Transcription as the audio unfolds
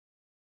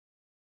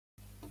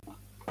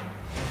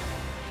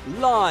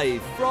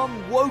Live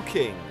from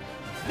Woking,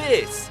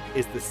 this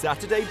is the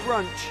Saturday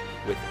Brunch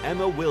with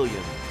Emma Williams.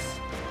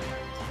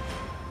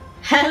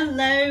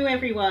 Hello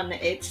everyone,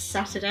 it's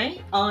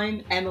Saturday,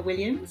 I'm Emma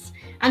Williams,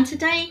 and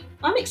today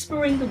I'm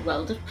exploring the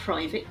world of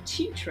private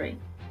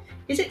tutoring.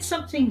 Is it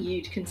something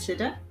you'd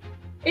consider?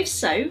 If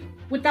so,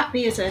 would that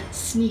be as a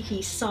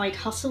sneaky side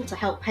hustle to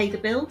help pay the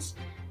bills?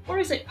 Or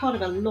is it part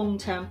of a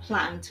long-term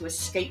plan to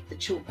escape the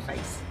chalk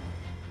face?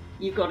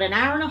 You've got an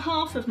hour and a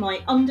half of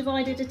my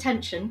undivided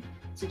attention,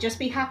 so just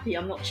be happy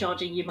I'm not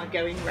charging you my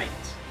going rate.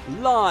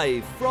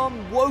 Live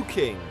from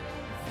Woking,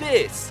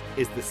 this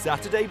is the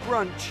Saturday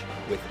Brunch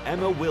with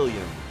Emma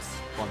Williams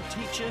on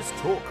Teachers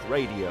Talk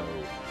Radio.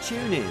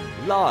 Tune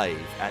in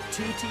live at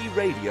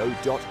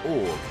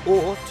ttradio.org,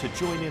 or to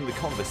join in the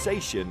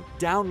conversation,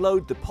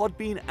 download the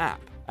Podbean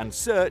app and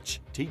search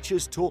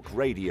Teachers Talk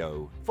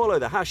Radio. Follow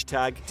the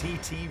hashtag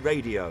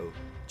TTRadio.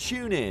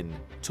 Tune in,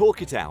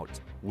 talk it out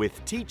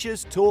with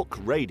Teachers Talk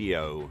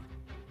Radio.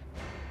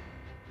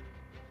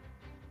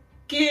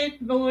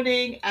 Good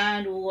morning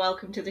and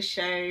welcome to the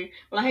show.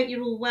 Well, I hope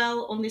you're all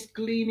well on this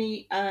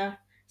gloomy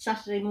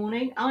Saturday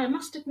morning. I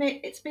must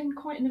admit it's been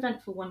quite an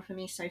eventful one for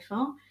me so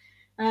far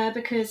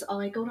because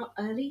I got up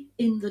early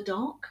in the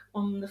dark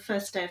on the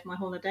first day of my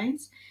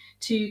holidays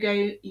to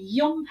go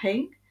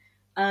yomping.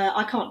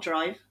 I can't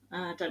drive.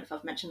 I don't know if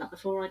I've mentioned that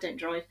before. I don't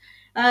drive.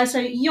 So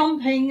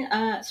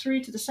yomping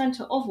through to the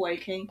centre of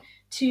Woking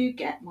to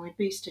get my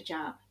booster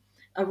jab.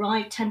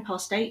 Arrived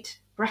 8:10,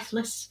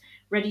 breathless,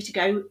 ready to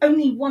go.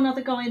 Only one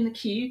other guy in the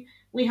queue.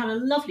 We had a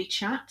lovely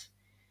chat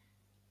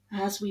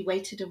as we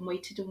waited and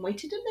waited and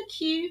waited in the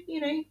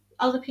queue.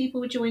 Other people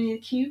were joining the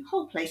queue,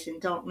 whole place in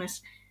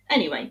darkness.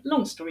 Anyway,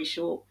 long story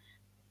short,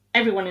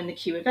 everyone in the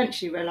queue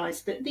eventually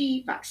realised that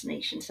the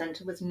vaccination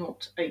centre was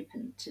not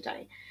open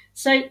today.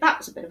 So that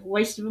was a bit of a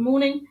waste of a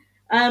morning.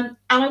 And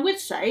I would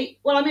say,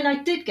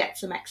 I did get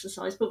some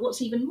exercise, but what's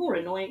even more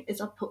annoying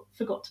is I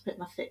forgot to put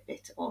my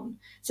Fitbit on.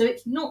 So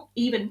it's not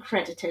even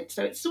credited.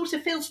 So it sort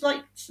of feels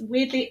like,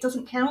 weirdly, it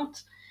doesn't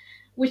count,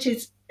 which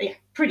is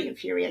pretty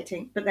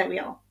infuriating. But there we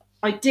are.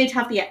 I did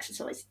have the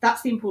exercise.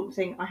 That's the important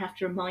thing. I have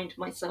to remind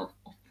myself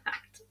of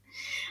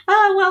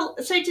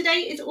that. So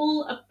today is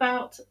all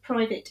about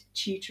private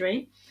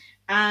tutoring.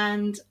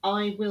 And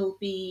I will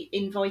be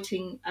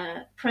inviting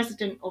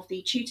President of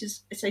the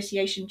Tutors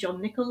Association,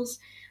 John Nichols,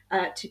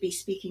 to be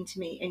speaking to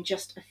me in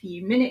just a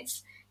few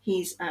minutes.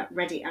 He's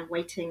ready and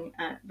waiting,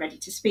 ready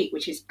to speak,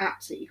 which is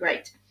absolutely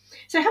great.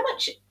 So how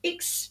much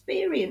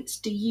experience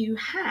do you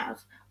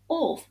have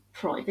of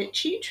private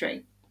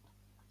tutoring?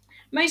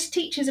 Most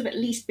teachers have at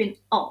least been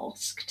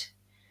asked,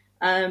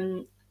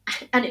 and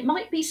it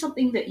might be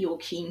something that you're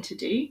keen to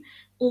do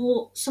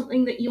or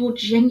something that you're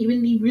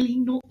genuinely really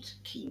not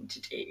keen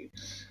to do.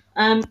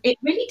 It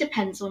really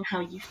depends on how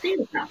you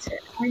feel about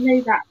it. I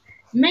know that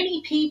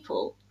many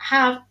people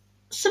have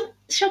some,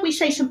 shall we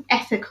say, some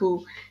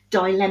ethical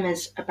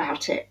dilemmas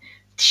about it.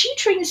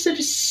 Tutoring is sort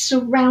of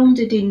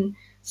surrounded in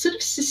sort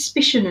of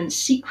suspicion and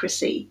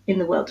secrecy in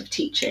the world of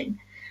teaching.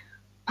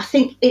 I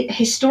think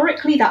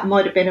historically that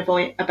might have been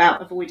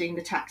about avoiding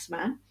the tax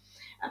man,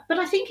 but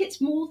I think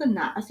it's more than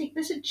that. I think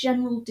there's a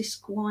general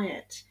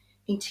disquiet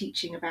in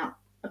teaching about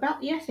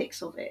the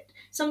ethics of it.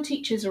 Some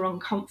teachers are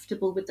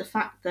uncomfortable with the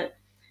fact that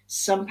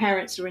some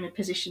parents are in a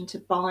position to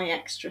buy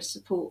extra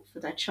support for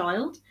their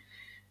child.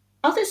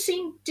 Others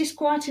seem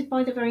disquieted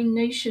by the very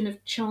notion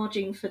of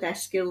charging for their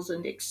skills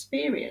and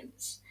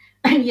experience.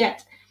 And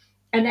yet,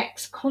 an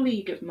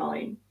ex-colleague of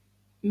mine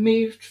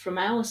moved from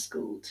our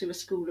school to a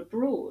school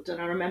abroad,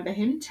 and I remember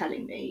him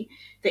telling me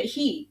that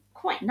he,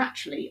 quite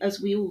naturally, as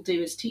we all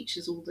do as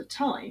teachers all the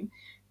time,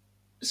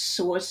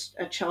 saw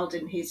a child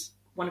in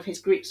one of his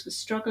groups was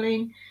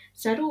struggling,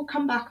 said, "Oh,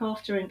 come back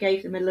after," and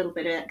gave them a little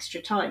bit of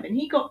extra time. And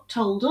he got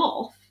told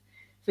off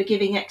for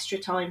giving extra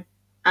time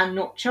and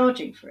not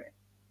charging for it.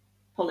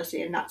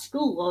 Policy in that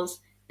school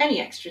was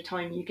any extra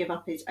time you give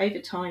up is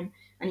overtime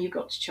and you've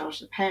got to charge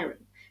the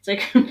parent. So a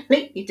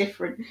completely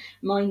different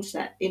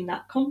mindset in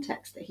that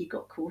context that he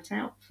got caught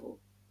out for.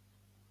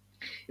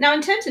 Now,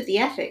 in terms of the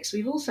ethics,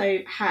 we've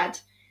also had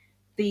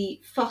the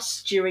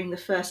fuss during the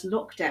first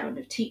lockdown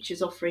of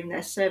teachers offering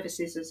their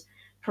services as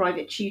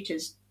private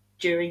tutors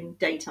during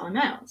daytime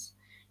hours.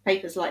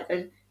 Papers like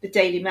the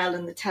Daily Mail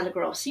and the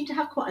Telegraph seem to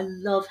have quite a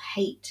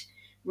love-hate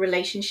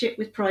relationship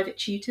with private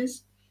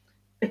tutors,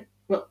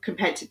 well,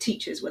 compared to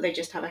teachers where they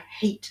just have a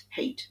hate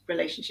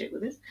relationship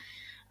with us.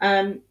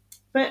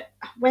 But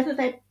whether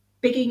they're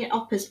bigging it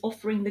up as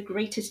offering the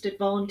greatest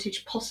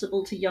advantage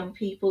possible to young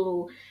people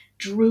or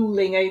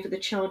drooling over the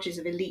charges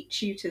of elite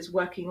tutors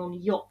working on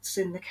yachts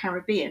in the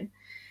Caribbean,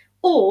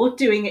 or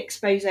doing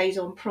exposés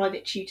on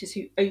private tutors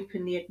who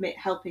openly admit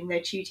helping their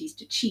tutees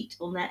to cheat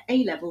on their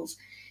A-levels,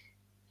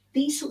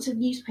 these sorts of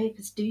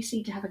newspapers do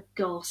seem to have a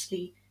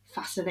ghastly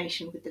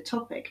fascination with the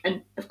topic.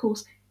 And of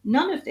course,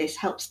 none of this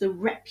helps the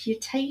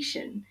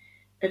reputation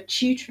of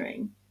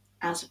tutoring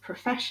as a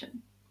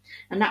profession.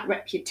 And that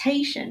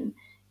reputation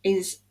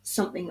is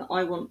something that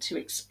I want to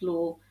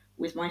explore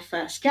with my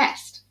first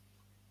guest.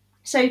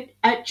 So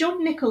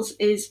John Nichols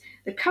is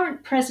the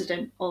current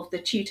president of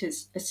the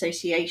Tutors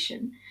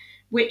Association,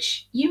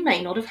 which you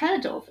may not have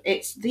heard of.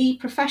 It's the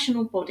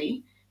professional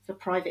body for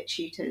private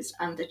tutors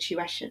and the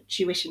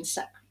tuition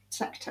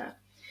sector.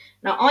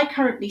 Now, I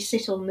currently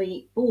sit on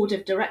the board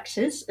of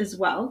directors as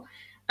well.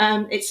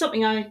 It's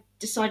something I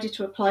decided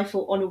to apply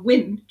for on a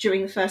whim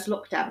during the first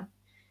lockdown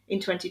in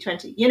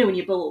 2020. You know, when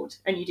you're bored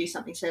and you do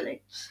something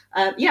silly.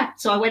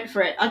 So I went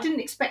for it. I didn't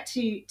expect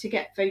to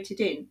get voted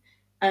in,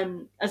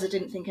 as I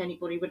didn't think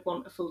anybody would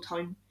want a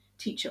full-time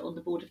teacher on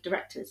the board of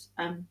directors.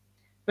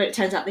 But it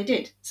turns out they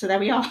did. So there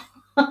we are.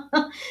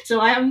 So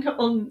I am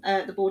on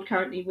the board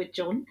currently with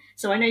John.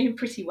 So I know him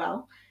pretty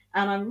well.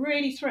 And I'm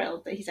really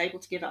thrilled that he's able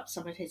to give up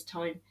some of his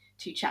time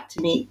to chat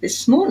to me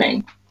this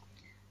morning.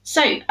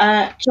 So,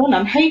 John,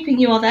 I'm hoping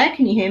you are there.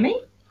 Can you hear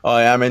me?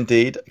 I am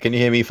indeed. Can you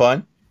hear me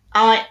fine?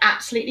 I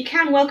absolutely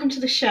can. Welcome to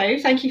the show.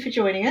 Thank you for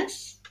joining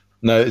us.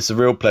 No, it's a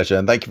real pleasure,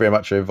 and thank you very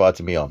much for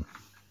inviting me on.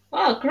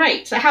 Oh,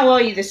 great. So how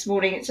are you this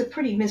morning? It's a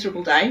pretty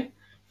miserable day.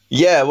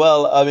 Yeah,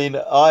 well, I mean,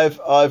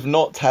 I've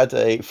not had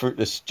a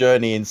fruitless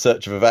journey in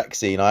search of a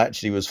vaccine. I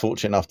actually was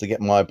fortunate enough to get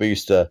my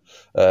booster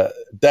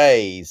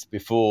days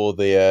before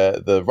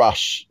the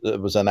rush that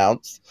was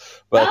announced.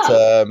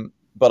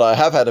 But I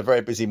have had a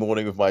very busy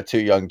morning with my 2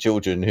 young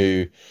children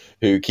who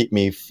keep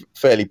me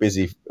fairly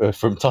busy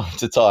from time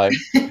to time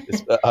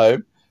at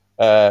home.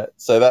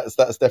 So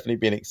that's definitely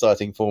been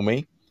exciting for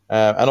me.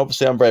 And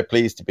obviously, I'm very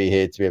pleased to be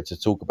here to be able to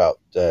talk about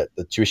the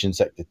tuition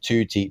sector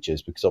to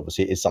teachers, because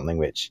obviously it is something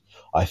which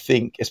I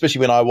think,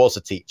 especially when I was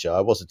a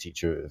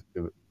teacher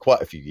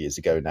quite a few years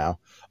ago now,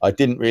 I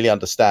didn't really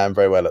understand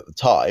very well at the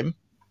time,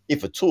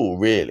 if at all,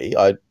 really.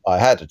 I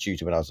had a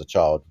tutor when I was a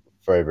child,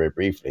 very, very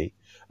briefly.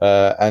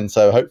 And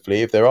so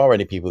hopefully, if there are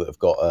any people that have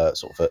got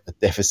a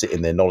deficit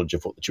in their knowledge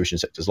of what the tuition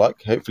sector is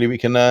like, hopefully we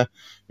can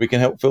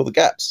help fill the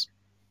gaps.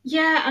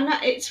 Yeah, and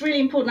it's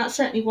really important. That's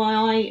certainly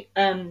why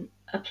I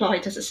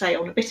applied, as I say,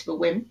 on a bit of a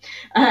whim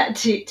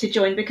to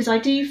join, because I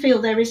do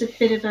feel there is a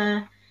bit of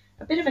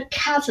a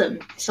chasm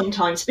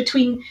sometimes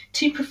between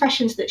two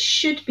professions that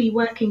should be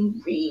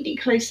working really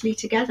closely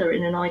together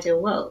in an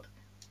ideal world.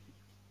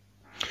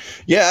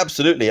 Yeah,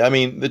 absolutely. I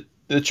mean,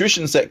 the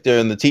tuition sector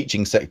and the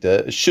teaching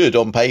sector should,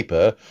 on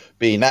paper,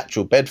 be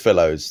natural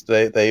bedfellows.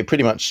 They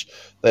pretty much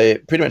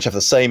have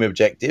the same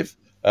objective,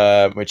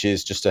 which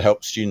is just to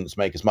help students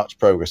make as much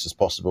progress as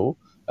possible.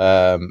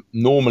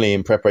 Normally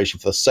in preparation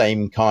for the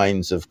same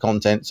kinds of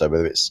content, so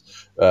whether it's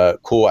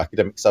core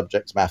academic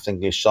subjects, maths,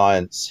 English,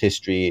 science,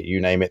 history, you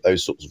name it,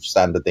 those sorts of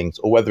standard things,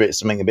 or whether it's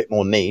something a bit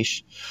more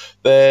niche,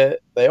 they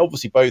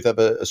obviously both have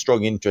a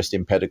strong interest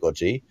in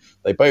pedagogy.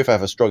 They both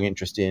have a strong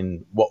interest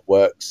in what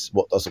works,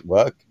 what doesn't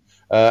work.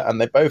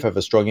 And they both have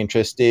a strong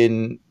interest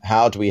in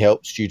how do we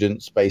help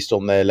students based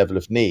on their level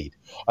of need.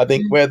 I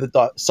think where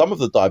some of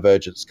the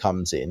divergence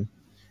comes in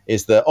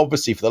is that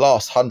obviously for the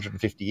last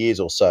 150 years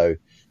or so,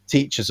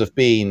 teachers have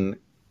been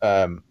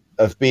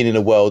in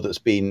a world that's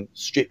been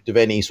stripped of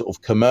any sort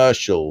of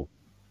commercial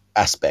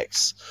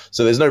aspects.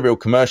 So there's no real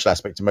commercial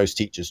aspect to most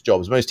teachers'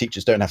 jobs. Most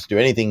teachers don't have to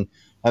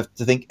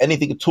think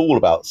anything at all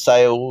about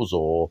sales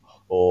or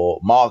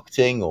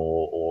marketing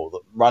or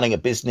running a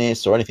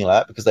business or anything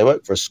like that, because they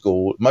work for a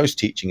school. Most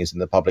teaching is in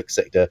the public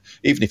sector.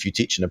 Even if you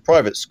teach in a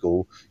private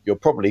school, you're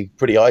probably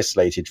pretty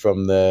isolated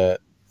from the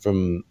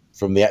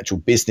actual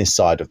business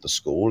side of the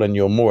school, and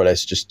you're more or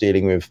less just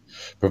dealing with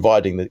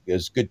providing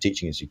as good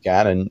teaching as you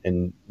can,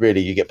 and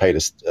really you get paid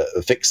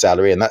a fixed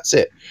salary, and that's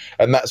it.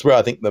 And that's where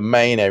I think the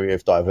main area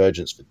of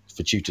divergence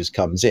for tutors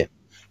comes in.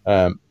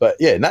 But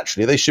yeah,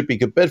 naturally they should be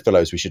good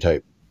bedfellows, we should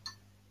hope.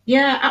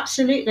 Yeah,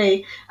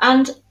 absolutely.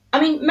 And I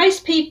mean,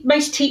 most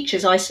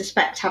teachers, I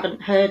suspect,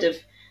 haven't heard of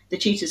the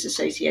Tutors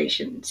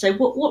Association. So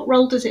what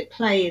role does it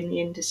play in the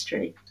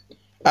industry?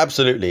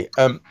 Absolutely.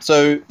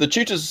 So the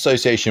Tutors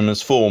Association was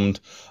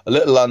formed a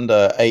little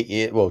under 8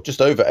 years, well,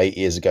 just over 8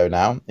 years ago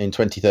now, in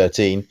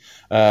 2013,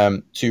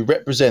 to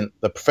represent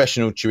the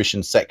professional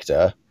tuition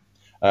sector,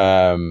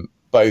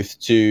 both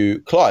to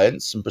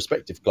clients and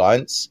prospective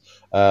clients,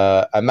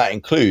 and that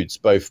includes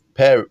both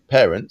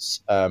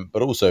parents,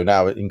 but also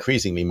now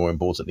increasingly more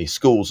importantly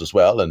schools as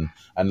well, and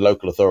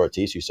local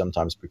authorities who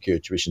sometimes procure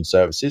tuition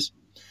services,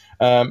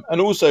 and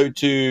also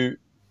to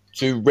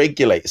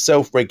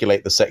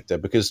self-regulate the sector,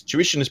 because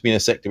tuition has been a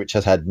sector which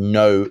has had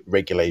no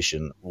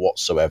regulation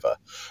whatsoever.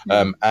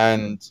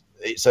 And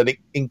it's an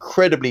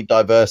incredibly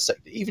diverse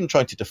sector. Even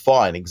trying to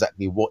define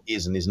exactly what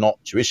is and is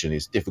not tuition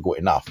is difficult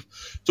enough.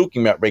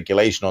 Talking about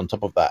regulation on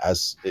top of that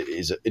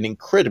is an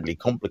incredibly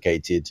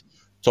complicated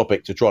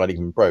topic to try and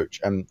even broach.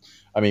 And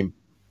I mean,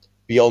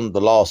 beyond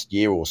the last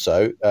year or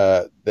so,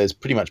 there's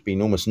pretty much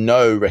been almost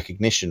no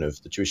recognition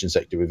of the tuition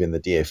sector within the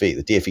DfE.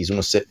 The DfE's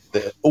almost said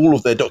that all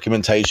of their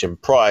documentation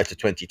prior to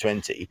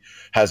 2020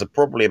 has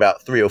probably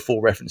about 3 or 4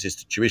 references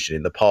to tuition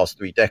in the past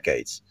 3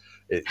 decades.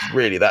 It's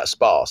really that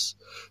sparse.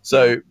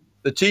 So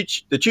the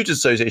Tutors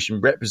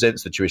Association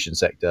represents the tuition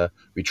sector.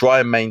 We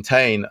try and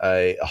maintain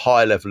a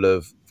high level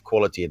of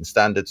quality and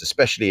standards,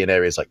 especially in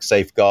areas like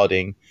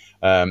safeguarding,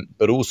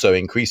 but also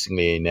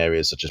increasingly in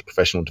areas such as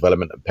professional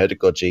development and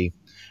pedagogy.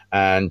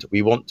 and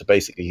we want to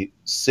basically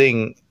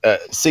sing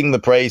the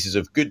praises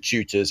of good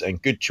tutors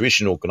and good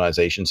tuition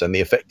organisations and the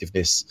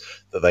effectiveness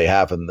that they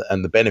have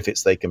and the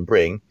benefits they can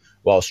bring,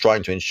 whilst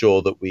trying to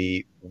ensure that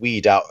we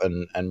weed out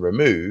and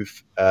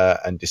remove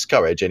and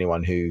discourage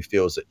anyone who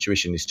feels that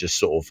tuition is just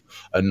sort of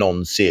a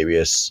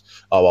non-serious,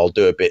 oh, I'll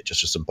do a bit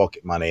just for some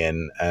pocket money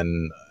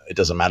and it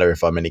doesn't matter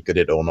if I'm any good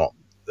at it or not.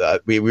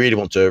 We really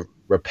want to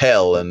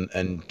repel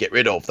and get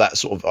rid of that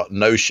sort of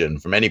notion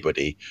from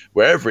anybody,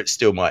 wherever it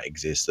still might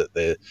exist,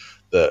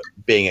 that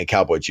being a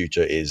cowboy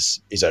tutor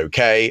is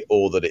okay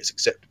or that it's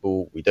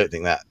acceptable. We don't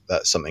think that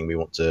that's something we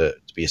want to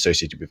be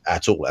associated with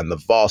at all. And the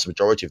vast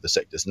majority of the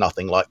sector is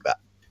nothing like that.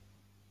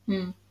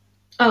 Mm.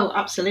 Oh,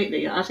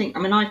 absolutely. I've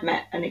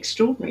met an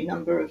extraordinary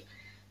number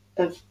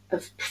of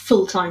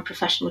full-time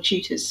professional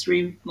tutors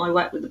through my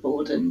work with the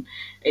board, and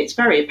it's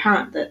very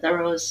apparent that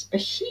there was a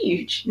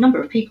huge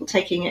number of people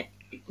taking it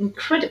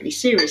incredibly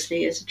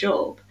seriously as a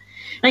job.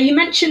 Now, you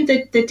mentioned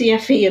the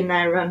DFE and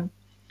their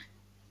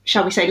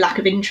shall we say lack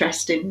of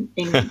interest in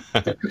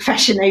the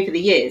profession over the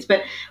years,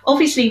 but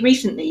obviously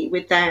recently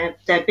with their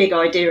big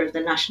idea of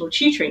the national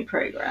tutoring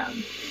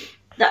programme,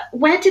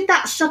 where did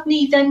that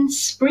suddenly then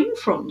spring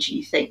from, do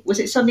you think? Was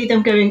it suddenly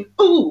them going,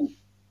 oh,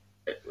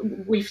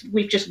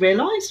 we've just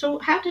realised,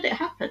 or how did it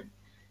happen?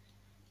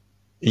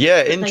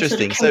 Yeah,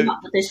 interesting. They sort of came up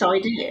with this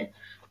idea.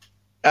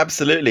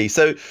 Absolutely.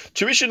 So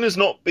tuition has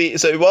not been,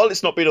 so while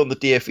it's not been on the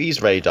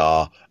DFE's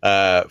radar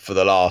for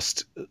the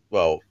last,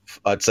 well,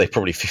 I'd say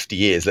probably 50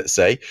 years, let's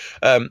say,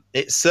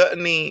 it's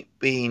certainly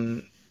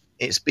been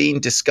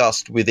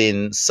discussed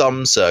within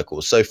some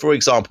circles. So, for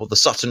example, the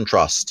Sutton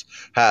Trust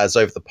has,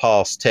 over the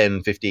past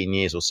 10, 15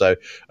 years or so,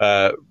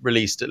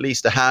 released at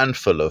least a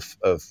handful of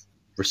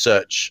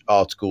research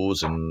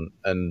articles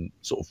and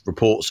sort of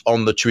reports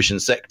on the tuition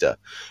sector.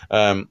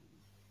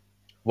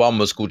 One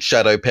was called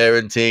Shadow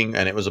Parenting,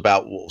 and it was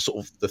about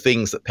sort of the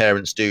things that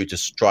parents do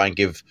to try and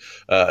give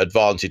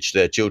advantage to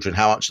their children.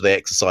 How much do they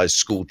exercise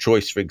school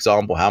choice, for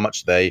example? How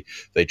much they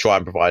try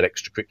and provide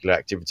extracurricular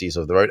activities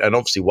of their own? And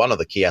obviously, one of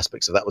the key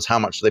aspects of that was how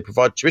much do they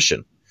provide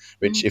tuition,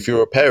 which if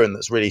you're a parent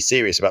that's really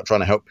serious about trying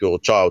to help your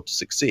child to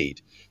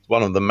succeed, it's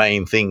one of the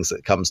main things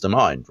that comes to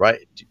mind, right?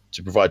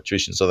 To provide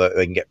tuition so that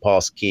they can get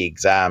past key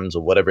exams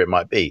or whatever it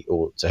might be,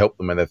 or to help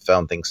them when they've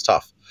found things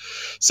tough.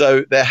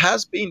 So there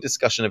has been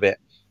discussion of it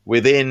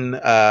within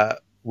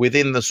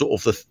the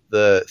sort of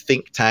the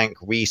think tank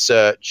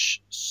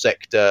research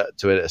sector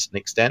to an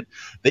extent.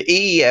 The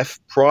EEF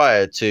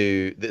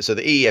so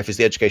the EEF is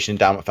the Education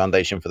Endowment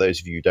Foundation, for those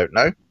of you who don't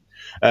know,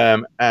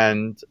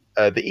 and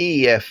the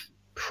EEF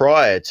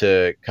prior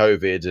to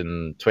COVID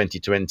and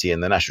 2020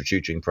 and the National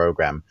Tutoring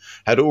Programme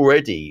had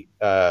already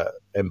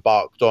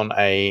embarked on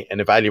an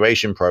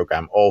evaluation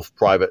programme of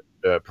private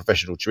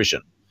professional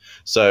tuition.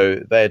 So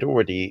they had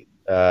already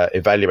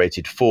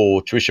evaluated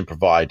 4 tuition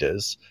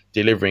providers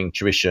delivering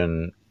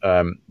tuition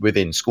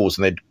within schools,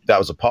 and that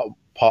was a part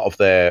of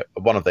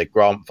one of their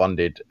grant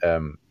funded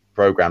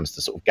programs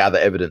to sort of gather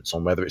evidence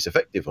on whether it's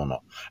effective or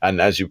not.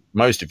 And as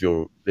most of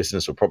your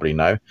listeners will probably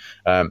know,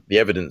 the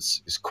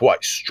evidence is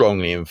quite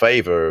strongly in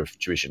favor of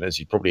tuition. As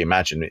you probably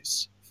imagine,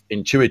 it's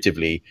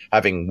intuitively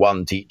having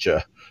one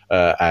teacher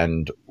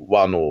and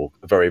one or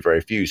very,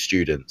 very few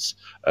students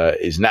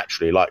is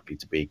naturally likely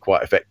to be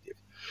quite effective.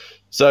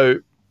 So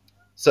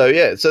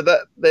that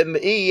then the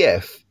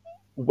EEF,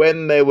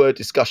 when there were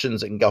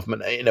discussions in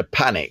government in a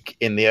panic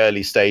in the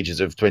early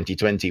stages of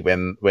 2020,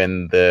 when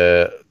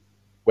the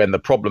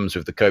problems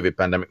with the COVID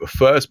pandemic were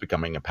first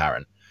becoming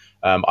apparent,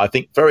 I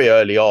think very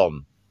early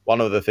on,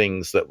 one of the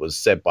things that was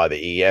said by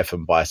the EEF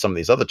and by some of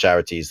these other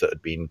charities that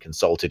had been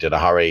consulted in a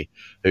hurry,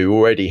 who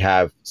already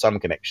have some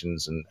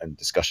connections and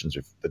discussions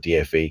with the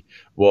DFE,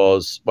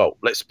 was, well,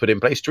 let's put in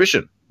place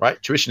tuition,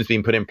 right? Tuition has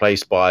been put in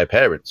place by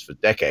parents for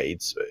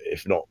decades,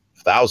 if not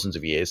thousands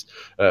of years,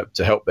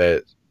 to help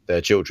their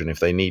children if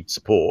they need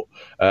support.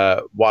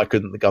 Why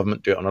couldn't the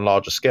government do it on a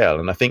larger scale?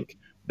 And I think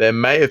there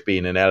may have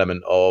been an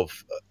element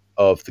of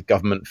the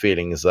government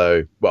feeling as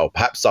though, well,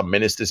 perhaps some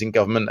ministers in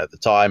government at the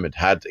time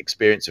had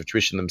experience of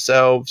tuition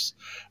themselves.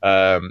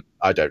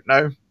 I don't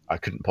know. I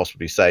couldn't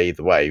possibly say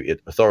either way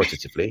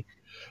authoritatively.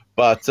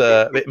 But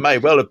it may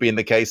well have been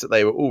the case that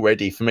they were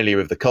already familiar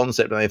with the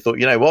concept and they thought,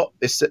 you know what,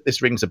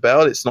 this rings a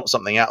bell. It's not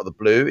something out of the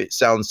blue. It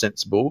sounds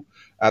sensible.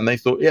 And they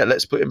thought, yeah,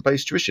 let's put in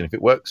place tuition. If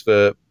it works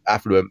for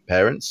affluent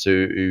parents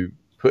who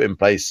put in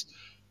place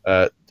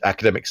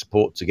academic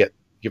support to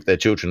give their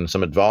children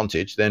some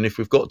advantage, then if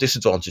we've got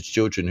disadvantaged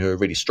children who are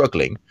really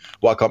struggling,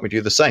 why can't we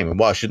do the same? And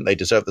why shouldn't they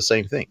deserve the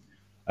same thing?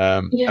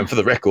 And for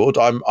the record,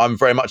 I'm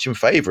very much in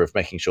favour of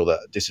making sure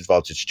that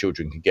disadvantaged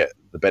children can get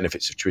the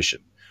benefits of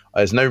tuition.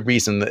 There's no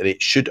reason that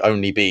it should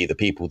only be the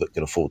people that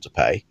can afford to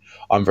pay.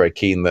 I'm very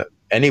keen that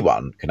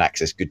anyone can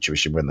access good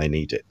tuition when they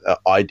need it.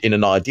 In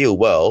an ideal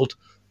world,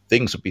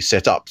 things would be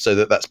set up so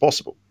that that's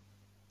possible.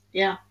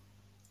 Yeah,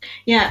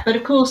 but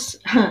of course,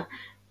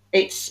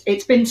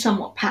 it's been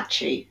somewhat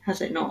patchy,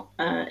 has it not,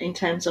 in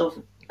terms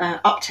of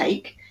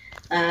uptake.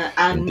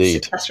 and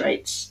Indeed. success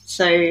rates.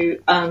 So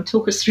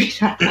talk us through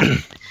that.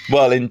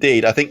 Well,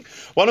 indeed. I think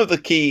one of the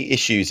key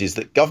issues is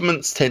that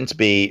governments tend to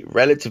be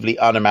relatively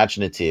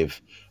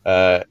unimaginative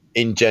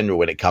in general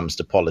when it comes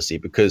to policy,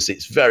 because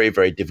it's very,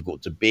 very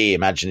difficult to be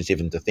imaginative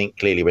and to think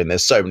clearly when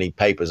there's so many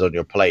papers on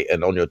your plate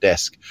and on your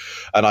desk.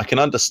 And I can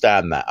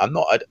understand that.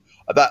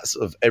 That's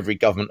of every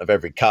government of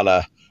every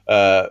colour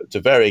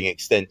to varying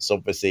extents,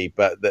 obviously,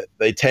 but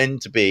they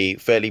tend to be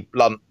fairly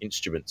blunt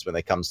instruments when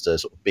it comes to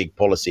sort of big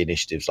policy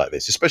initiatives like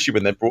this, especially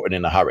when they're brought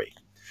in a hurry.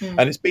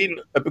 And it's been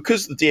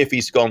because the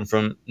DfE's gone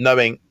from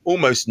knowing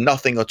almost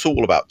nothing at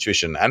all about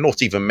tuition and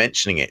not even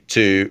mentioning it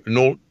to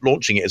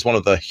launching it as one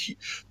of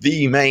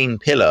the main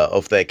pillar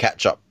of their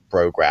catch-up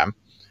program.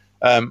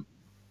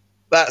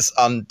 That's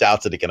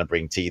undoubtedly going to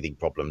bring teething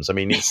problems. I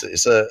mean,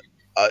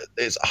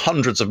 it's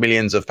hundreds of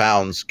millions of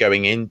pounds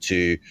going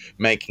into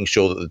making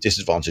sure that the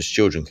disadvantaged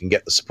children can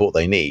get the support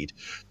they need.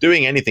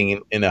 Doing anything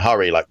in a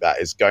hurry like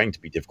that is going to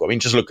be difficult. I mean,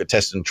 just look at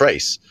Test and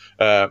Trace.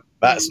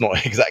 That's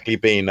not exactly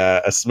been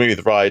a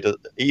smooth ride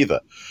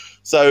either.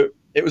 So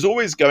it was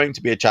always going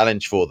to be a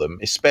challenge for them,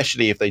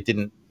 especially if they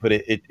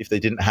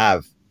didn't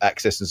have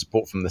access and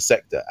support from the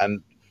sector.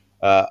 And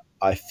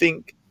I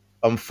think,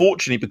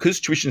 unfortunately, because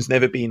tuition's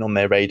never been on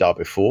their radar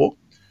before,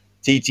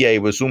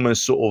 TTA was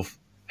almost sort of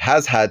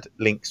has had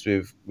links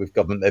with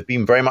government. They've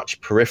been very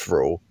much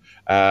peripheral,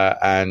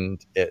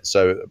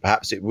 so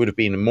perhaps it would have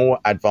been more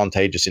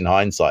advantageous in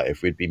hindsight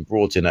if we'd been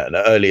brought in at an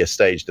earlier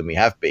stage than we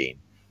have been,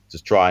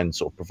 to try and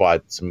sort of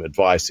provide some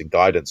advice and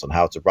guidance on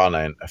how to run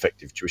an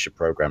effective tuition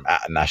program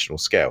at a national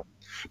scale.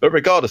 But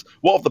regardless,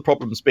 what have the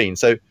problems been?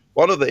 So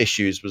one of the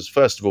issues was,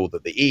 first of all,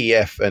 that the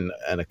EEF and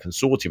a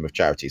consortium of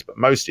charities, but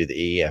mostly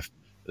the EEF,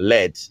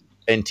 led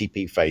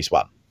NTP Phase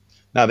 1.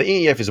 Now, the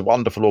EEF is a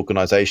wonderful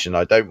organisation.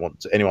 I don't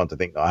want anyone to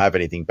think that I have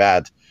anything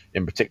bad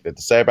in particular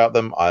to say about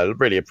them. I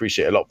really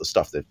appreciate a lot of the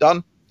stuff they've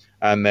done,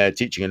 and their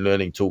teaching and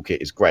learning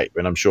toolkit is great,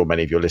 and I'm sure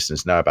many of your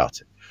listeners know about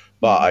it.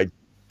 But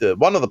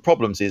one of the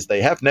problems is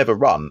they have never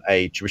run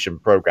a tuition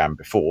programme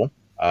before.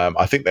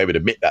 I think they would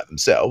admit that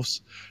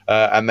themselves.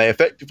 And they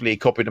effectively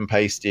copied and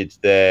pasted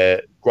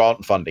their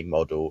grant funding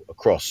model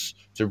across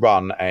to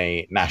run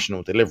a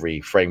national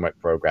delivery framework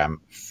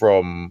programme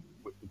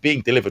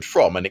being delivered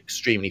from an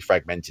extremely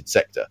fragmented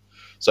sector.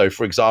 So,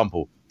 for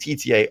example,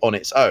 TTA on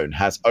its own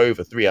has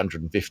over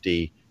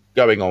 350,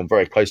 going on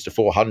very close to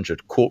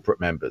 400 corporate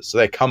members. So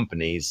they're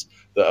companies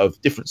that are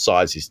of different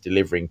sizes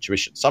delivering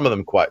tuition, some of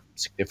them quite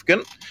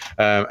significant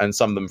and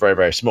some of them very,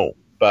 very small.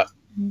 But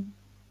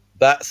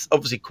that's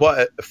obviously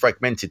quite a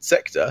fragmented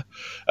sector.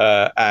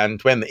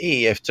 And when the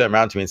EEF turned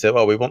around to me and said,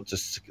 well, we want to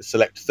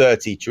select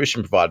 30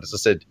 tuition providers, I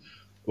said,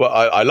 well,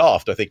 I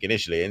laughed, I think,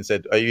 initially and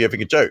said, are you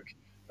having a joke?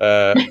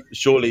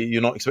 Surely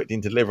you're not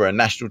expecting to deliver a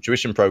national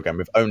tuition program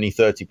with only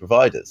 30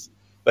 providers.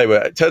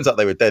 It turns out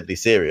they were deadly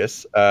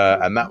serious,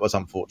 and that was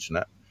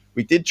unfortunate.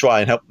 We did try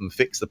and help them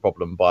fix the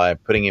problem by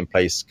putting in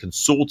place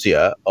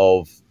consortia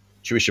of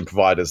tuition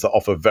providers that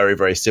offer very,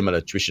 very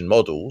similar tuition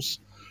models.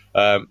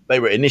 They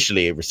were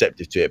initially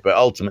receptive to it, but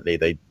ultimately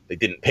they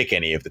didn't pick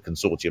any of the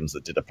consortiums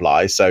that did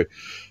apply. So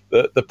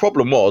the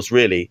problem was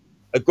really,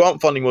 a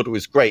grant funding model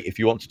is great if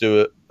you want to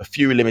do a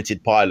few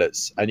limited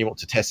pilots and you want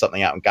to test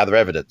something out and gather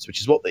evidence, which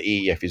is what the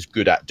EEF is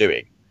good at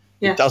doing.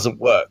 Yeah. It doesn't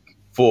work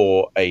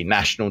for a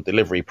national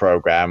delivery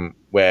program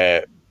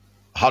where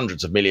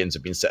hundreds of millions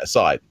have been set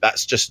aside.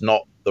 That's just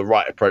not the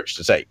right approach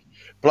to take.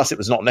 Plus, it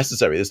was not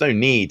necessary. There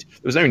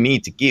was no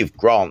need to give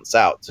grants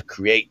out to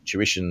create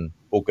tuition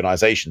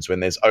organizations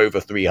when there's over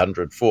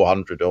 300,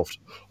 400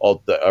 odd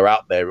that are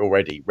out there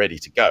already ready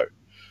to go.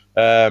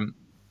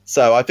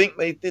 So I think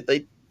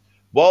they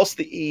whilst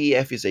the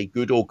EEF is a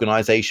good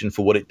organisation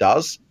for what it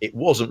does, it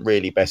wasn't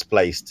really best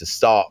placed to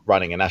start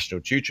running a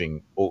national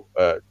tutoring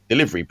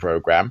delivery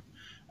programme.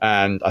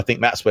 And I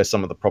think that's where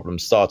some of the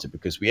problems started,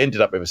 because we ended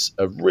up with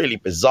a really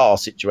bizarre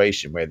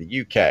situation where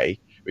the UK,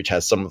 which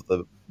has some of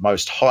the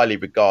most highly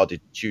regarded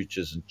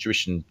tutors and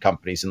tuition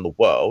companies in the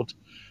world,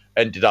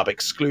 ended up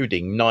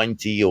excluding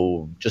 90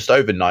 or just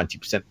over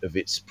 90% of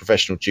its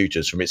professional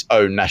tutors from its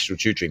own national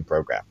tutoring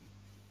programme.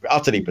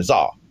 Utterly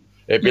bizarre.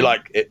 It'd be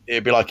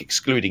like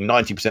excluding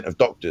 90% of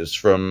doctors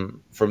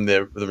from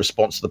the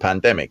response to the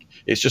pandemic.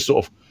 It's just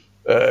sort of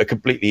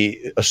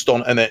completely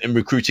astonishing, and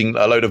recruiting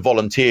a load of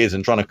volunteers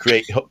and trying to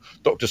create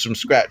doctors from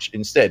scratch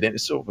instead. And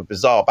it's sort of a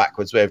bizarre,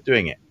 backwards way of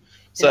doing it.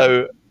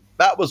 So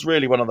that was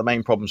really one of the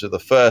main problems with the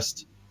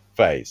first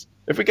phase.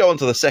 If we go on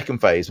to the second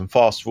phase and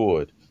fast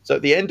forward, so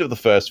at the end of the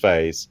first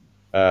phase,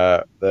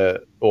 halfway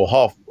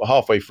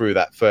through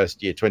that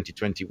first year,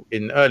 2020,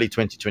 in early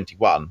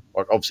 2021,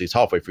 or obviously it's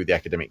halfway through the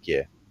academic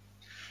year,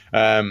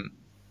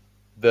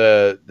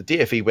 the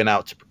DfE went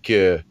out to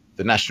procure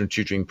the National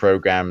Tutoring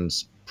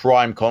Programme's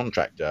prime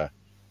contractor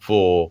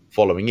for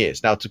following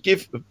years. Now, to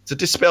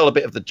dispel a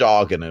bit of the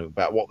jargon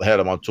about what the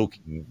hell am I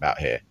talking about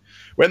here,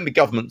 when the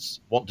governments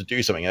want to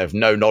do something they have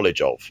no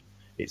knowledge of,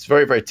 it's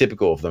very, very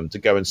typical of them to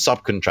go and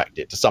subcontract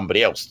it to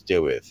somebody else to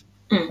deal with.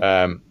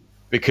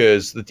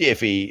 Because the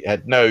DfE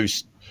had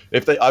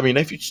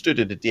if you stood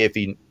at a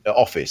DfE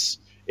office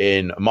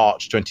in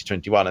March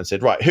 2021 and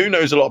said, right, who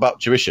knows a lot about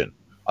tuition?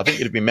 I think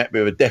you'd have been met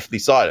with a deathly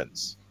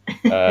silence,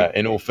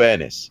 in all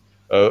fairness,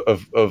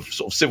 of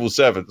sort of civil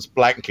servants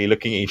blankly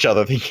looking at each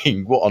other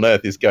thinking, what on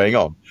earth is going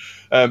on?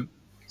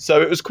 So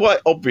it was quite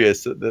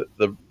obvious that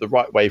the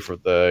right way for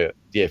the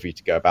DfE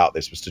to go about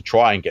this was to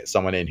try and get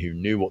someone in who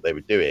knew what they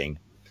were doing,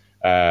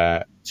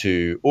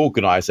 to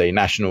organise a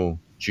national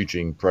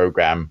tutoring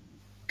programme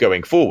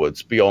going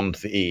forwards beyond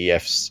the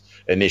EEF's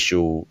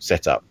initial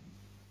setup.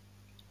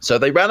 So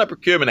they ran a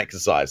procurement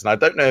exercise, and I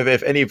don't know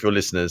if any of your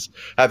listeners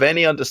have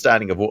any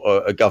understanding of what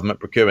a government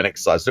procurement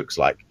exercise looks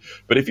like.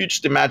 But if you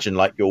just imagine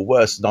like your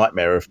worst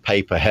nightmare of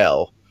paper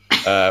hell,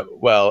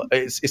 well,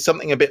 it's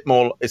something a bit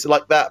more, it's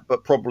like that,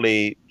 but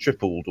probably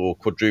tripled or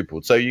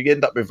quadrupled. So you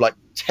end up with like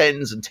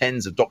tens and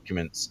tens of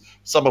documents,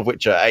 some of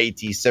which are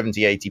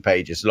 80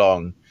 pages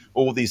long,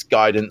 all these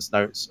guidance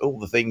notes, all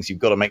the things you've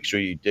got to make sure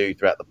you do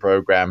throughout the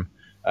program.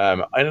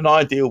 In an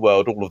ideal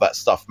world, all of that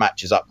stuff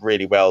matches up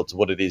really well to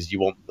what it is you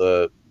want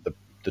the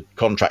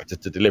contractor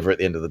to deliver at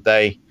the end of the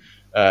day.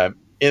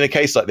 In a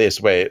case like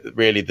this, where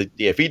really the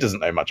DfE doesn't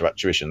know much about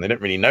tuition, they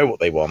don't really know what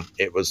they want.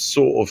 It was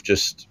sort of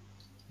just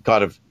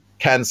kind of,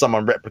 can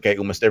someone replicate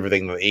almost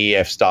everything that the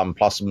EEF's done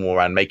plus more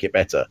and make it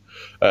better?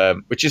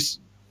 Which is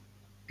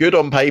good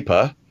on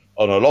paper,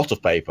 on a lot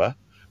of paper,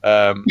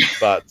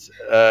 but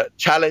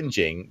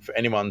challenging for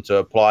anyone to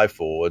apply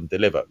for and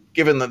deliver,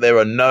 given that there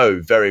are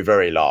no very,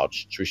 very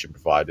large tuition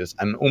providers,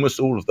 and almost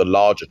all of the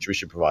larger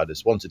tuition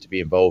providers wanted to be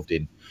involved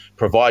in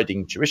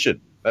providing tuition.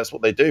 That's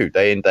what they do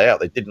day in, day out.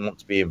 They didn't want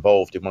to be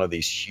involved in one of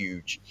these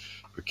huge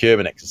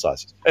procurement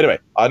exercises. Anyway,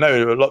 I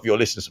know a lot of your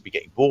listeners will be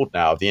getting bored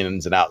now of the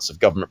ins and outs of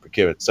government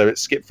procurement, so let's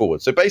skip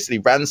forward. So basically,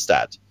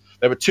 Randstad,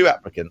 there were two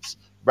applicants,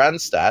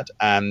 Randstad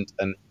and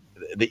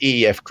the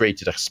EEF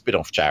created a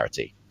spin-off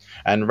charity.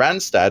 And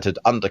Randstad had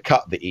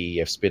undercut the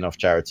EEF spin-off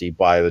charity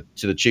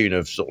to the tune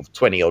of sort of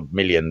 20 odd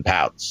million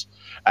pounds,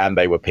 and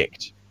they were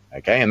picked.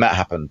 Okay, and that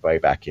happened way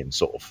back in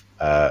sort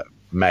of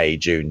May,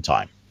 June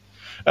time.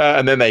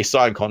 And then they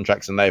signed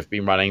contracts, and they've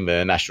been running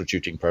the national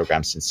tutoring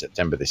program since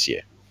September this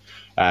year.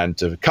 And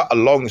to cut a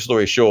long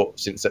story short,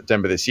 since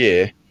September this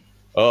year,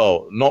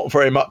 not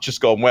very much has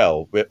gone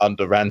well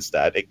under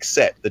Randstad,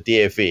 except the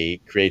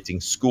DfE creating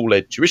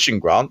school-led tuition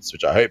grants,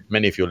 which I hope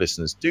many of your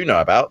listeners do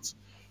know about.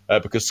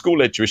 Because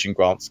school-led tuition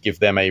grants give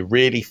them a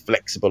really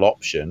flexible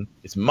option.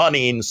 It's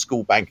money in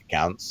school bank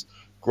accounts.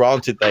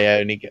 Granted,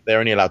 they're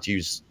only allowed to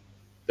use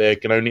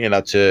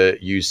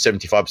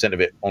 75% of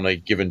it on a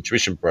given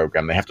tuition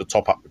program. They have to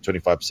top up with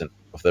 25%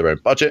 of their own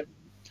budget.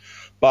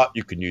 But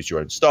you can use your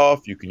own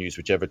staff. You can use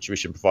whichever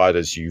tuition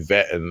providers you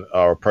vet and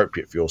are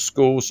appropriate for your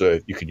school. So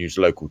you can use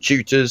local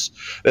tutors.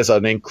 There's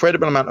an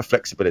incredible amount of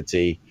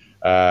flexibility.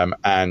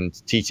 And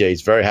TTA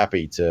is very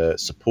happy to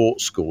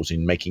support schools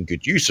in making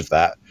good use of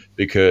that,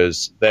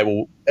 because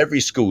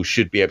every school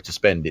should be able to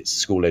spend its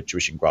school-led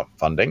tuition grant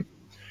funding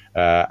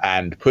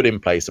and put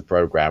in place a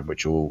program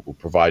which will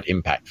provide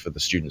impact for the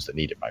students that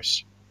need it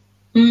most.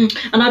 And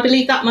I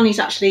believe that money's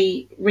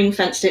actually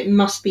ring-fenced. It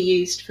must be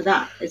used for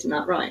that. Isn't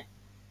that right?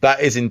 That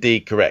is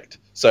indeed correct.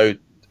 So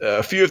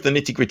a few of the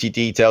nitty-gritty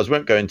details,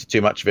 won't go into too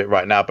much of it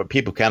right now, but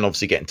people can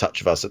obviously get in touch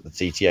with us at the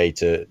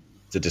TTA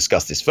to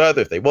discuss this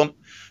further if they want.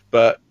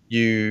 But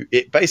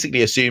it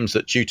basically assumes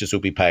that tutors will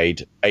be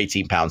paid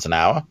 £18 an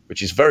hour,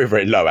 which is very,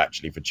 very low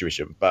actually for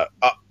tuition. But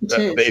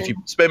if you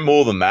spend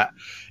more than that,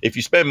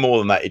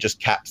 it just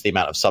caps the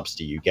amount of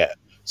subsidy you get.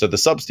 So the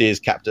subsidy is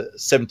capped at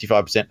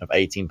 75% of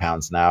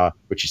 £18 an hour,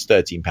 which is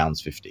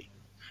 £13.50.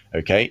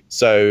 Okay,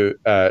 so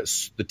the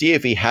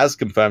DfE has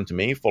confirmed to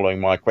me, following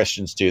my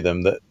questions to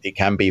them, that it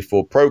can be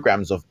for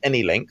programs of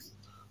any length,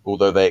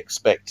 although they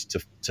expect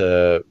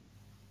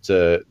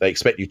they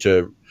expect you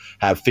to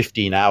have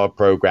 15-hour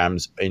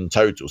programs in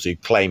total, so you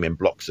claim in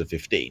blocks of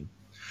 15.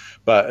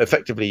 But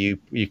effectively,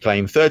 you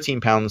claim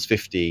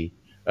 £13.50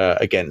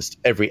 against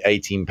every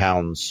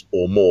 £18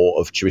 or more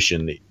of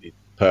tuition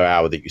per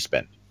hour that you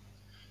spend.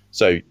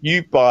 So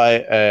you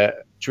buy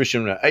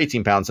tuition at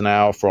 £18 an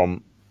hour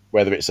from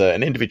whether it's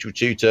an individual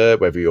tutor,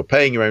 whether you're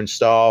paying your own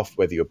staff,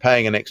 whether you're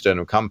paying an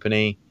external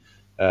company.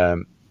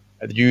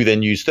 You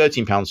then use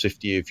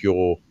 £13.50 of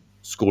your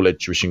school-led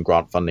tuition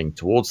grant funding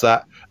towards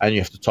that, and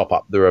you have to top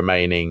up the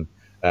remaining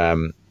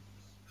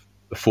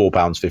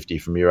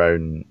 £4.50 from your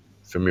own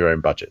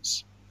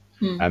budgets.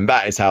 And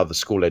that is how the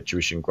school-led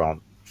tuition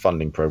grant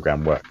funding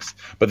program works.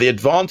 But the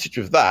advantage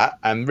of that,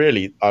 and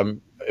really,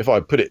 if I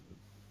put it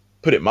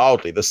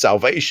mildly, the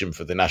salvation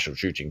for the national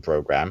tutoring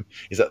program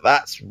is that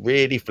that's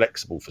really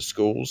flexible for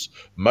schools.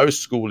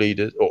 Most school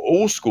leaders, or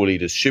all school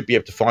leaders, should be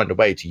able to find a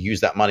way to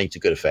use that money to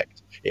good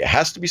effect. It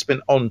has to be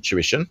spent on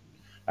tuition,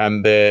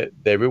 and the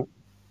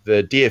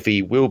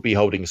DfE will be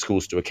holding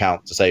schools to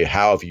account to say,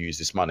 how have you used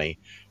this money?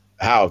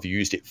 How have you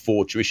used it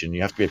for tuition?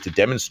 You have to be able to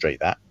demonstrate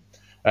that.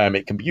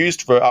 It can be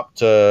used for up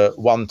to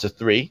 1 to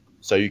 3.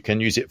 So you can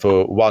use it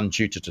for 1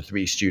 tutor to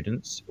 3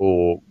 students,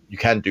 or you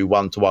can do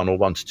 1 to 1 or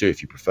 1 to 2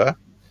 if you prefer.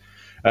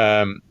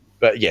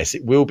 But yes,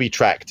 it will be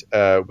tracked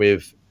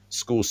with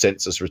school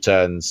census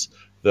returns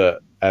that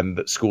and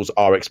that schools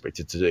are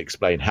expected to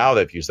explain how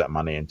they've used that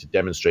money and to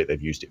demonstrate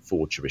they've used it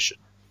for tuition.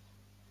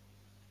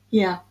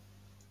 Yeah.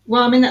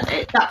 Well, I mean,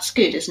 that's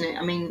good, isn't it?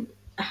 I mean,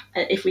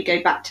 if we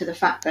go back to the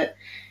fact that,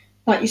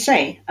 like you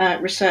say,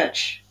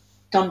 research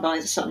done by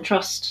the Sutton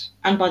Trust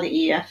and by the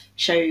EEF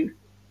show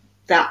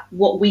that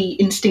what we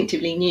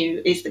instinctively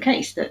knew is the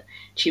case, that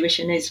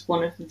tuition is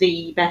one of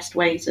the best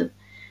ways of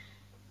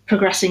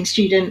progressing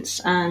students,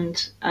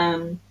 and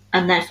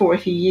therefore,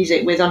 if you use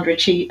it with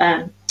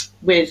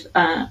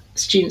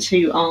students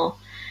who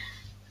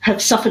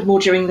have suffered more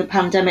during the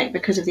pandemic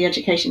because of the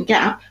education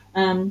gap,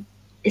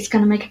 it's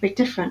going to make a big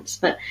difference.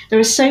 But there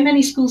are so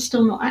many schools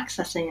still not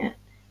accessing it.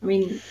 I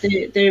mean,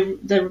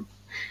 the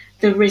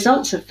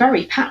results are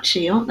very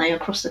patchy, aren't they,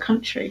 across the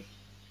country?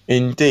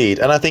 Indeed,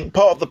 and I think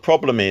part of the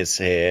problem is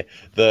here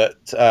that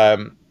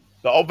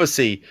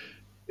obviously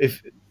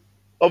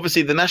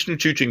the National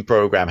Tutoring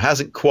Programme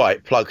hasn't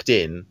quite plugged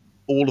in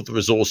all of the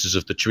resources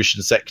of the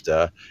tuition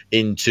sector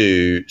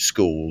into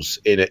schools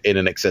in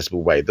an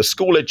accessible way. The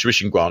school-led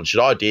tuition grant should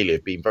ideally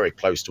have been very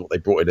close to what they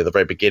brought in at the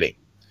very beginning,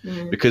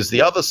 because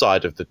the other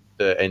side of the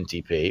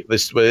NTP,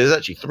 there's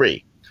actually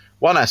three.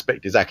 One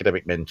aspect is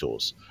academic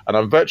mentors, and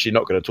I'm virtually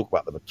not going to talk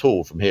about them at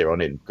all from here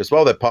on in, because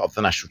while they're part of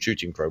the National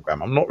Tutoring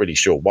Programme, I'm not really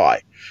sure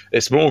why.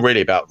 It's more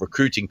really about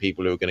recruiting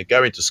people who are going to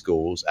go into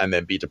schools and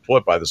then be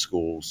deployed by the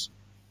schools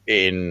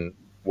in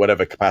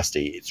whatever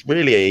capacity. It's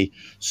really a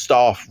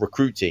staff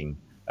recruiting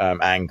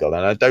angle,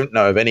 and I don't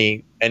know of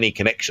any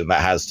connection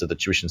that has to the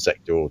tuition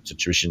sector or to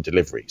tuition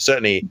delivery.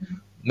 Certainly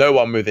no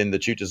one within the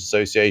Tutors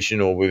Association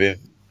or within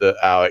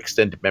our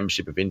extended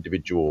membership of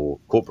individual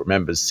corporate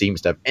members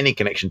seems to have any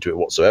connection to it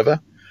whatsoever.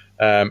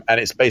 And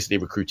it's basically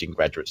recruiting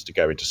graduates to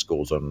go into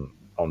schools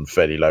on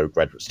fairly low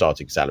graduate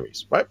starting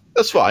salaries, right?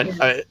 That's fine.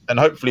 And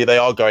hopefully they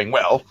are going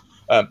well,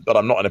 but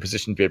I'm not in a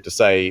position to be able to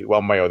say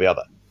one way or the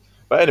other.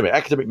 But anyway,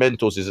 academic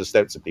mentors is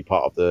ostensibly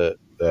part of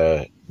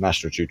the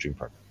National Tutoring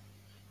Programme.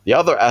 The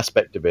other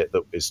aspect of it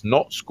that is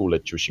not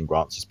school-led tuition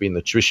grants has been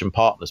the tuition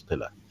partners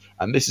pillar.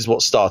 And this is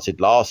what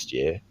started last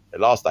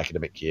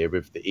academic year,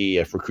 with the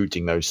EEF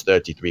recruiting those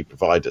 33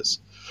 providers.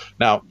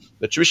 Now,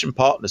 the tuition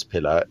partners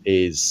pillar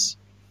is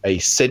a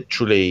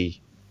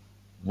centrally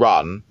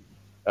run,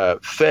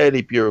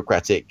 fairly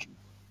bureaucratic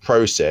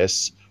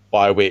process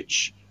by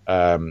which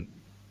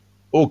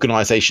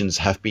organisations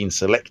have been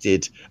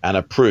selected and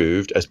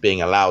approved as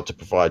being allowed to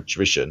provide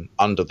tuition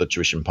under the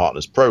Tuition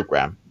Partners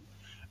Programme,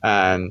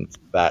 and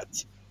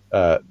that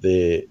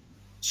the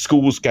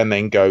schools can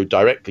then go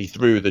directly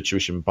through the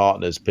tuition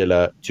partners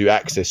pillar to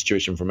access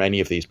tuition from any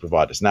of these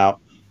providers. Now,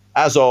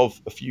 as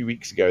of a few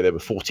weeks ago, there were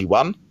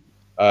 41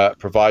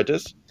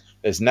 providers.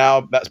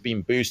 That's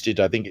been boosted.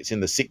 I think it's in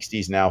the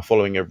 60s now,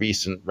 following a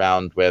recent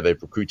round where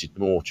they've recruited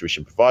more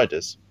tuition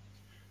providers.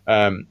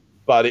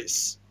 But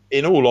it's,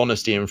 in all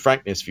honesty and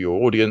frankness for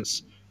your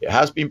audience, it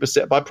has been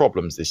beset by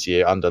problems this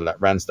year under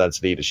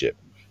Randstad's leadership.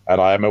 And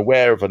I am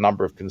aware of a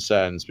number of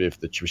concerns with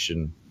the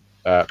tuition.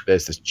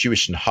 There's this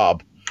tuition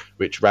hub,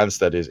 which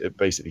Randstad is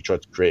basically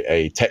trying to create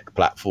a tech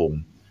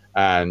platform.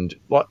 And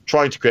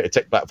trying to create a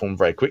tech platform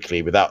very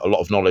quickly without a lot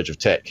of knowledge of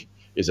tech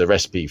is a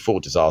recipe for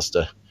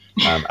disaster.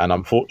 And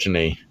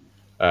unfortunately,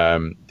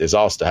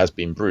 disaster has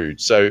been brewed.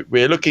 So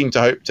we're looking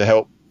to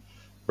help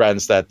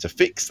Randstad to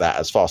fix that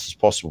as fast as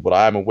possible. But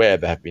I am aware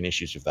there have been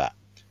issues with that.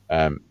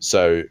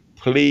 So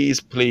please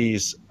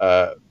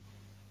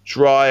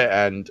try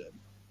and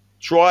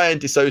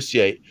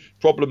dissociate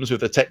problems with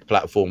the tech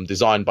platform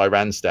designed by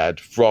Randstad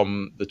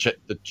from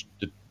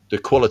the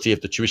quality of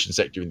the tuition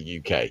sector in the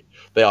UK.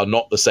 They are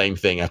not the same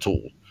thing at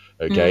all.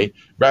 Okay,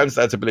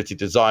 Randstad's ability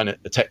to design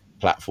a tech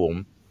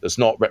platform does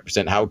not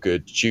represent how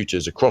good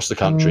tutors across the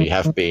country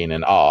have been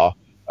and are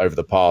over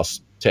the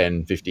past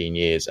 10, 15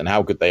 years, and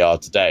how good they are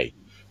today.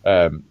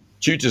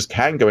 Tutors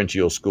can go into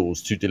your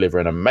schools to deliver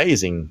an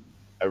amazing,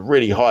 a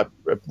really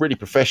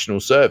professional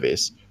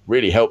service,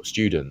 really help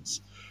students.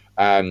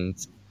 And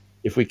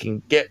if we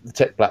can get the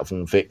tech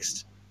platform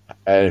fixed,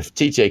 and if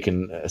TTA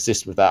can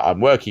assist with that, I'm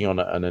working on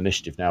an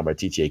initiative now where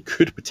TTA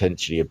could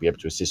potentially be able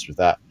to assist with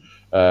that.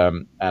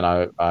 And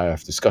I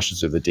have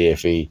discussions with the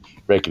DFE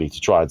regularly to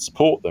try and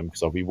support them,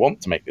 because we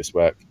want to make this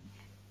work.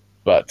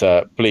 But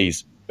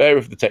please bear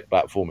with the tech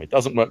platform. It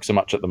doesn't work so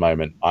much at the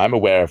moment. I'm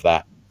aware of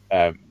that.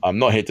 I'm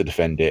not here to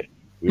defend it.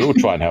 We will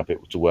try and help it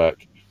to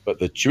work. But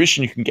the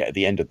tuition you can get at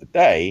the end of the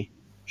day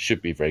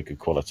should be very good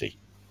quality.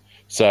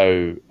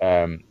 So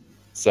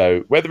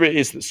whether it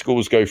is that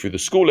schools go through the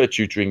school-led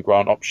tutoring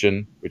grant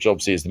option, which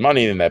obviously is the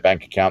money in their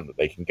bank account that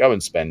they can go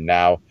and spend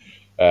now,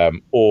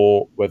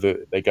 or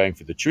whether they're going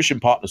for the tuition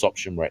partners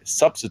option where it's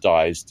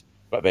subsidised,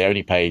 but they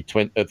only pay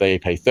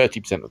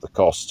 30% of the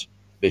cost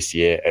this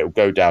year. It will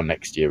go down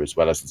next year as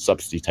well as the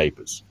subsidy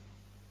tapers.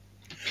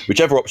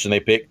 Whichever option they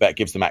pick, that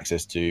gives them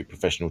access to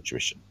professional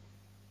tuition.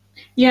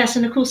 Yes,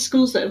 and of course,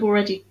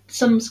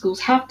 some schools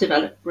have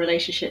developed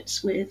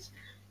relationships with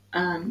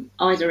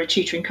either a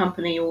tutoring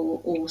company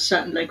or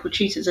certain local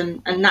tutors,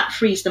 and that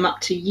frees them up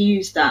to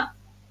use them,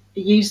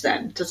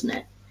 doesn't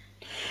it?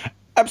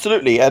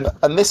 Absolutely, and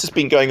this has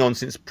been going on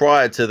since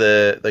prior to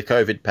the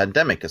COVID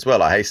pandemic as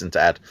well. I hasten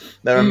to add,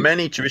 there are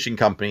many tuition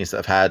companies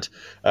that have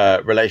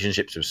had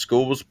relationships with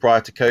schools prior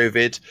to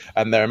COVID,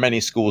 and there are many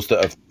schools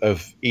that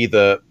have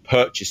either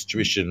purchased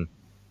tuition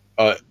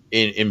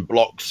in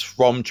blocks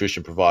from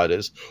tuition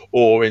providers,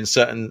 or in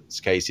certain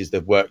cases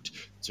they've worked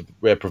to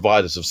where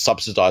providers have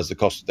subsidised the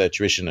cost of their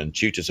tuition, and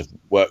tutors have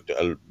worked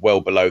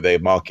well below their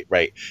market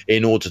rate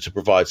in order to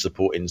provide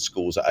support in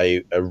schools at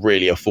a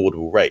really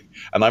affordable rate.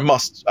 And I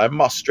must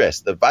stress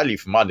the value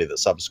for money that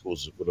some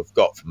schools would have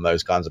got from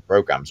those kinds of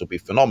programs will be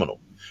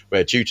phenomenal,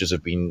 where tutors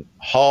have been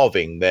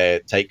halving their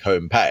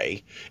take-home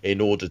pay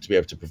in order to be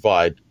able to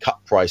provide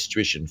cut price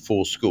tuition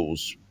for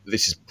schools.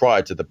 This is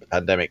prior to the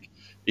pandemic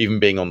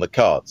even being on the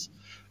cards.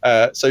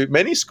 So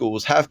many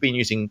schools have been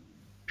using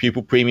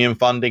pupil premium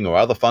funding or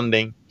other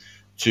funding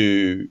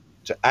to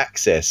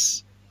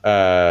access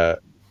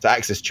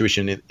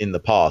tuition in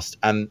the past,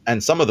 and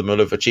some of them will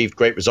have achieved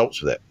great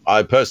results with it.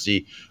 I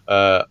personally,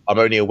 I'm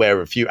only aware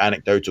of a few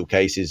anecdotal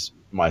cases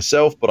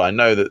myself, but I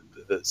know that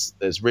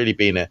there's really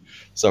been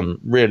some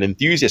real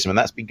enthusiasm, and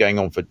that's been going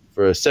on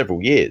for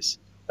several years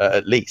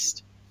at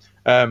least.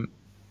 And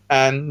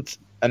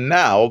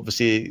now,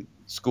 obviously,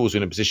 schools are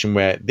in a position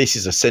where this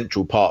is a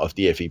central part of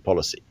DfE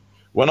policy.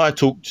 When I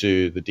talk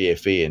to the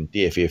DfE and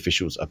DfE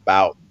officials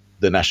about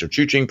the National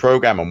Tutoring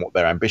Programme and what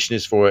their ambition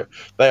is for it,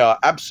 they are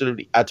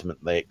absolutely adamant.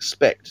 They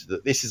expect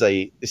that this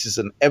is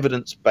an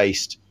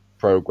evidence-based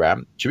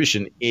programme.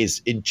 Tuition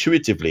is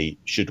intuitively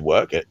should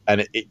work,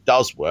 and it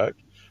does work,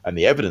 and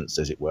the evidence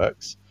says it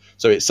works.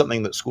 So it's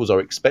something that schools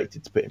are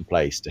expected to put in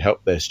place to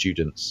help their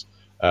students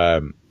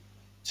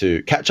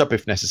to catch up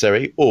if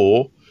necessary,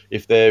 or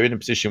if they're in a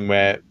position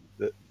where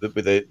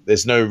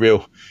there's no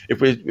real,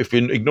 if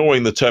we're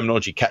ignoring the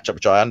terminology catch up,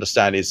 which I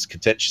understand is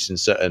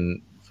contentious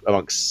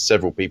amongst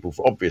several people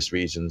for obvious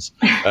reasons.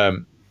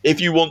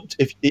 If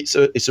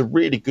it's a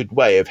really good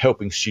way of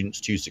helping students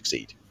to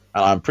succeed,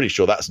 and I'm pretty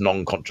sure that's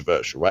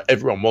non-controversial, right?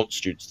 Everyone wants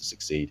students to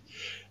succeed.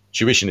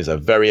 Tuition is a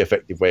very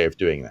effective way of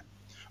doing that.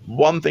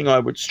 One thing I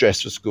would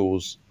stress for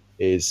schools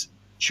is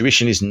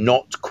tuition is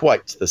not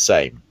quite the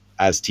same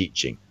as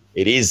teaching.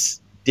 It is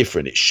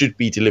different. It should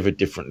be delivered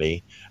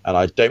differently. And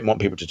I don't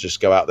want people to just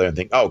go out there and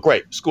think, oh,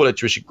 great, school-led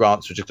tuition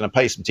grants, we're just going to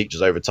pay some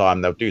teachers over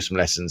time, they'll do some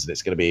lessons,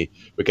 and we're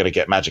going to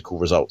get magical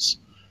results.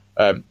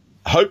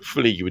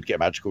 Hopefully you would get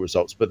magical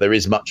results, but there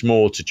is much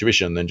more to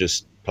tuition than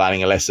just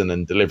planning a lesson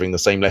and delivering the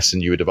same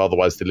lesson you would have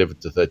otherwise delivered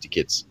to 30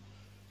 kids.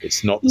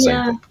 It's not the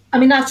same thing. I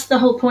mean, that's the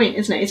whole point,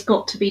 isn't it? It's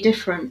got to be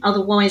different.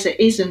 Otherwise, it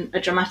isn't a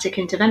dramatic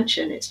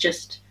intervention. It's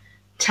just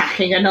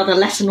tacking another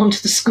lesson onto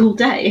the school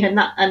day,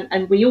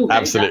 and we all know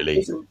absolutely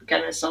that isn't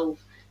going to solve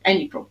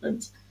any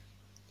problems.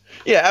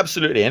 Yeah,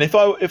 absolutely. And if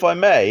I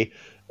may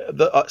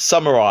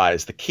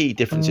summarize the key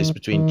differences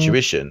between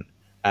tuition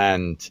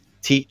and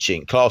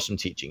teaching, classroom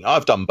teaching,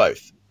 I've done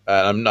both.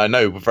 And I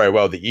know very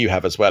well that you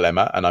have as well,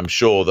 Emma, and I'm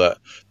sure that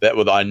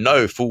I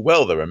know full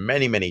well there are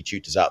many, many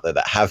tutors out there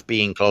that have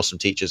been classroom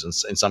teachers and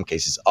in some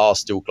cases are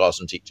still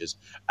classroom teachers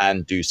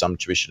and do some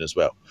tuition as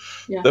well.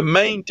 Yeah. The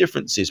main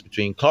differences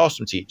between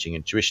classroom teaching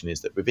and tuition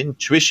is that within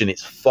tuition,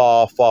 it's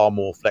far, far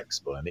more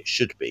flexible, and it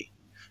should be.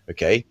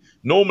 Okay.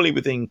 Normally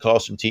within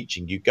classroom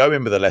teaching, you go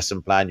in with a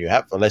lesson plan. You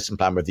have a lesson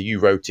plan, whether you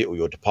wrote it or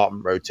your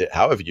department wrote it,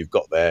 however you've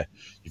got there,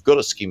 you've got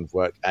a scheme of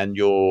work, and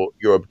your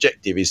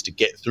objective is to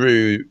get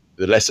through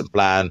the lesson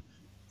plan,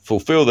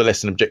 fulfill the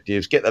lesson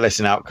objectives, get the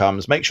lesson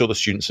outcomes, make sure the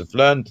students have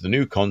learned the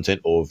new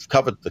content or have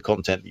covered the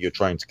content that you're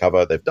trying to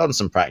cover. They've done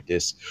some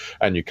practice,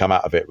 and you come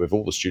out of it with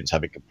all the students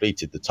having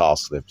completed the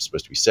tasks they're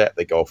supposed to be set.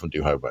 They go off and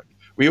do homework.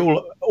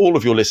 All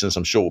of your listeners,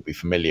 I'm sure, will be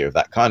familiar with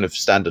that kind of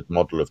standard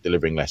model of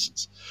delivering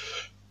lessons.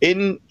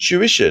 In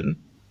tuition,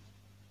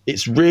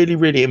 it's really,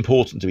 really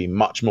important to be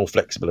much more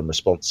flexible and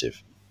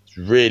responsive. It's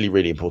really,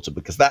 really important,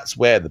 because that's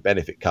where the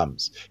benefit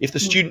comes. If the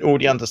student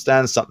already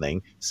understands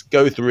something,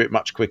 go through it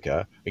much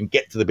quicker and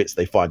get to the bits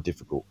they find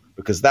difficult,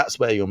 because that's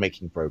where you're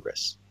making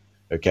progress.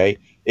 Okay.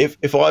 If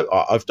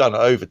I've done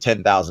over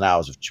 10,000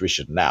 hours of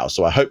tuition now,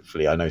 so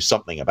hopefully I know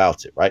something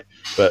about it, right?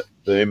 But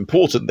the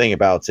important thing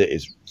about it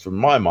is, from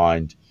my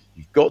mind,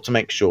 you've got to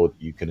make sure that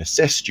you can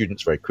assess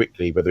students very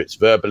quickly, whether it's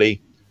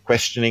verbally.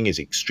 Questioning is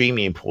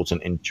extremely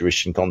important in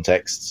tuition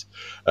contexts.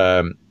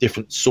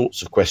 Different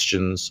sorts of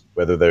questions,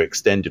 whether they're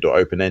extended or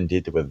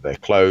open-ended, whether they're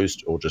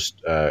closed or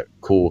just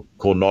core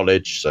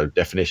knowledge, so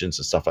definitions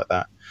and stuff like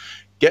that.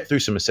 Get through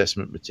some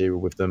assessment material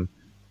with them.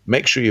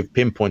 Make sure you've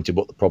pinpointed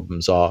what the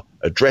problems are.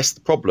 Address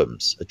the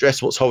problems.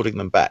 Address what's holding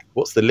them back.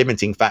 What's the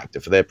limiting factor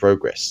for their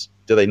progress?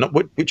 Do they not?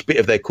 Which bit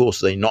of their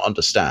course do they not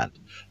understand?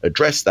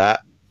 Address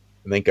that,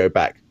 and then go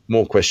back.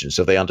 More questions.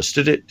 So they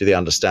understood it. Do they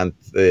understand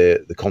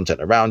the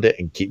content around it,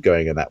 and keep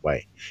going in that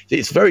way?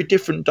 It's a very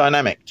different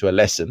dynamic to a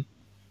lesson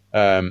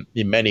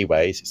in many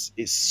ways.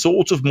 It's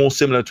sort of more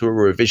similar to a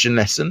revision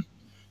lesson,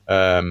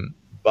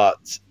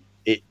 but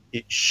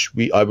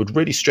I would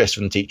really stress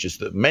from teachers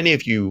that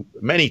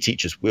many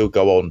teachers will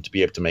go on to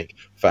be able to make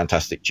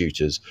fantastic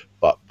tutors,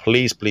 but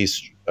please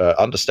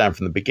understand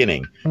from the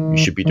beginning, you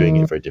should be doing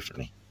it very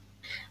differently.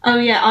 Oh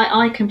yeah,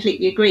 I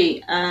completely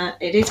agree.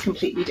 It is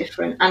completely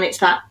different, and it's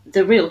that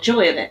the real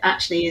joy of it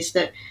actually is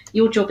that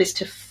your job is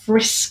to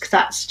frisk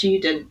that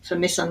student for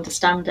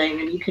misunderstanding,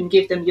 and you can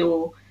give them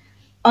your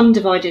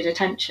undivided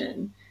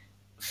attention.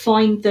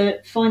 Find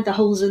the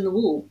holes in the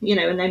wall,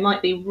 and they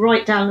might be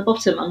right down the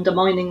bottom,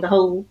 undermining the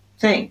whole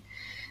thing.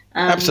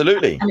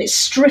 Absolutely. And it's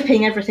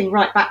stripping everything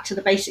right back to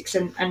the basics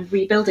and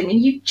rebuilding.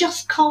 And you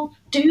just can't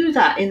do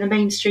that in the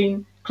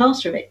mainstream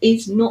classroom. It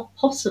is not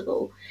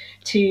possible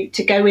to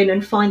go in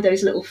and find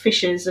those little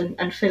fissures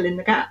and fill in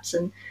the gaps.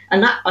 And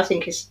that, I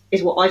think, is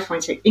what I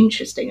find so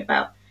interesting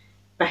about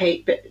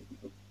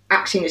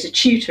acting as a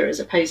tutor as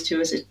opposed to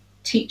as a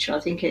teacher.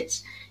 I think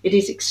it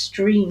is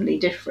extremely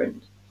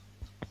different.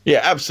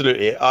 Yeah,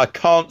 absolutely. I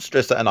can't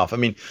stress that enough. I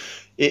mean,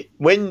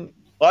 when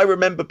I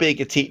remember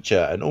being a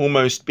teacher and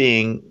almost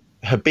being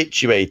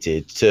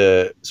habituated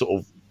to sort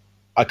of,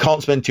 I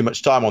can't spend too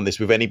much time on this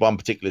with any one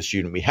particular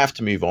student. We have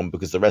to move on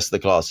because the rest of the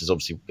class is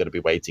obviously going to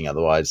be waiting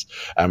otherwise,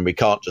 and we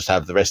can't just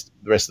have the rest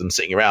of them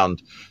sitting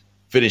around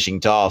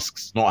finishing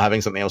tasks, not having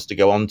something else to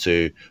go on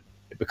to,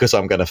 because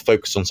I'm going to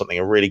focus on something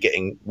and really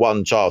getting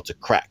one child to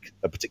crack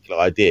a particular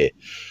idea.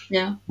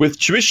 Yeah. With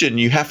tuition,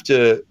 you have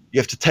to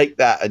take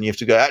that and you have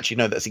to go, actually,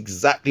 no, that's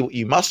exactly what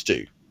you must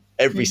do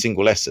every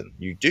single lesson.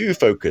 You do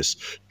focus,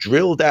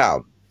 drill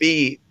down,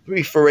 be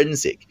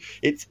forensic.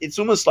 It's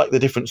almost like the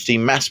difference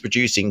between mass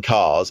producing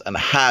cars and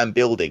hand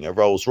building a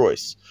Rolls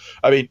Royce.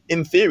 I mean,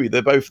 in theory,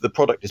 the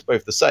product is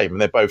both the same,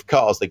 and they're both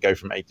cars. They go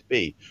from A to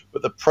B,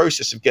 but the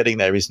process of getting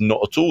there is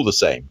not at all the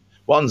same.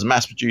 One's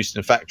mass produced in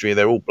a factory,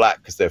 they're all black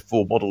because they're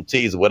full Model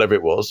Ts or whatever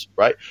it was,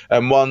 right?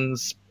 And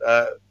one's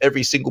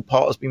every single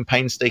part has been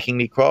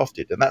painstakingly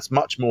crafted, and that's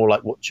much more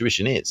like what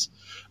tuition is.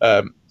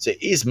 So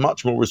it is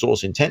much more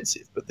resource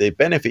intensive, but the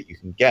benefit you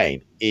can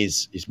gain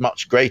is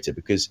much greater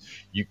because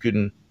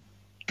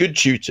good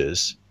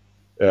tutors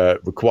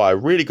require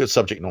really good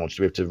subject knowledge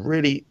to be able to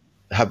really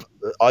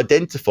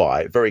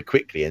identify very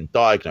quickly and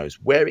diagnose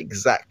where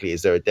exactly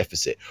is there a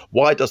deficit,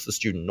 why does the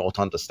student not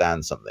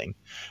understand something,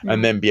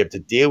 and then be able to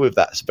deal with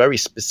that very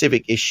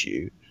specific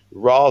issue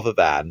rather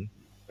than,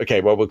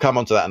 okay, well, we'll come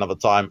on to that another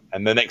time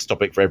and the next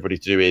topic for everybody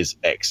to do is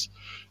X.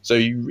 So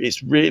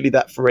it's really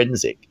that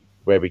forensic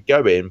where we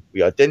go in,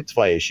 we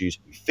identify issues,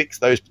 we fix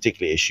those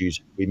particular issues,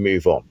 we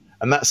move on,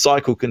 and that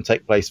cycle can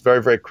take place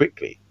very, very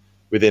quickly.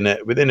 Within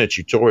a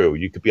tutorial,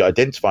 you could be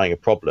identifying a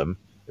problem,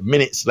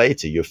 minutes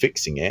later you're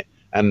fixing it,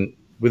 and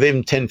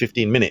within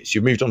 10-15 minutes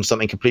you've moved on to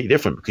something completely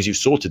different because you've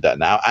sorted that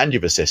now and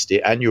you've assessed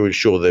it and you're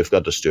sure they've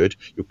understood.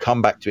 You'll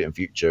come back to it in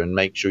future and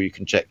make sure you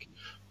can check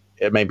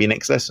it maybe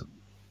next lesson.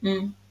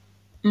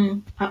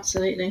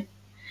 Absolutely.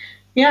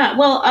 Yeah,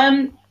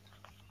 well,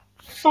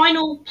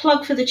 final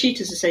plug for the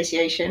Tutors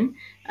Association.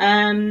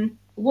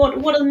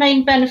 What are the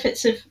main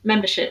benefits of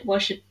membership? Why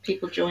should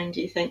people join,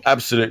 do you think?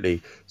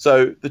 Absolutely.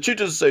 So the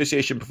Tutors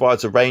Association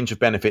provides a range of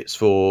benefits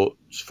for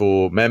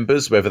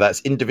members, whether that's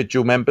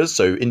individual members,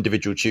 so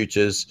individual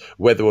tutors,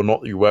 whether or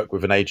not you work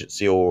with an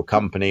agency or a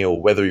company,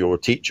 or whether you're a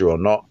teacher or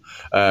not.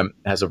 It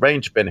has a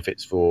range of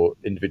benefits for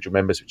individual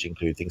members, which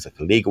include things like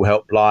a legal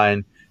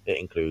helpline. It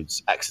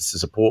includes access to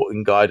support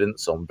and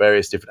guidance on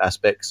various different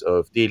aspects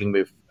of dealing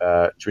with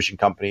tuition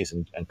companies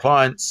and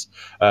clients.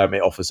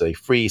 It offers a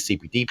free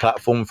CPD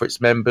platform for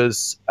its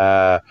members.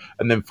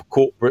 And then for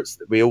corporates,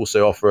 we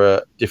also offer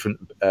a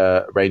different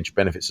range of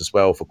benefits as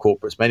well. For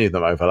corporates, many of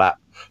them overlap.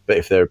 But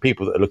if there are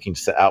people that are looking to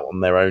set out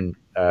on their own,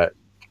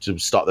 to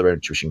start their own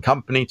tuition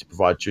company, to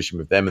provide tuition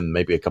with them and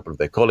maybe a couple of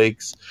their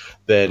colleagues,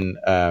 then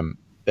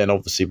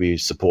obviously we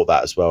support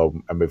that as well.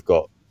 And we've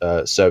got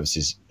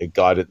services and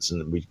guidance,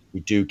 and we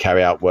do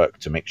carry out work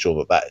to make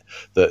sure that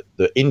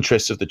the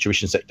interests of the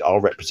tuition sector are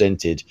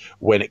represented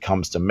when it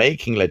comes to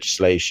making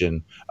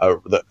legislation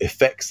that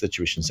affects the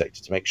tuition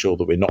sector, to make sure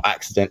that we're not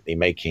accidentally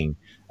making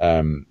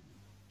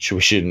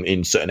tuition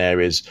in certain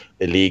areas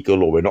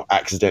illegal, or we're not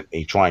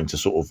accidentally trying to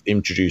sort of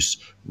introduce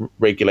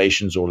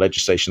regulations or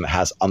legislation that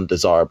has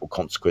undesirable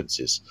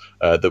consequences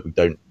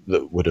that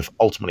would have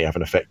ultimately have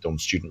an effect on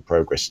student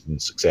progress and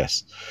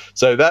success.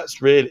 So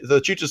that's really, the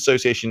Tutors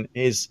Association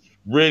is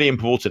really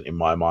important in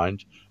my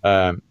mind,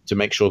 to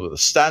make sure that the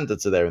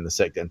standards are there in the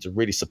sector and to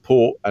really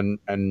support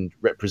and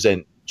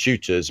represent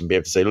tutors and be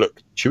able to say,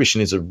 look, tuition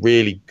is a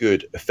really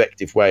good,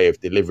 effective way of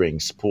delivering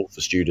support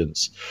for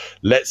students.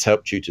 Let's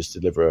help tutors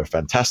deliver a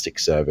fantastic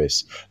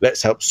service.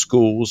 Let's help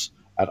schools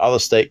and other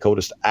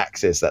stakeholders to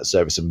access that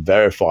service and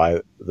verify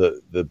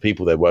that the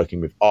people they're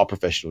working with are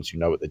professionals who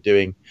know what they're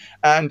doing.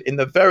 And in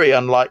the very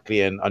unlikely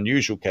and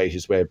unusual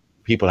cases where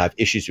people have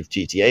issues with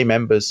TTA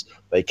members,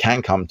 they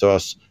can come to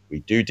us. We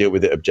do deal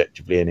with it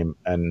objectively,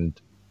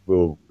 and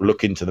we'll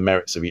look into the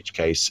merits of each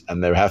case.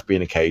 And there have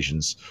been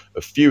occasions,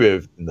 a few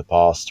in the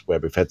past, where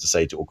we've had to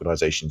say to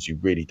organisations, you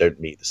really don't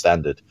meet the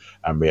standard,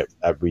 and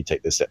we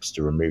take the steps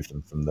to remove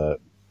them from the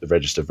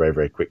register very,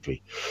 very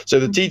quickly. So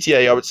the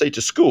TTA, I would say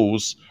to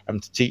schools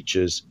and to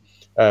teachers,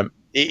 it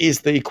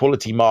is the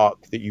quality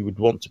mark that you would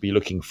want to be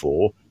looking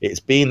for. It's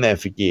been there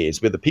for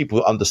years with the people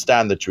that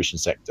understand the tuition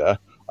sector.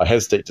 I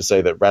hesitate to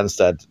say that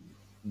Randstad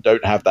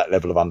don't have that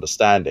level of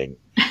understanding.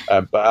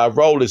 But our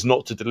role is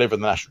not to deliver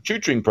the national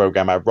tutoring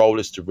program. Our role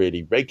is to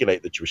really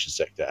regulate the tuition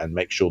sector and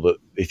make sure that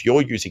if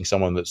you're using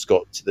someone that's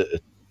got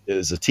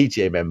as a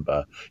TTA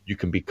member, you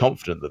can be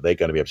confident that they're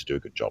going to be able to do a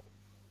good job.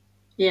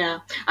 Yeah,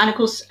 and of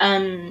course,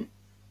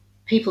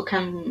 people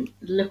can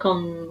look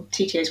on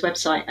TTA's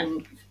website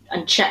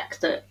and check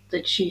that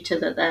the tutor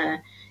that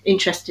they're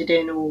interested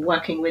in or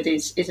working with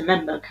is a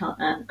member,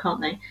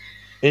 can't they?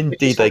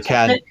 Indeed, they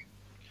can.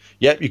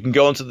 Yep, you can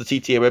go onto the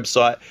TTA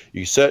website.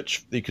 You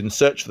can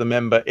search for the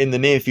member. In the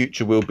near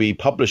future, we'll be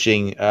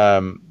publishing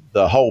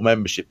the whole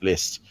membership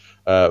list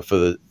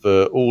for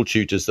all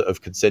tutors that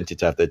have consented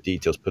to have their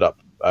details put up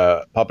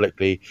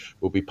publicly.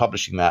 We'll be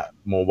publishing that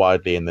more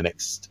widely in the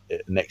next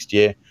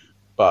year.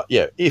 But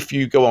yeah, if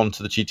you go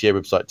onto the TTA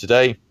website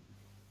today,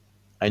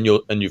 and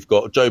you've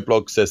got Joe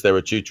Blogg says they're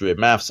a tutor in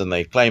maths and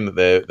they claim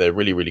that they're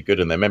really, really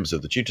good and they're members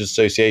of the Tutors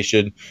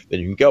Association,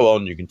 then you can go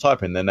on, you can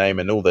type in their name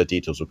and all their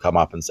details will come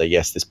up and say,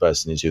 yes, this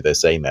person is who they're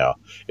saying they are.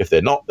 If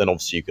they're not, then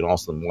obviously you can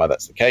ask them why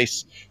that's the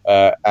case.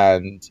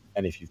 And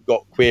if you've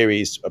got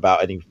queries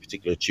about any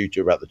particular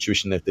tutor, about the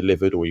tuition they've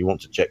delivered, or you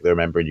want to check they're a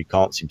member and you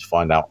can't seem to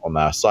find out on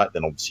our site,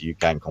 then obviously you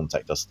can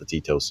contact us. The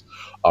details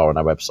are on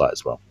our website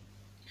as well.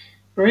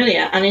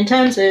 Brilliant. And in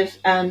terms of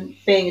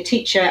being a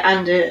teacher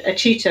and a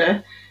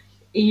tutor,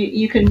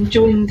 you can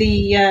join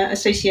the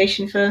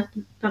association for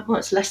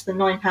it's less than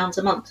 £9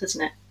 a month,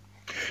 isn't it?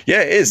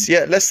 Yeah, it is.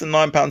 Yeah, less than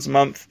 £9 a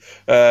month.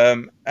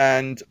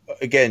 And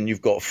again,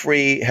 you've got a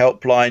free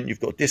helpline. You've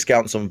got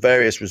discounts on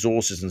various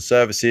resources and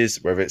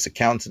services, whether it's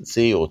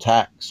accountancy or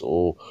tax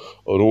or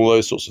all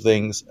those sorts of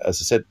things.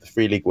 As I said, the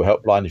free legal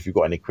helpline if you've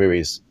got any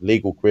queries,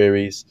 legal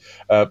queries,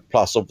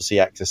 plus obviously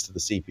access to the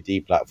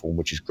CPD platform,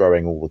 which is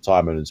growing all the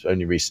time and has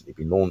only recently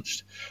been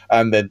launched.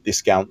 And then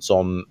discounts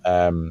on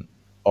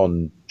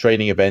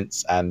training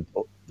events and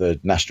the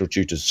National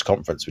Tutors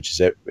Conference, which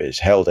is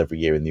held every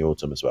year in the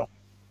autumn as well.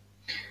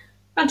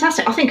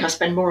 Fantastic. I think I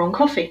spend more on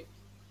coffee.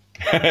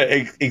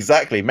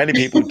 Exactly. Many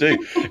people do.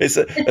 It's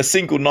a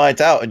single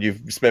night out and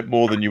you've spent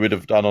more than you would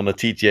have done on a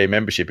TTA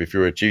membership if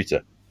you're a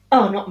tutor.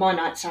 Oh, not my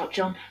nights out,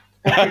 John.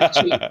 They're pretty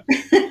cheap.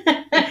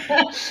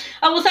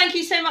 Oh, well, thank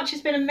you so much.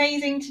 It's been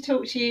amazing to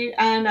talk to you,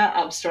 and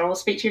I'm sure I'll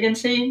speak to you again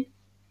soon.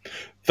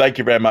 Thank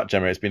you very much,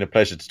 Emma. It's been a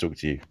pleasure to talk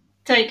to you.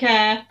 Take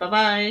care.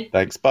 Bye-bye.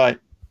 Thanks. Bye.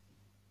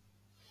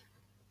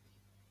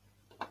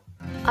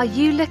 Are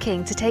you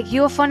looking to take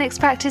your phonics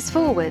practice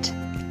forward?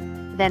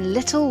 Then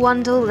Little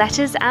Wandle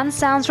Letters and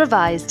Sounds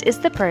Revised is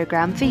the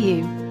programme for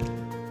you.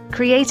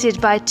 Created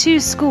by two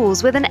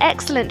schools with an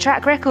excellent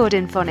track record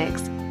in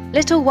phonics,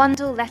 Little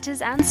Wandle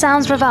Letters and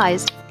Sounds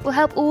Revised will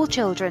help all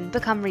children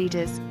become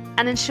readers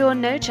and ensure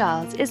no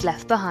child is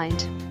left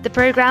behind. The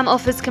programme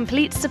offers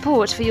complete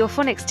support for your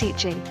phonics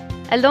teaching,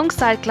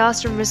 alongside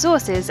classroom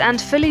resources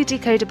and fully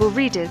decodable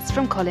readers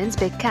from Collins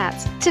Big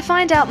Cat. To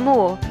find out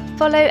more,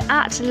 follow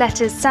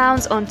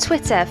 @LettersSounds on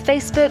Twitter,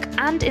 Facebook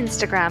and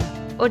Instagram,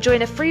 or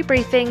join a free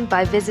briefing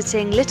by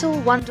visiting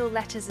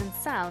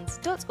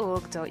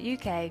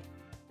littlewandlelettersandsounds.org.uk.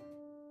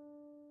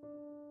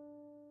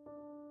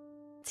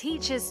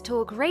 Teachers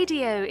Talk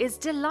Radio is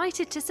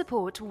delighted to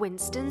support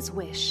Winston's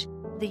Wish,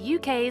 the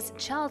UK's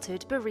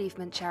childhood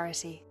bereavement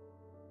charity.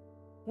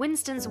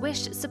 Winston's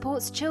Wish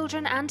supports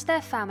children and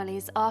their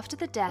families after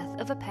the death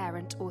of a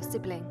parent or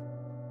sibling.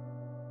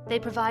 They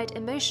provide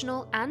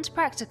emotional and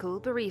practical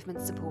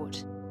bereavement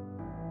support.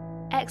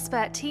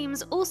 Expert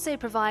teams also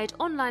provide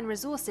online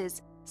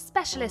resources,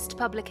 specialist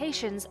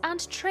publications,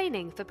 and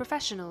training for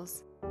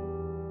professionals.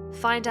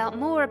 Find out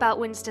more about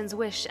Winston's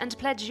Wish and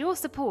pledge your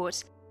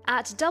support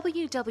at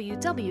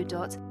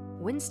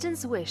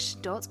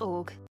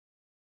www.winstonswish.org.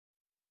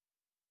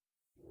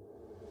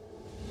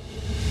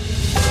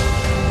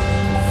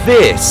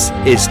 This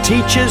is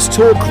Teachers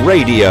Talk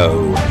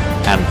Radio,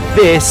 and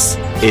this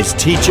is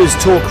Teachers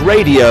Talk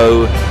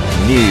Radio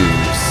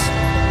News.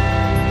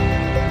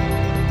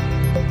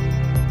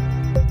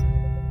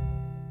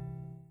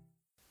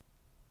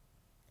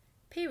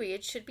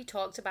 Periods should be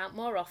talked about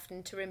more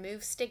often to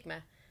remove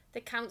stigma, the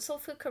Council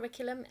for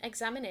Curriculum,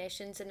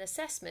 Examinations and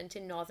Assessment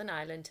in Northern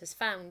Ireland has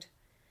found.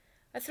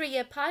 A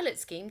 3-year pilot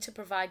scheme to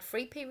provide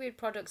free period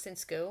products in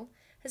school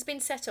has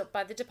been set up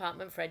by the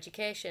Department for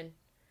Education.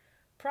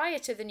 Prior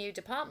to the new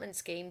department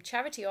scheme,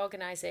 charity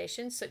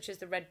organisations such as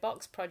the Red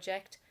Box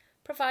Project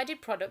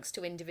provided products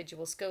to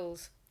individual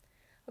schools.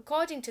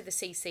 According to the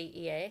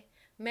CCEA,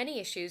 many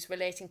issues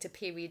relating to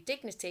period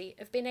dignity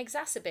have been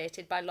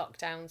exacerbated by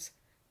lockdowns,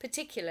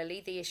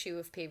 particularly the issue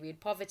of period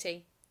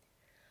poverty.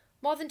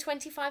 More than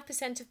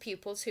 25% of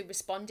pupils who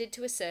responded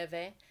to a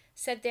survey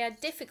said they had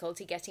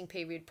difficulty getting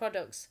period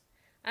products,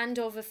 and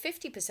over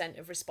 50%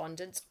 of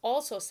respondents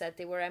also said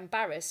they were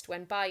embarrassed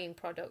when buying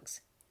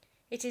products.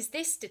 It is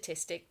this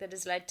statistic that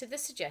has led to the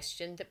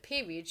suggestion that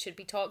periods should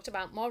be talked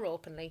about more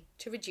openly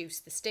to reduce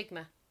the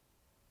stigma.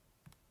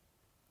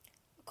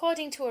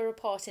 According to a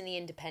report in The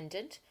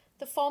Independent,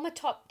 the former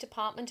top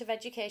Department of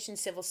Education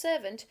civil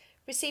servant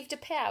received a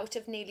payout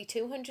of nearly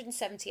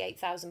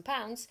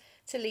 £278,000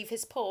 to leave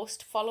his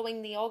post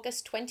following the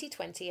August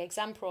 2020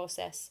 exam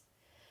process.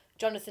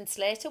 Jonathan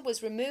Slater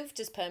was removed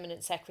as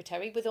permanent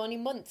secretary with only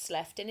months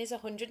left in his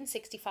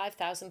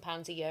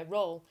 £165,000 a year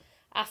role,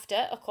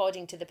 after,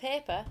 according to the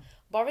paper,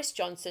 Boris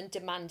Johnson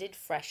demanded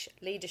fresh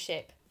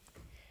leadership.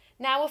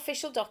 Now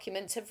official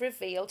documents have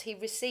revealed he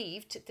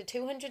received the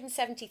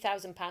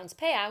 £270,000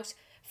 payout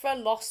for a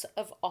loss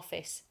of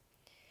office.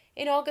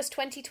 In August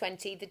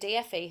 2020, the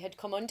DfE had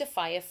come under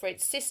fire for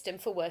its system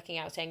for working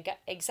out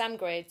exam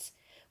grades,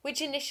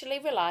 which initially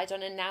relied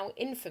on a now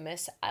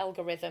infamous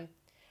algorithm,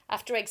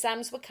 after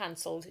exams were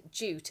cancelled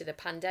due to the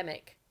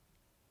pandemic.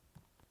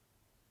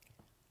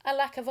 A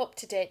lack of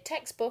up-to-date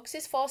textbooks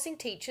is forcing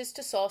teachers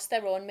to source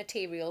their own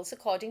materials,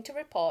 according to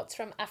reports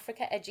from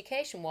Africa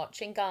Education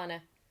Watch in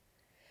Ghana.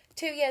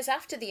 2 years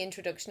after the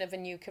introduction of a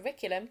new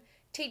curriculum,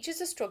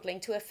 teachers are struggling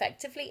to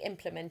effectively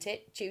implement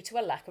it due to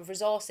a lack of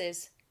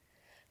resources.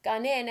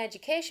 Ghanaian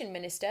Education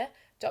Minister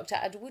Dr.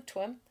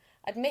 Adwutwam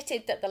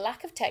admitted that the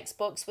lack of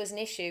textbooks was an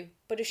issue,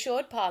 but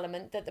assured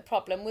Parliament that the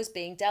problem was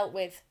being dealt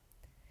with.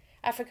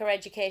 Africa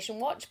Education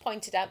Watch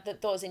pointed out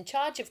that those in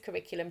charge of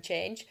curriculum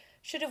change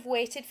should have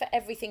waited for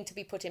everything to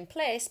be put in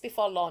place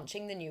before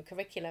launching the new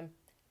curriculum.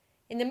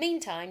 In the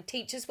meantime,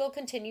 teachers will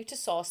continue to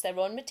source their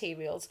own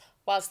materials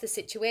whilst the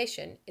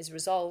situation is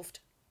resolved.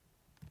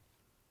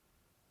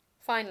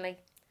 Finally,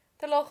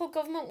 the local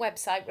government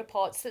website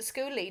reports that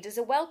school leaders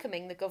are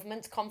welcoming the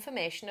government's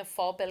confirmation of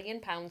 £4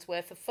 billion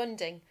worth of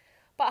funding,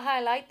 but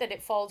highlight that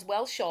it falls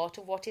well short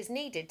of what is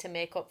needed to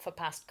make up for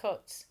past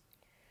cuts.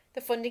 The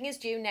funding is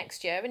due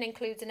next year and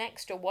includes an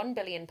extra £1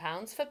 billion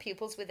for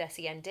pupils with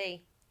SEND.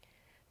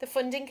 The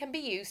funding can be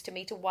used to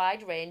meet a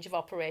wide range of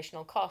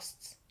operational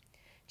costs.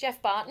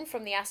 Jeff Barton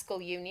from the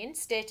ASCL Union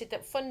stated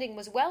that funding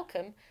was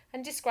welcome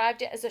and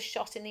described it as a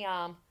shot in the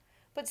arm,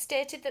 but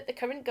stated that the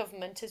current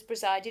government has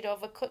presided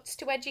over cuts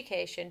to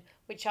education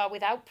which are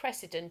without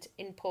precedent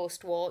in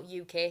post-war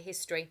UK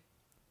history.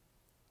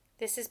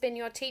 This has been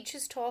your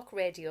Teachers Talk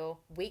Radio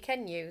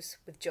Weekend News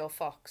with Joe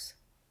Fox.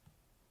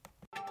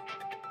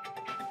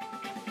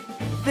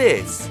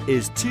 This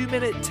is 2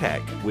 Minute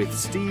Tech with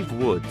Steve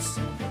Woods,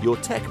 your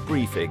tech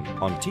briefing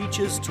on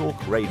Teachers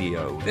Talk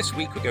Radio. This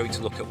week we're going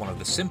to look at one of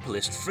the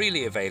simplest,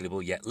 freely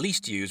available yet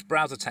least used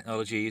browser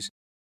technologies,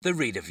 the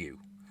Reader View.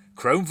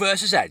 Chrome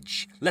versus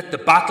Edge. Let the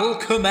battle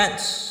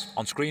commence!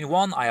 On screen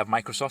 1, I have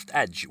Microsoft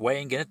Edge,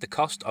 weighing in at the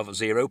cost of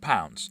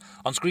 £0.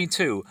 On screen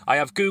 2, I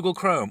have Google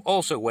Chrome,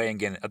 also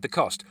weighing in at the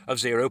cost of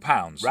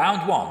 £0.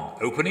 Round 1,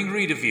 opening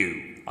Reader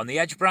View. On the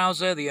Edge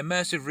browser, the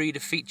Immersive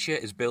Reader feature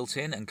is built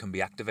in and can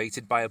be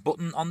activated by a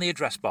button on the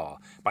address bar,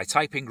 by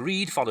typing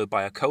read followed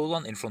by a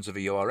colon in front of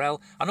a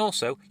URL, and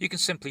also you can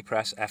simply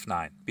press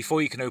F9.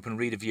 Before you can open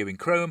Reader View in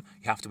Chrome,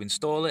 you have to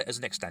install it as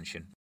an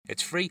extension.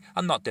 It's free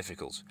and not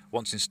difficult.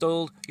 Once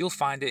installed, you'll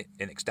find it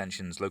in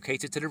extensions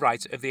located to the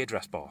right of the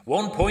address bar.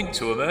 1 point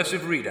to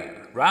Immersive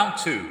Reader. Round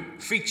 2.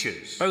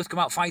 Features. Both come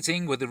out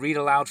fighting with the Read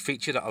Aloud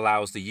feature that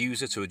allows the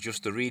user to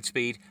adjust the read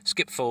speed,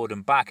 skip forward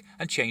and back,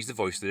 and change the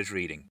voice that is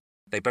reading.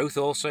 They both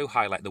also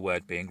highlight the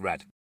word being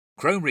read.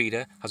 Chrome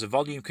Reader has a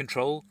volume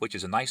control, which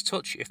is a nice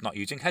touch if not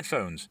using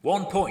headphones.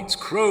 1 point,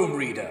 Chrome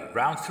Reader.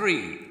 Round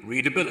 3,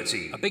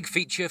 Readability. A big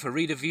feature for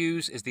Reader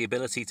Views is the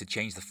ability to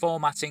change the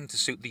formatting to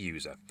suit the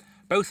user.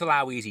 Both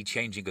allow easy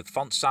changing of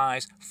font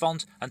size,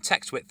 font and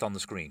text width on the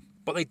screen,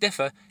 but they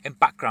differ in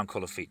background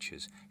colour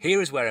features.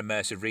 Here is where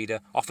Immersive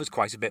Reader offers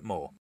quite a bit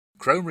more.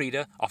 Chrome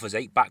Reader offers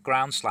 8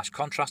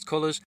 background/contrast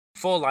colours,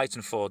 4 light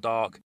and 4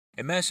 dark.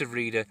 Immersive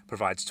Reader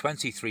provides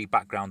 23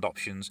 background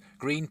options,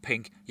 green,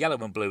 pink, yellow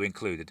and blue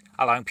included,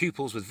 allowing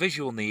pupils with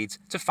visual needs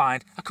to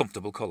find a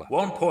comfortable colour.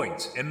 1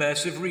 point,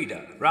 Immersive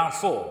Reader. Round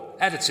 4,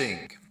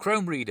 Editing.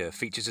 Chrome Reader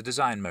features a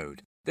design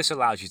mode. This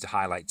allows you to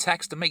highlight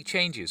text and make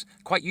changes,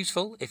 quite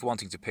useful if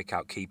wanting to pick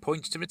out key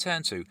points to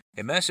return to.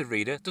 Immersive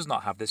Reader does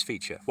not have this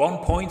feature. 1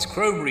 point,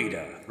 Chrome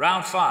Reader.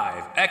 Round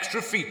 5, Extra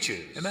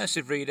Features.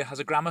 Immersive Reader has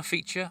a grammar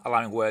feature,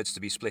 allowing words to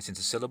be split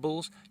into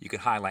syllables. You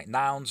can highlight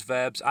nouns,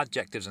 verbs,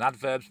 adjectives and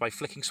adverbs by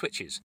flicking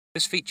switches.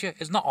 This feature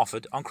is not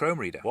offered on Chrome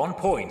Reader. 1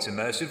 point,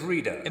 Immersive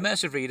Reader.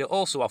 Immersive Reader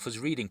also offers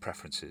reading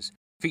preferences,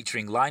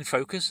 featuring line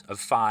focus of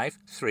 5,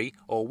 3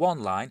 or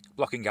 1 line,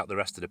 blocking out the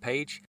rest of the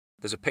page.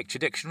 There's a picture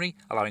dictionary,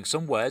 allowing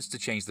some words to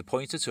change the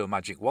pointer to a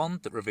magic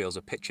wand that reveals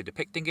a picture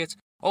depicting it.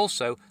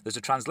 Also, there's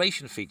a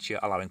translation feature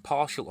allowing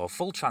partial or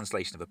full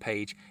translation of a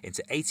page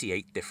into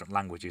 88 different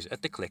languages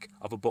at the click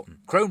of a button.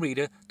 Chrome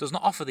Reader does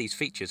not offer these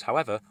features,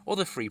 however,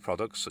 other free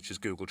products such as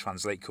Google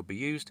Translate could be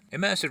used.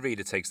 Immersive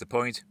Reader takes the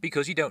point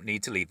because you don't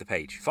need to leave the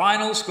page.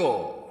 Final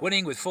score.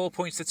 Winning with 4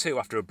 points to 2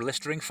 after a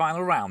blistering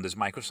final round is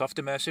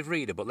Microsoft Immersive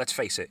Reader, but let's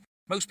face it,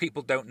 most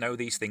people don't know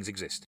these things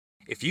exist.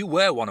 If you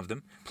were one of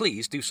them,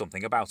 please do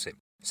something about it.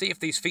 See if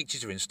these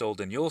features are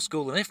installed in your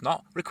school, and if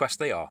not, request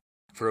they are.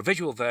 For a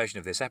visual version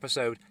of this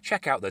episode,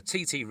 check out the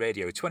TT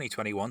Radio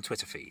 2021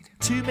 Twitter feed.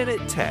 2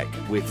 Minute Tech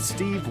with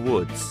Steve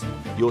Woods,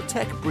 your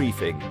tech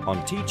briefing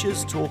on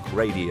Teachers Talk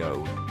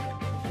Radio.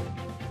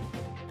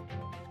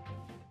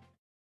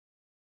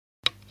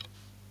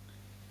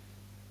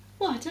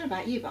 Well, I don't know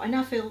about you, but I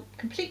now feel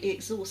completely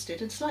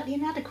exhausted and slightly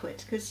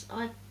inadequate because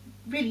I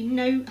really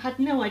had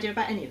no idea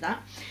about any of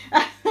that.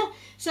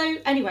 So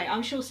anyway,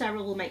 I'm sure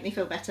Sarah will make me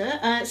feel better.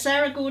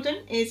 Sarah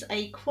Gordon is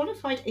a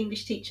qualified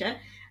English teacher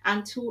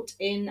and taught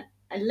in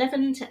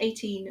 11 to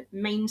 18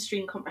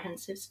 mainstream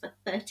comprehensives for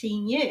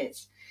 13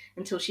 years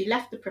until she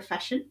left the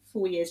profession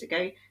 4 years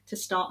ago to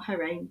start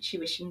her own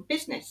tuition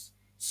business,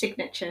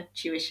 Signature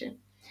Tuition.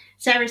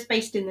 Sarah's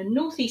based in the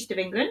northeast of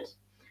England,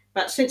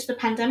 but since the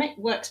pandemic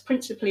works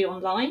principally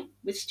online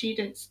with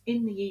students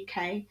in the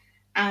UK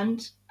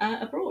and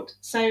abroad.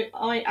 So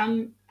I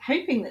am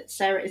hoping that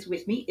Sarah is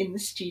with me in the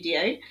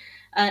studio.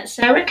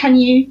 Sarah, can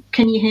you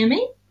hear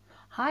me?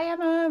 Hi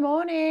Emma,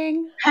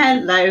 morning.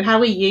 Hello, how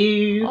are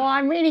you? Oh,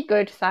 I'm really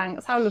good,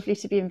 thanks. How lovely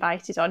to be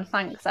invited on.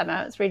 Thanks,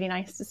 Emma. It's really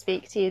nice to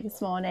speak to you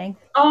this morning.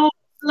 Oh,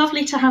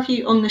 lovely to have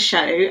you on the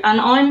show. And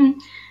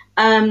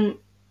I'm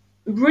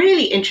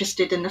really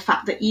interested in the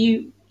fact that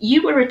you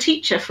were a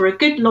teacher for a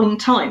good long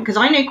time, because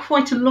I know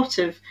quite a lot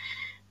of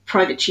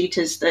private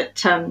tutors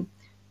that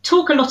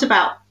talk a lot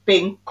about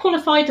being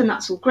qualified, and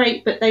that's all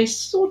great, but they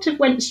sort of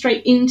went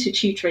straight into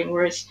tutoring,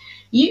 whereas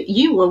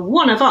you were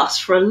one of us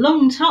for a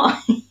long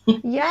time.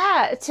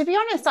 Yeah, to be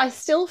honest, I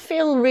still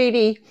feel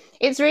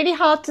it's really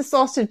hard to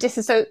sort of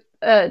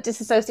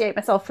disassociate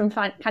myself from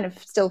kind of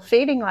still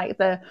feeling like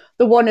the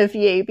one of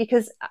you,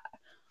 because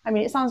I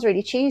mean, it sounds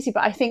really cheesy,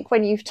 but I think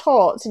when you've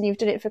taught and you've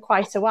done it for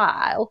quite a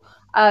while,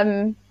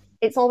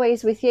 it's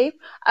always with you.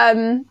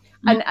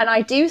 And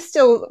I do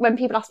still, when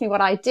people ask me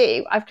what I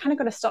do, I've kind of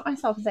got to stop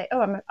myself and say,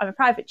 oh, I'm a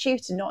private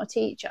tutor, not a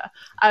teacher,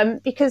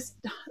 because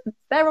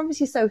they're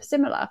obviously so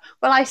similar.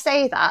 Well, I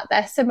say that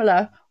they're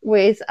similar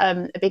with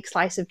a big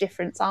slice of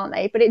difference, aren't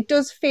they? But it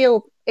does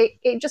feel,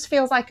 it just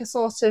feels like a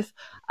sort of,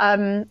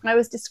 I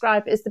always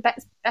describe it as the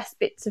best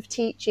bits of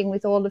teaching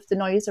with all of the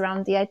noise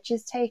around the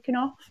edges taken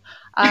off.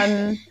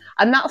 And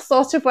that's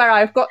sort of where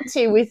I've got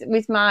to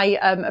with my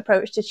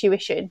approach to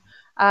tuition.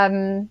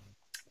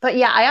 But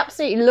yeah, I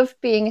absolutely love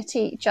being a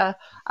teacher,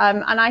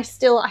 and I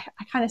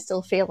kind of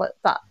still feel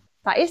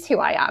that is who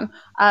I am.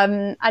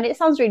 And it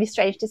sounds really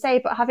strange to say,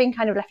 but having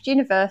kind of left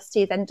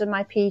university, then done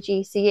my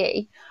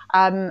PGCE,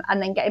 and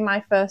then getting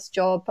my first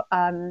job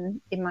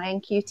in my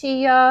NQT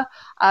year,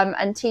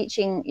 and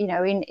teaching,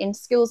 in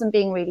schools and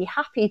being really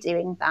happy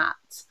doing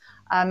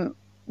that.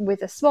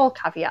 With a small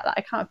caveat that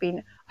I can't have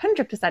been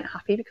 100%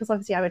 happy, because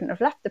obviously I wouldn't have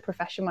left the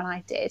profession when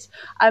I did.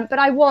 But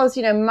I was,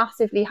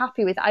 massively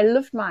happy with it. I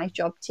loved my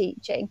job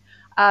teaching.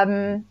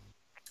 And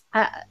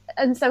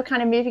so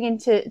kind of moving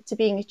into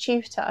being a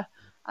tutor,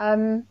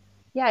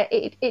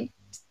 it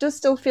does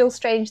still feel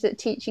strange that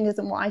teaching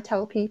isn't what I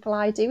tell people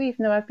I do,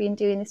 even though I've been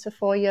doing this for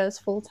 4 years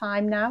full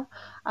time now.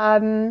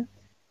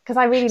 Because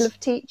I really love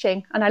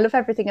teaching and I love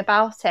everything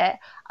about it.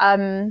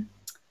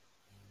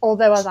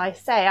 Although, as I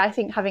say, I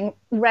think having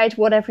read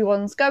what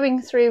everyone's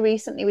going through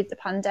recently with the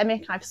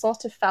pandemic, I've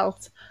sort of I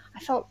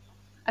felt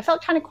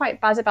kind of quite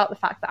bad about the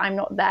fact that I'm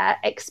not there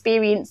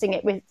experiencing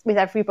it with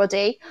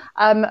everybody.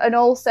 And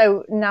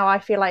also now I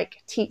feel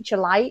like teacher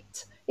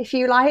light, if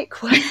you like,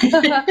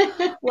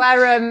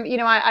 where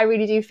I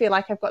really do feel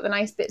like I've got the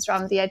nice bits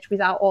around the edge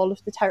without all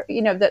of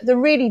the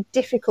really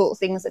difficult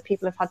things that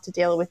people have had to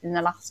deal with in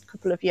the last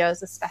couple of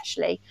years,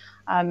 especially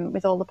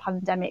with all the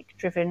pandemic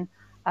driven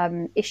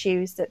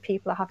issues that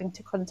people are having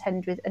to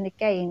contend with. And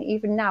again,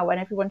 even now when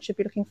everyone should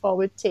be looking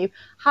forward to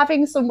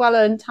having some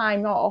well-earned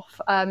time off,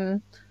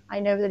 I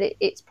know that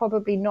it's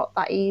probably not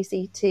that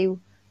easy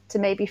to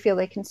maybe feel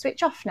they can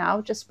switch off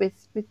now, just with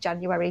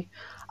January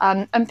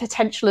and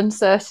potential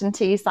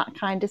uncertainties, that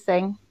kind of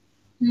thing.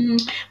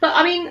 But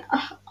I mean,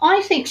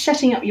 I think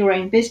setting up your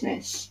own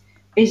business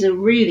is a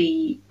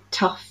really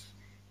tough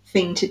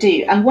thing to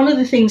do, and one of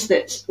the things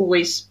that's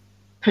always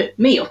put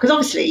me off, because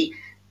obviously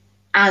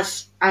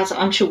as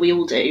I'm sure we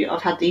all do,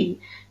 I've had the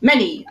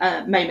many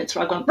moments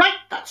where I've gone, right,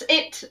 that's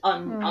it,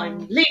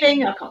 I'm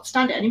leaving, I can't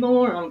stand it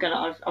anymore,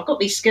 I've got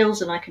these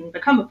skills and I can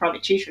become a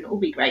private tutor and it'll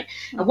be great.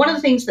 And one of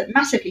the things that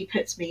massively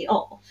puts me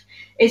off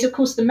is, of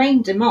course, the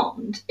main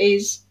demand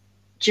is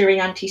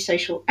during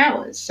antisocial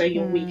hours, so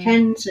your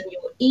weekends and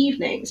your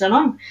evenings. And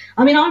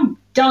I'm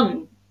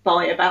done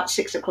by about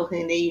 6 o'clock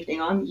in the evening.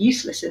 I'm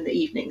useless in the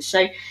evenings.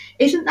 So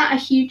isn't that a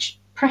huge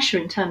pressure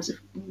in terms of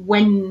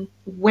when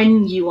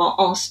you are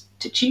asked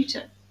to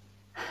tutor?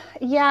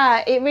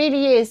 Yeah, it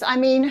really is. I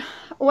mean,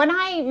 when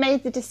I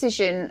made the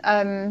decision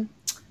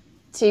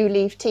to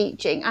leave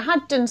teaching, I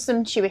had done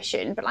some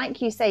tuition, but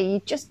like you say,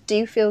 you just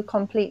do feel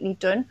completely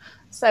done.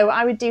 So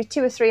I would do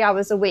 2 or 3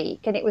 hours a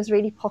week, and it was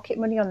really pocket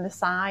money on the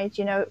side.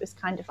 It was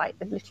kind of like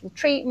the little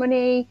treat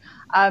money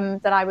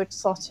that I would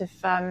sort of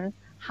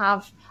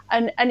have.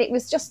 And it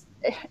was just,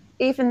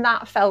 even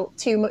that felt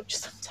too much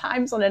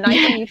sometimes on a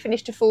night when you'd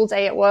finished a full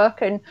day at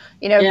work and,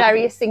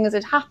 various things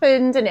had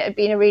happened and it had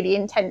been a really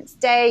intense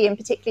day. And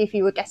particularly if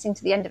you were getting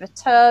to the end of a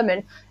term,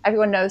 and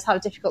everyone knows how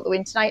difficult the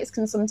winter nights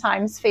can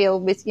sometimes feel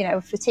with,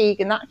 fatigue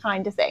and that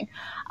kind of thing.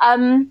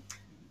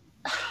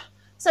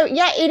 So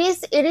yeah,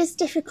 it is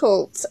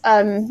difficult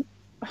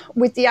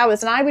with the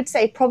hours. And I would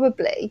say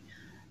probably,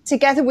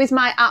 together with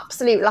my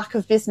absolute lack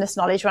of business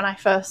knowledge when I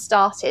first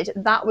started,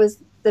 that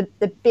was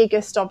the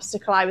biggest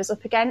obstacle I was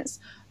up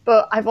against.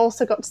 But I've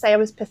also got to say I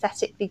was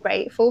pathetically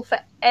grateful for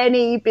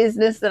any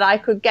business that I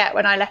could get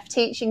when I left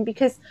teaching,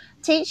 because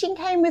teaching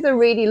came with a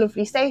really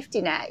lovely safety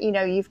net. You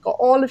know, you've got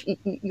all of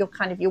your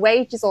kind of your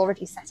wages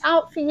already set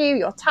out for you,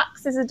 your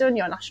taxes are done,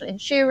 your national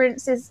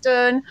insurance is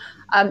done,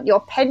 your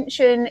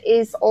pension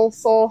is all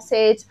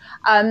sorted,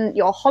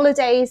 your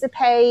holidays are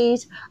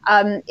paid.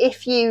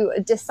 If you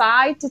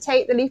decide to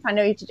take the leap, I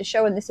know you did a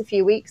show on this a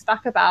few weeks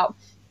back about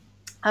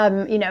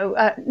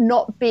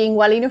not being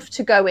well enough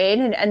to go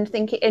in and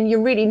think, and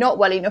you're really not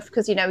well enough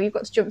because, you know, you've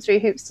got to jump through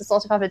hoops to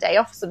sort of have a day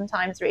off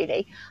sometimes,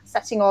 really,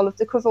 setting all of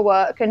the cover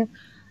work. And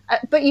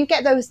but you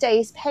get those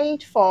days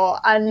paid for.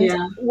 And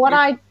what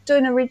I'd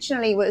done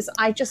originally was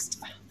I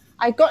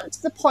got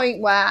to the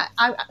point where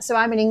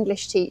I'm an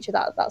English teacher.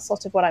 That's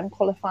sort of what I'm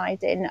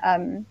qualified in.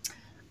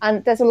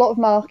 And there's a lot of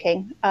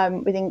marking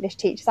with English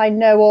teachers. I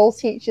know all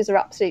teachers are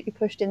absolutely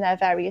pushed in their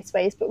various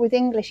ways, but with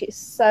English, it's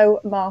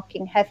so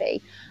marking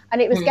heavy.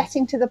 And it was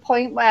getting to the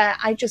point where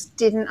I just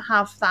didn't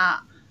have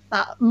that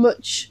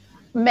much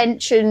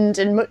mentioned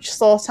and much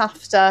sought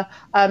after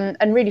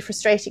and really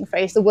frustrating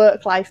phrase, the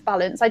work-life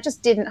balance. I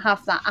just didn't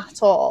have that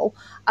at all.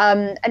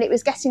 And it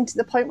was getting to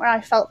the point where I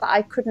felt that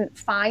I couldn't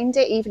find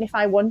it, even if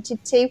I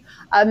wanted to,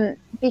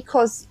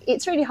 because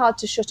it's really hard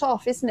to shut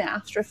off, isn't it,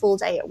 after a full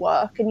day at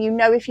work? And you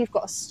know, if you've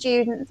got a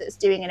student that's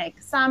doing an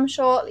exam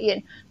shortly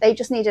and they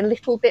just need a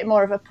little bit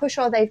more of a push,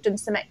 or they've done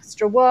some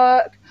extra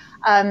work,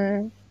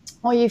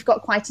 or you've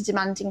got quite a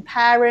demanding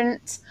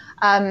parent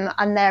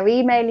and they're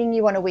emailing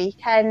you on a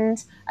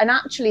weekend. And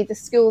actually the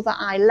school that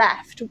I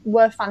left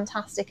were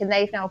fantastic, and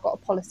they've now got a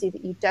policy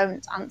that you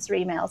don't answer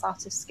emails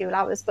out of school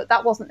hours, but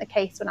that wasn't the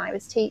case when I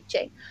was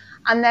teaching.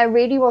 And there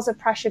really was a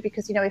pressure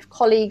because, you know, if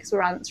colleagues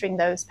were answering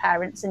those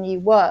parents and you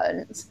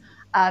weren't,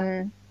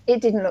 it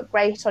didn't look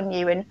great on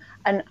you.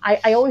 And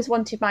I always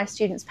wanted my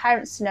students'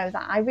 parents to know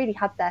that I really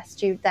had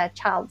their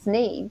child's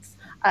needs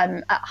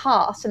at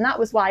heart, and that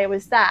was why I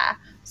was there.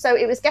 So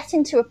it was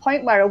getting to a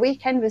point where a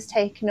weekend was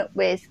taken up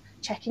with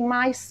checking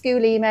my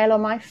school email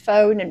on my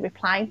phone and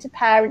replying to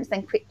parents,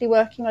 then quickly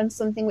working on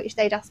something which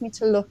they'd asked me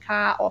to look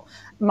at, or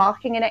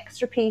marking an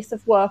extra piece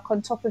of work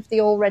on top of the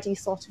already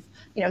sort of,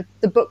 you know,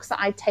 the books that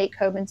I'd take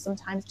home and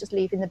sometimes just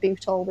leave in the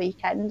boot all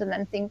weekend and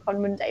then think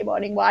on Monday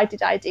morning, why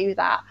did I do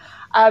that?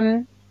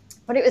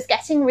 But it was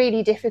getting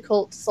really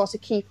difficult to sort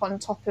of keep on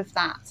top of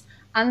that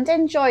and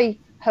enjoy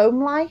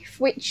home life,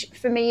 which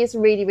for me is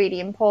really, really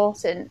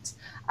important.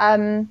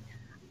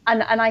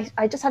 And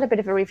I just had a bit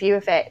of a review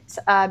of it,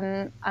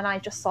 and I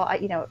just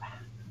thought, you know,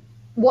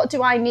 what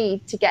do I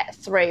need to get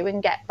through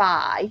and get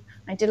by?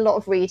 I did a lot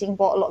of reading,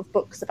 bought a lot of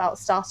books about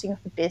starting up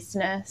a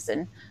business,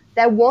 and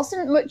there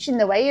wasn't much in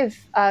the way of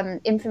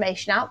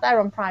information out there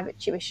on private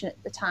tuition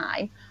at the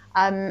time.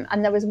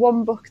 And there was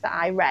one book that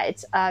I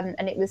read,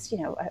 and it was, you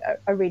know,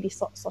 a really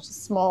sort of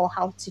small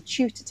how to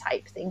tutor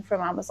type thing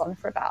from Amazon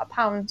for about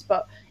 £1,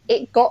 but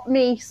it got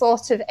me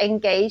sort of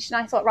engaged,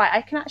 and I thought, right,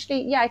 I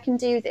can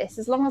do this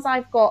as long as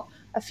I've got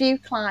a few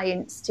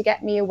clients to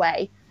get me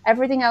away.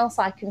 Everything else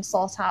I can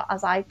sort out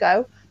as I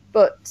go.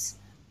 But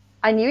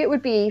I knew it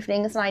would be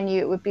evenings and I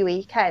knew it would be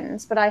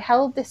weekends, but I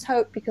held this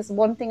hope because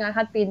one thing I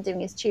had been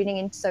doing is tuning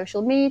into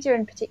social media,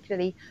 and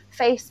particularly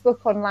Facebook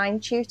online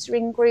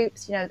tutoring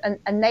groups, you know,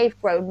 and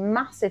they've grown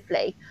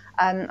massively,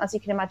 as you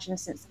can imagine,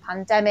 since the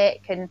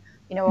pandemic, and,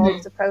 you know, all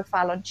of the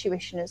profile on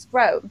tuition has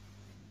grown.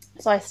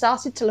 So I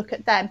started to look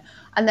at them,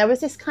 and there was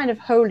this kind of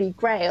holy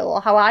grail,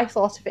 or how I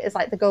thought of it as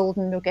like the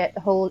golden nugget,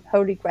 the whole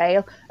holy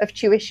grail of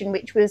tuition,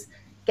 which was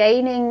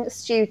gaining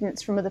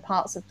students from other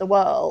parts of the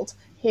world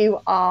who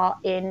are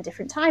in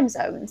different time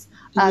zones.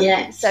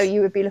 So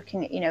you would be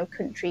looking at, you know,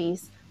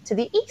 countries to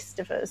the east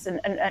of us,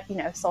 and you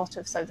know, sort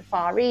of, so the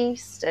Far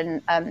East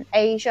and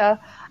Asia.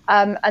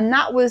 And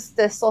that was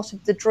the sort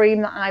of the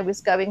dream that I was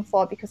going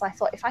for, because I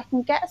thought if I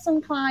can get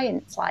some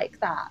clients like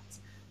that,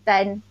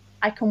 then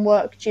I can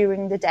work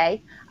during the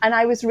day. And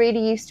I was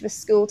really used to a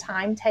school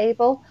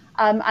timetable.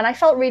 And I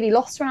felt really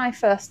lost when I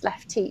first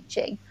left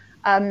teaching,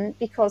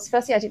 because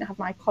firstly, I didn't have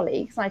my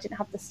colleagues and I didn't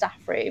have the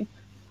staff room.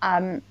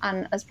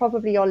 And as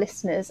probably your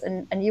listeners,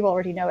 and you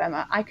already know,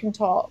 Emma, I can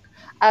talk.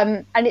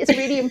 And it's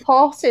really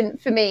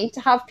important for me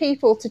to have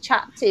people to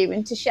chat to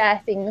and to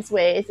share things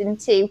with and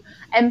to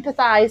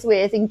empathise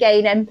with and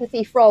gain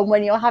empathy from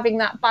when you're having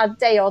that bad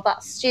day, or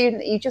that student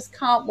that you just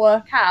can't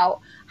work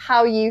out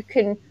how you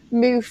can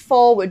move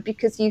forward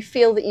because you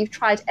feel that you've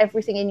tried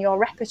everything in your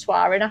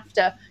repertoire. And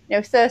after, you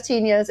know,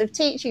 13 years of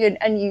teaching,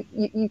 and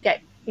you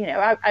get, you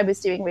know, I was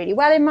doing really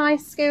well in my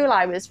school,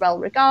 I was well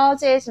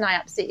regarded, and I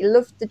absolutely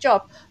loved the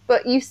job,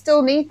 but you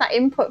still need that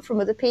input from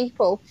other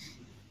people.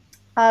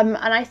 And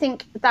I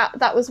think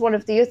that was one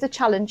of the other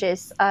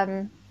challenges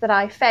that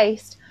I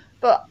faced.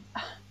 But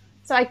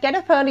so I'd get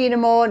up early in the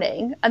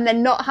morning and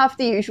then not have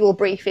the usual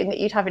briefing that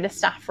you'd have in a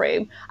staff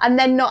room, and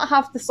then not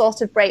have the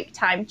sort of break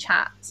time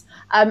chat,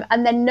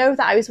 and then know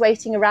that I was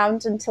waiting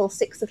around until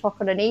 6 o'clock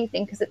on an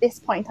evening, because at this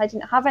point I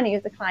didn't have any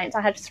of the clients.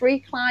 I had 3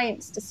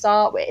 clients to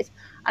start with,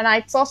 And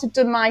I'd sort of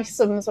done my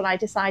sums when I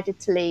decided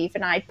to leave,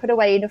 and I'd put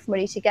away enough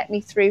money to get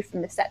me through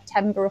from the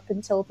September up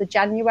until the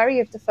January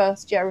of the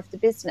first year of the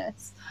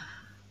business.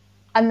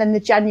 And then the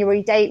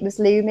January date was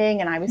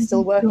looming, and I was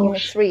still working the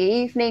 3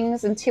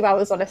 evenings and 2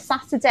 hours on a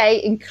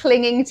Saturday and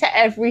clinging to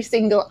every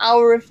single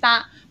hour of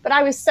that. But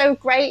I was so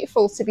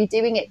grateful to be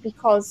doing it,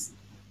 because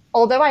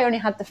although I only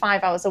had the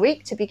 5 hours a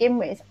week to begin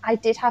with, I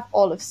did have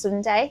all of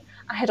Sunday.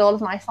 I had all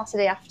of my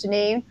Saturday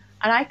afternoon,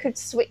 and I could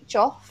switch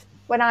off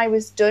when I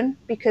was done,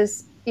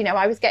 because, you know,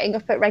 I was getting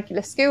up at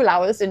regular school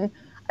hours and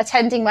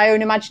attending my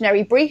own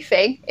imaginary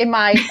briefing in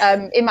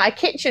my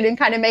kitchen and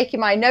kind of making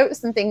my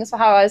notes and things for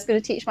how I was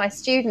going to teach my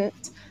student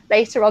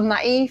later on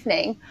that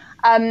evening.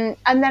 And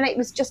then it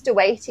was just a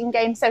waiting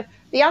game. So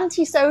the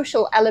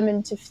antisocial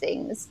element of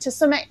things, to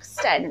some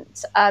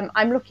extent,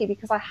 I'm lucky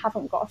because I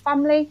haven't got a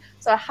family.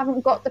 So I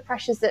haven't got the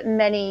pressures that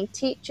many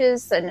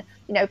teachers and,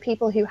 you know,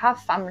 people who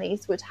have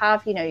families would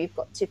have. You know, you've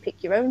got to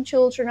pick your own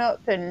children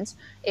up, and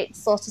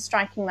it's sort of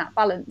striking that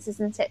balance,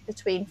 isn't it,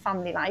 between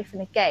family life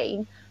and,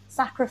 again,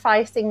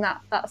 sacrificing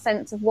that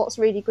sense of what's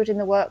really good in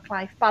the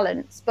work-life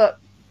balance. But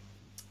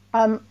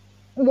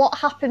what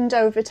happened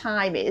over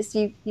time is,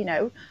 you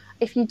know,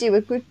 if you do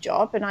a good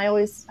job, and I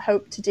always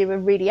hope to do a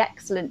really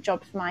excellent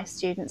job for my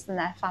students and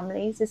their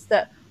families, is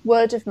that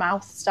word of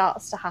mouth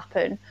starts to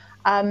happen,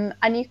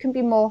 and you can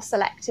be more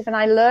selective. And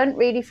I learned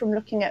really from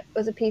looking at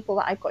other people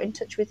that I got in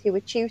touch with who were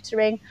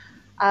tutoring.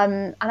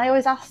 And I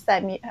always asked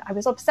them, I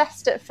was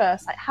obsessed at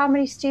first, like, how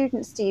many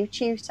students do you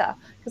tutor?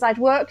 Because I'd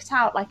worked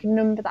out like a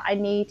number that I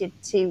needed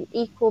to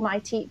equal my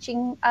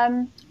teaching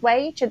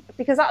wage,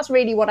 because that's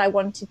really what I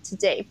wanted to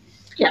do.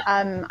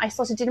 Yeah. I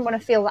sort of didn't want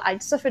to feel that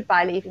I'd suffered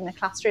by leaving the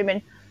classroom.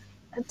 And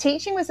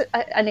teaching was,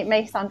 and it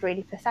may sound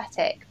really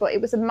pathetic, but it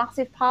was a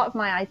massive part of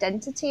my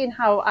identity and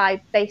how I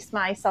based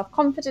my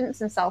self-confidence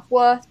and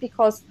self-worth,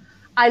 because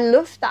I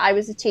loved that I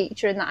was a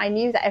teacher and that I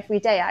knew that every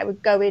day I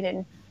would go in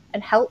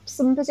and help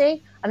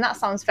somebody. And that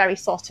sounds very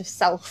sort of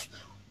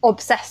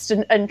self-obsessed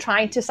and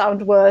trying to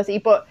sound worthy,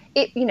 but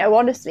it, you know,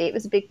 honestly, it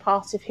was a big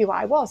part of who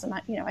I was, and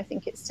I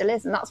think it still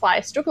is. And that's why I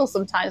struggle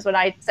sometimes when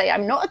I say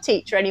I'm not a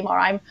teacher anymore,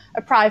 I'm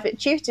a private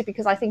tutor,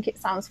 because I think it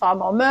sounds far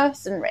more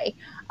mercenary.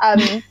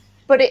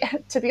 But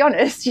to be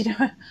honest, you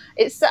know,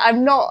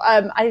 I'm not.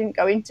 I didn't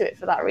go into it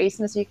for that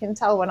reason, as you can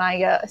tell when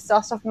I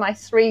started off with my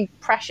 3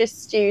 precious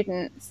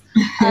students.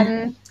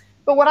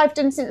 But what I've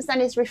done since then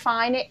is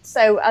refine it.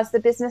 So as the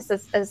business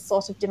as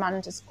sort of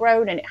demand has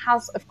grown, and it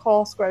has, of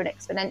course, grown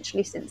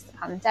exponentially since the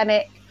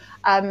pandemic,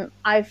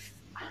 I've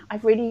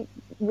really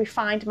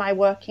refined my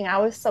working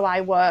hours. So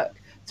I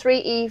work 3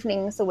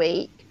 evenings a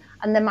week,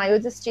 and then my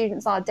other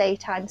students are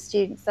daytime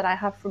students that I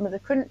have from other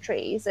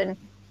countries. And,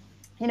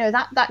 you know,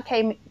 that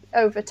came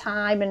over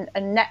time, and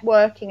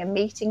networking and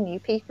meeting new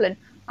people. And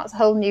that's a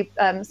whole new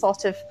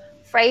sort of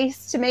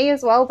phrase to me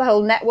as well. The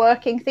whole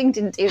networking thing,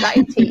 didn't do that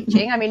in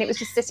teaching. I mean, it was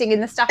just sitting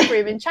in the staff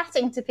room and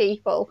chatting to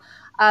people.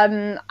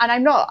 And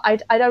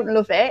I don't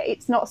love it.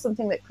 It's not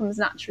something that comes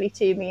naturally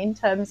to me in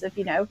terms of,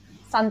 you know,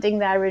 standing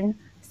there and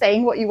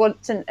saying what you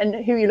want and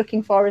who you're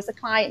looking for as a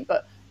client.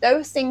 But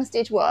those things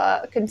did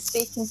work, and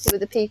speaking to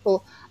other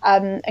people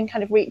and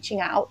kind of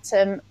reaching out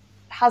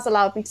has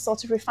allowed me to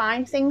sort of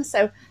refine things.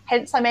 So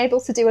hence I'm able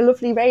to do a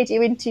lovely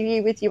radio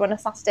interview with you on a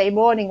Saturday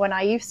morning when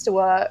I used to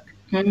work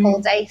all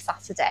day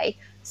Saturday.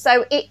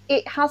 So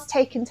it has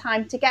taken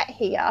time to get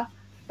here,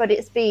 but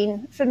it's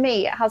been, for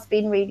me, it has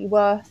been really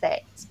worth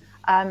it.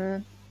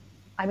 I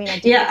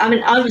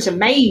was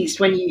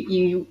amazed when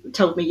you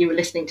told me you were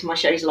listening to my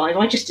shows live.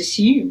 I just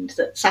assumed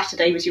that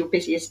Saturday was your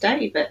busiest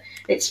day, but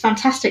it's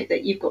fantastic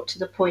that you've got to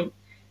the point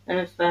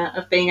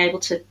of being able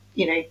to,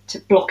 you know, to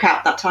block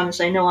out that time and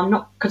say, no, I'm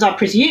not, because I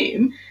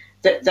presume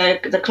that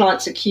the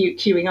clients are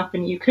queuing up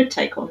and you could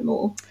take on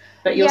more,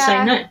 but you're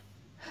saying no.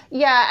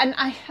 Yeah, and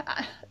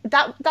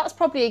that's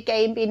probably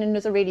again been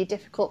another really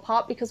difficult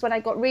part, because when I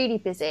got really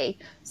busy,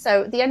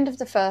 so the end of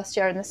the first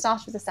year and the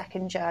start of the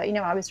second year, you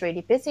know, I was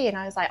really busy and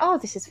I was like, oh,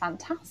 this is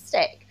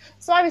fantastic.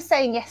 So I was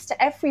saying yes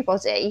to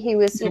everybody who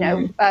was, you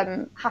know,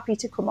 happy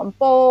to come on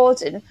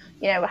board and,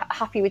 you know,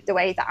 happy with the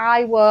way that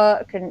I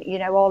work and, you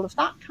know, all of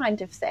that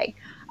kind of thing.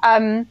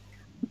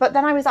 But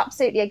then I was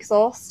absolutely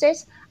exhausted,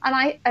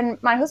 and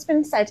my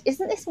husband said,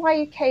 isn't this why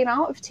you came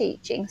out of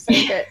teaching, so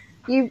that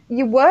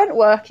you weren't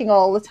working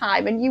all the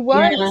time and you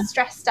weren't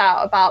stressed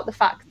out about the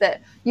fact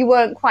that you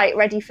weren't quite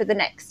ready for the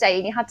next day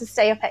and you had to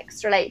stay up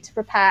extra late to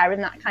prepare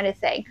and that kind of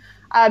thing.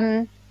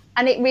 And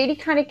it really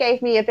kind of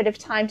gave me a bit of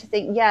time to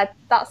think, yeah,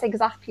 that's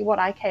exactly what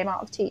I came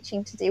out of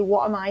teaching to do.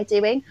 What am I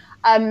doing?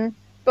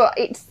 But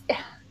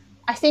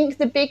I think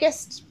the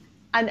biggest,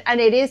 and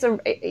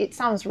it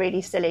sounds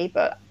really silly,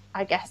 but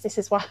I guess this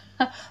is why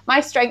my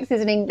strength is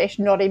in English,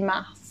 not in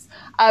maths.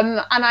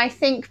 And I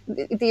think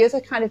the other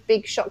kind of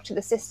big shock to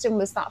the system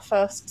was that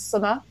first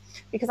summer,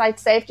 because I'd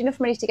saved enough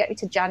money to get me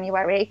to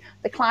January.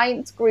 The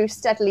clients grew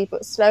steadily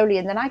but slowly.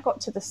 And then I got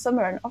to the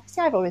summer, and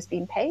obviously I've always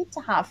been paid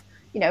to have,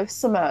 you know,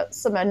 summer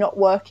not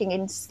working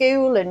in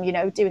school and, you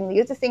know, doing the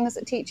other things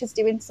that teachers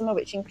do in summer,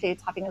 which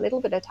includes having a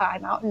little bit of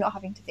time out and not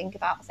having to think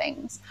about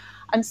things.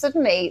 And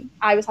suddenly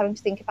I was having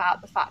to think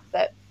about the fact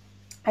that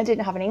I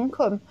didn't have an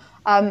income.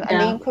 And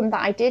the income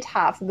that I did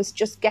have was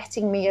just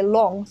getting me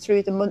along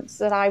through the months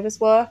that I was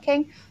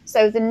working.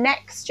 So the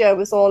next year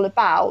was all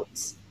about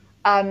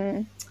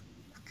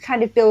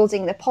kind of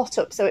building the pot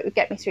up so it would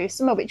get me through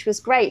summer, which was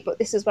great. But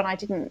this is when I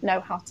didn't know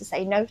how to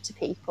say no to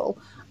people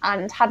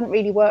and hadn't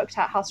really worked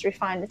out how to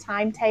refine the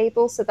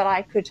timetable so that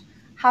I could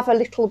have a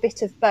little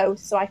bit of both,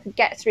 so I could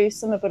get through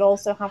summer but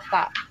also have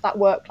that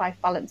work-life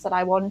balance that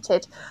I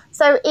wanted.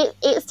 So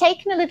it's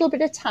taken a little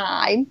bit of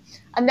time.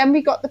 And then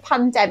we got the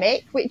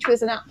pandemic, which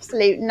was an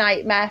absolute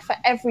nightmare for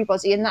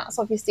everybody. And that's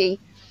obviously,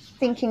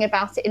 thinking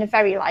about it in a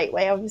very light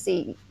way,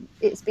 obviously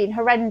it's been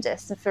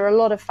horrendous for a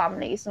lot of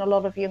families and a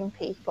lot of young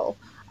people.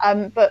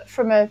 But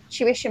from a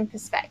tuition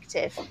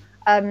perspective,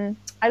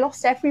 I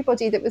lost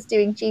everybody that was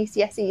doing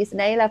GCSEs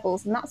and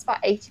A-levels, and that's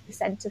about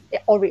 80% of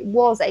it, or it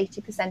was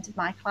 80% of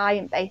my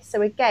client base.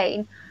 So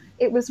again,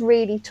 it was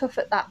really tough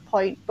at that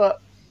point.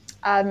 But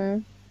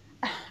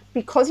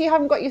because you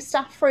haven't got your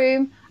staff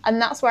room, and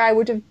that's where I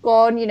would have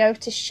gone,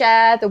 to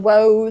share the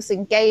woes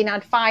and gain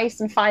advice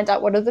and find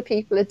out what other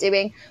people are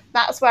doing.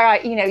 That's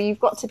where you've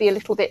got to be a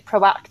little bit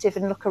proactive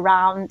and look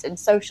around, and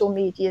social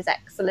media is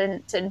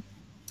excellent, and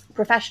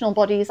professional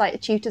bodies like the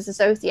Tutors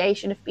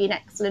Association have been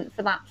excellent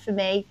for that for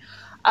me.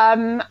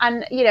 And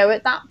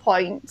at that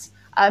point,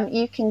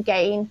 you can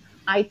gain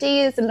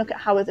ideas and look at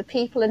how other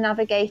people are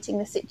navigating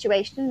the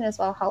situation and as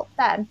well help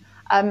them.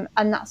 And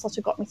that sort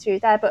of got me through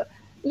there. But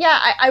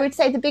yeah, I would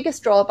say the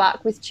biggest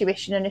drawback with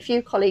tuition, and a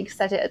few colleagues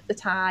said it at the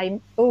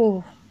time,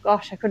 oh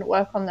gosh, I couldn't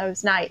work on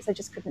those nights. I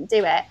just couldn't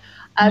do it.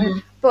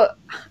 But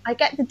I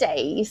get the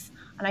days,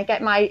 and I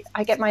get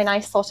my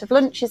nice sort of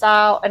lunches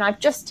out, and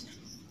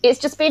it's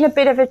just been a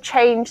bit of a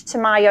change to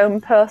my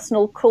own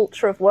personal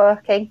culture of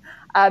working.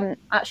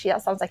 Actually,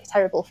 that sounds like a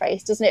terrible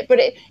phrase, doesn't it? But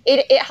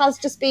it has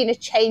just been a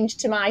change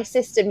to my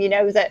system,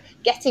 that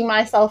getting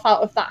myself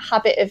out of that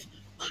habit of,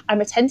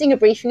 I'm attending a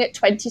briefing at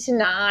 20 to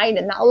 9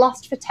 and that'll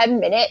last for 10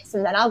 minutes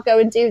and then I'll go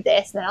and do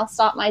this and then I'll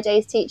start my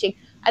day's teaching.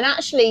 And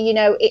actually,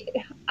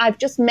 I've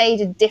just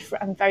made a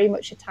different, I'm very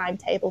much a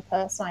timetable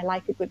person. I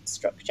like a good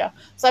structure.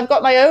 So I've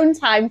got my own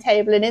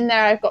timetable, and in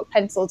there I've got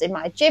penciled in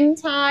my gym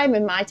time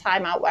and my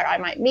time out where I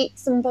might meet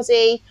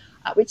somebody,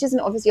 which isn't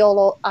obviously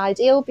all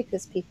ideal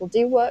because people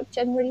do work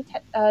generally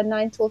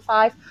 9 till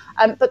 5.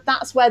 But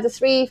that's where the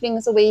 3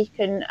 evenings a week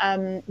and,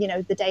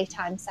 the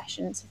daytime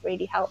sessions have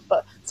really helped.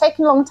 But it's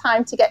taken a long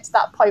time to get to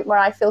that point where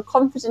I feel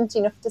confident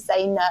enough to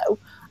say no.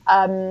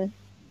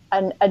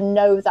 And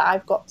know that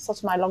I've got sort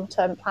of my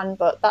long-term plan,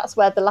 but that's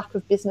where the lack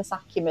of business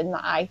acumen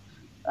that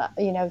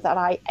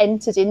I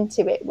entered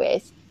into it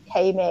with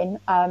came in,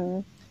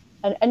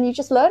 and you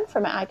just learn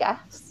from it, I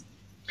guess.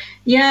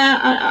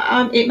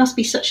 Yeah, it must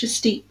be such a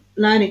steep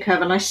learning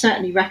curve, and I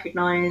certainly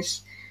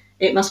recognise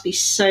it must be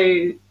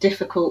so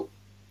difficult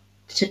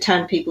to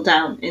turn people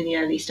down in the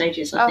early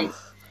stages. I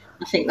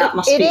think that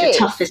must be the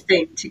toughest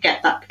thing to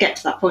get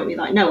to that point. Be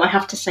like, no, I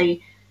have to say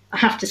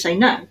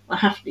no. I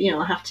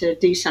have to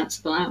do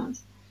sensible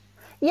hours.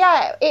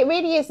 Yeah, it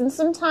really is. And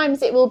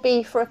sometimes it will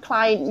be for a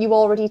client you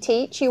already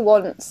teach who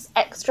wants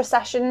extra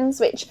sessions,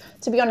 which,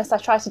 to be honest, I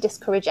try to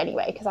discourage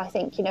anyway, because I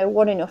think,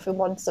 one enough in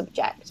one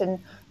subject. And,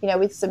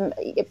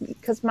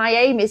 because my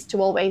aim is to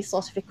always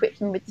sort of equip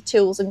them with the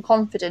tools and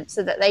confidence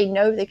so that they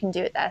know they can do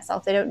it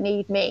themselves. They don't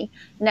need me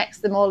next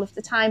to them all of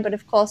the time. But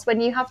of course,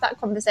 when you have that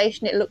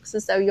conversation, it looks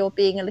as though you're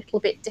being a little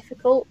bit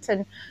difficult.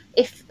 And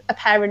if a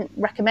parent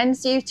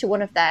recommends you to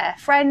one of their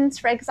friends,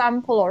 for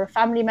example, or a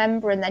family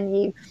member, and then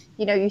you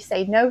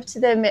say no to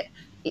them,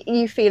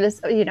 you feel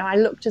as,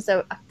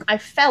 I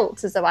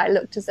felt as though I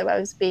looked as though I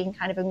was being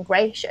kind of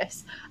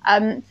ungracious.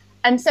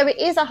 And so it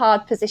is a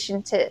hard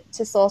position to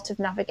sort of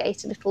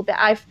navigate a little bit.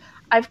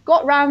 I've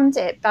got round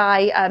it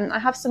by, I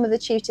have some of the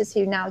tutors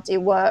who now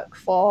do work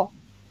for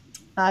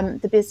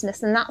the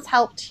business, and that's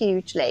helped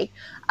hugely,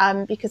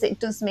 because it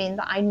does mean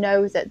that I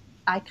know that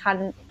I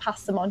can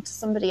pass them on to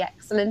somebody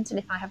excellent. And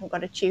if I haven't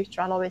got a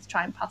tutor, I'll always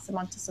try and pass them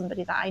on to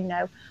somebody that I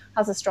know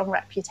has a strong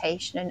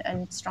reputation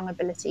and strong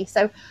ability.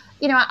 So,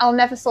 I'll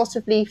never sort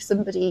of leave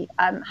somebody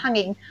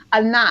hanging.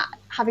 And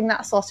having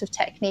that sort of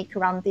technique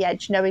around the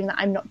edge, knowing that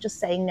I'm not just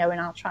saying no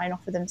and I'll try and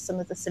offer them some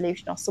other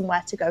solution or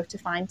somewhere to go to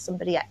find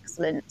somebody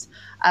excellent,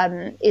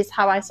 is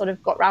how I sort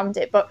of got around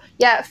it. But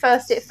yeah, at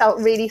first it felt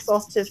really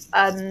sort of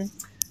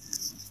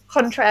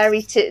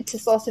contrary to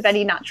sort of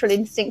any natural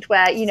instinct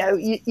where,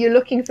 you're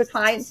looking for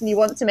clients and you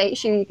want to make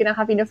sure you're going to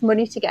have enough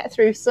money to get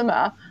through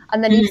summer,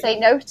 and then you say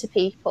no to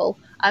people.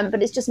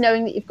 But it's just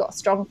knowing that you've got a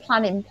strong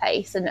plan in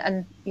place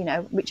and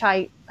which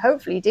I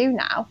hopefully do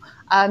now.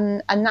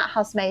 And that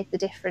has made the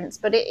difference.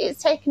 But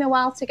it's taken a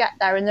while to get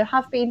there. And there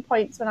have been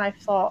points when I've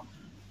thought,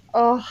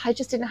 oh, I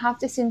just didn't have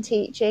this in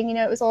teaching.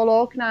 It was all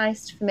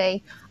organised for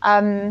me.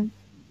 And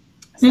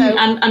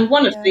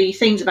one of the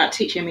things about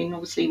teaching,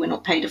 obviously we're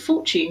not paid a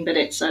fortune, but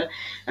it's a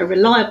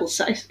reliable,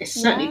 it's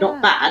certainly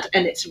not bad,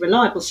 and it's a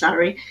reliable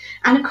salary.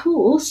 And of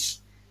course,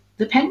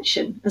 the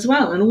pension as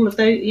well, and all of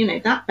those,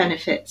 that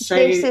benefit. So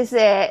this is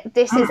it.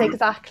 This is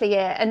exactly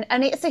it.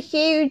 And it's a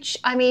huge,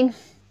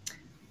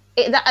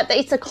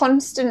 it's a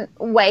constant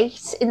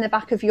weight in the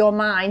back of your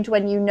mind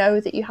when you know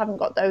that you haven't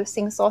got those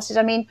things sorted.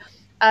 I mean,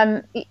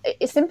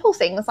 simple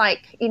things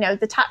like,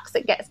 the tax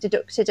that gets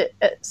deducted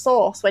at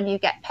source when you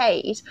get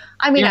paid.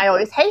 I mean, I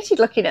always hated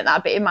looking at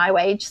that bit in my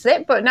wage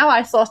slip, but now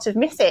I sort of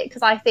miss it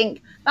because I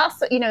think that's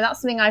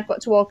something I've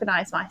got to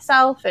organise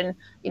myself. And,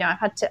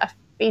 I've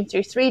been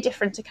through 3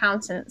 different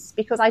accountants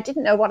because I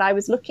didn't know what I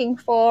was looking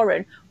for,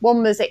 and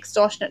one was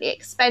extortionately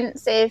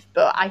expensive,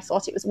 but I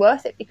thought it was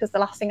worth it because the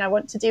last thing I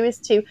want to do is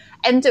to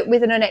end up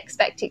with an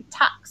unexpected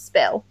tax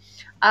bill.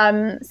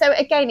 So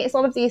again, it's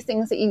all of these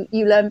things that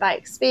you learn by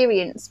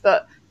experience,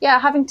 but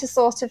having to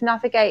sort of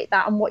navigate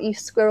that and what you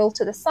squirrel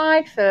to the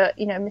side for,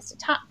 Mr.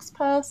 Tax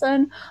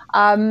Person,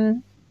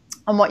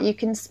 and what you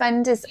can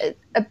spend is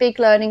a big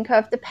learning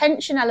curve. The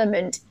pension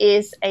element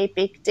is a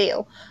big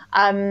deal.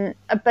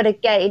 But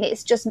again,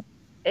 it's just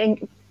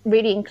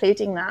really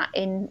including that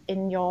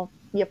in your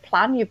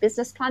plan, your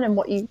business plan, and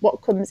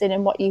what comes in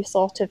and what you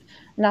sort of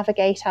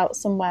navigate out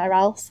somewhere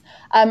else.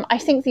 I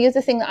think the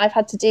other thing that I've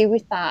had to do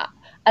with that,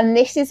 and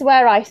this is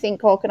where I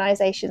think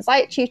organisations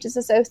like Tutors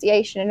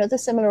Association and other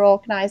similar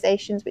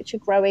organisations which are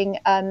growing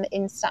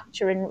in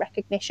stature and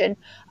recognition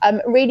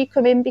really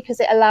come in, because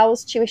it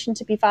allows tuition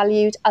to be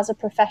valued as a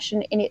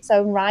profession in its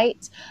own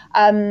right.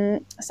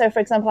 So, for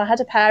example, I had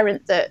a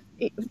parent that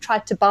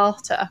tried to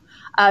barter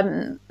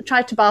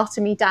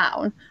me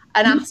down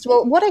and asked,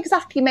 well, what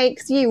exactly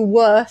makes you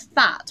worth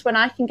that when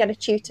I can get a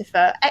tutor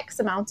for X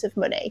amount of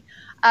money?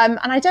 And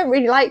I don't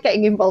really like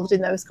getting involved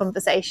in those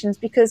conversations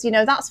because,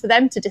 that's for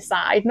them to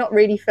decide, not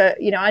really for,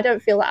 I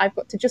don't feel that I've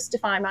got to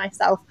justify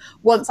myself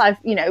once I've,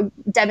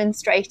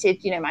 demonstrated,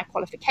 my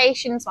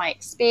qualifications, my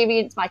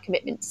experience, my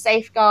commitment to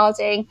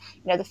safeguarding,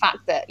 the fact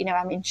that,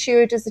 I'm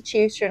insured as a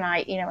tutor and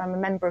I'm a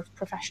member of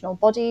professional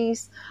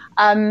bodies.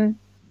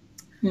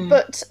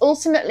 But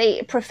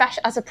ultimately,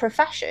 as a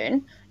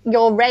profession,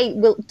 your rate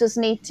does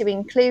need to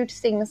include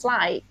things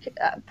like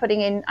putting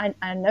in,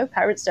 I know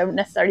parents don't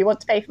necessarily want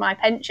to pay for my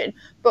pension,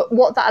 but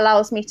what that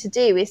allows me to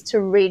do is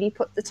to really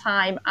put the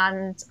time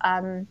and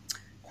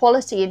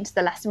quality into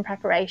the lesson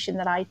preparation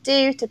that I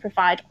do, to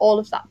provide all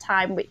of that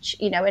time, which,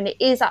 and it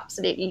is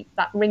absolutely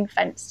that ring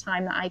fence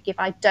time that I give.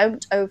 I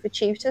don't over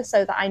tutor,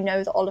 so that I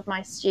know that all of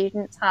my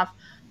students have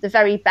the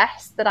very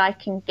best that I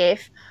can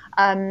give.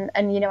 And,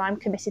 I'm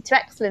committed to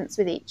excellence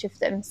with each of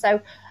them. So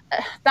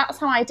that's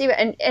how I do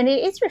it. And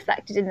it is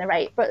reflected in the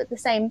rate. But at the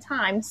same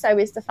time, so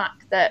is the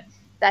fact that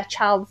their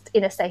child's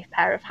in a safe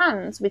pair of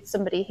hands with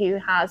somebody who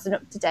has an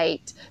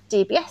up-to-date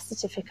DBS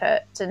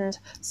certificate and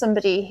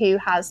somebody who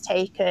has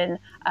taken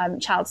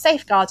child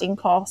safeguarding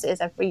courses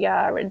every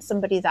year and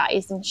somebody that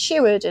is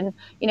insured. And,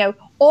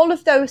 all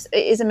of those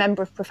is a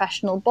member of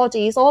professional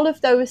bodies, all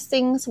of those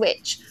things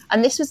which,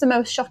 and this was the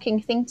most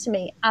shocking thing to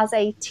me as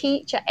a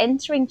teacher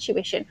entering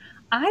tuition,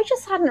 I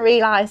just hadn't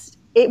realised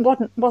it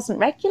wasn't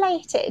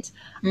regulated.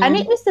 And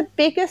it was the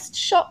biggest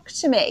shock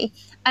to me.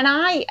 And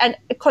I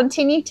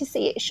continue to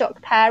see it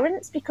shock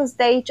parents because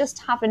they just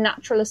have a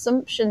natural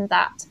assumption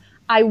that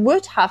I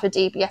would have a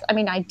DBS. I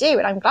mean, I do,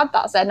 and I'm glad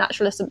that's their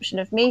natural assumption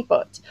of me.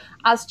 But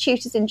as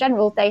tutors in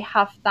general, they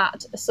have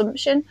that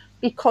assumption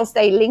because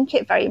they link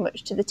it very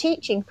much to the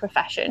teaching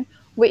profession,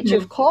 which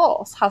of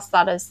course has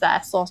that as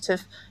their sort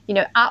of,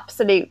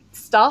 absolute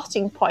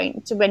starting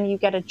point to when you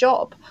get a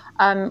job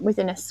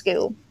within a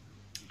school.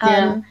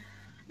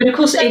 But of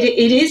course, it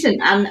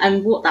isn't,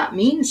 and what that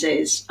means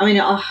is, I mean,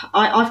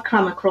 I've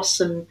come across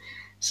some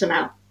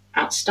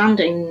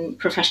outstanding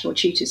professional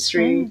tutors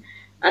through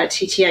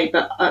TTA,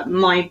 but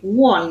my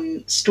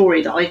one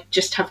story that I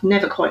just have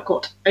never quite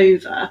got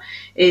over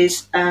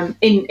is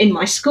in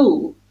my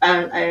school.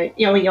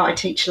 I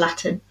teach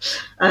Latin,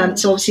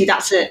 so obviously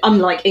that's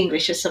unlike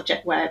English, a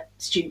subject where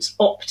students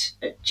opt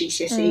at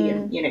GCSE,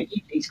 and you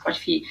lose quite a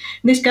few.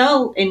 And this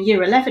girl in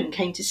year 11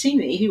 came to see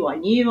me, who I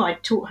knew. I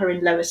taught her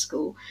in lower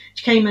school.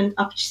 She came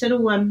she said,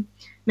 "Oh,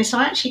 Miss,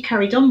 I actually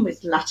carried on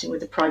with Latin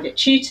with a private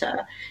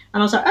tutor."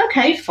 And I was like,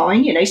 okay,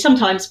 fine.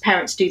 Sometimes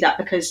parents do that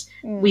because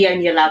we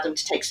only allow them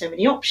to take so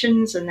many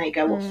options and they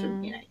go off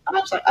and, And I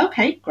was like,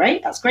 okay,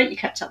 great. That's great. You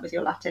kept up with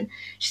your Latin.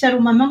 She said,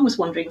 my mum was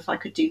wondering if I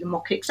could do the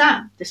mock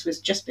exam. This was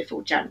just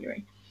before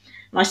January.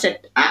 And I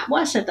said,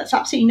 that's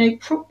absolutely no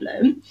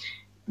problem.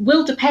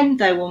 Will depend,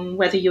 though, on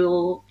whether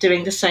you're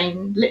doing the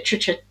same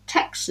literature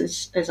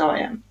texts as I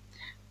am.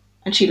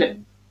 And she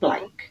looked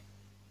blank.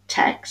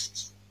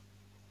 Texts?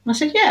 And I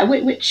said, yeah,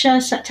 which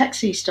set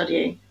texts are you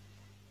studying?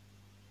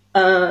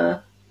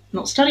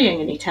 Not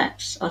studying any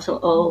texts. I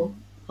thought,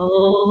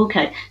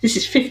 okay. This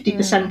is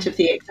 50% of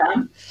the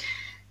exam.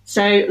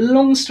 So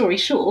long story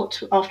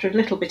short, after a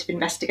little bit of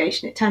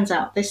investigation, it turns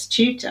out this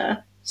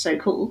tutor,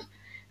 so-called,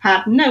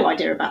 had no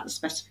idea about the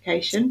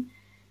specification,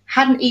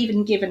 hadn't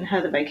even given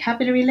her the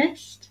vocabulary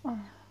list,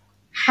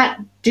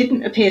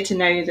 didn't appear to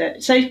know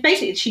that. So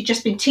basically, she'd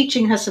just been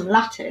teaching her some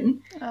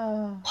Latin,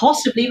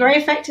 possibly very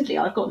effectively.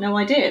 I've got no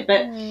idea.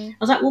 But I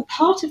was like, well,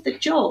 part of the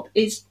job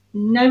is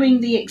knowing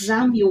the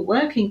exam you're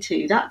working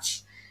to.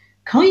 That's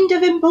kind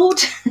of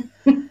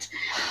important.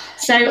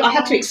 So I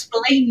had to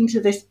explain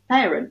to this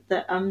parent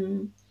that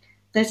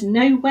there's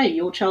no way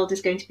your child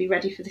is going to be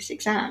ready for this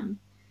exam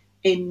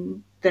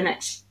in the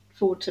next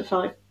 4 to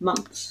 5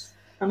 months.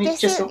 I mean,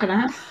 it's just not going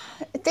to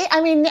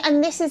happen.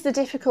 And this is the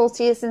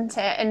difficulty, isn't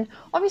it? And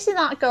obviously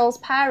that girl's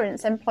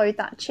parents employed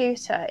that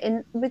tutor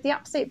with the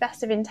absolute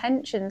best of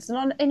intentions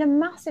and in a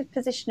massive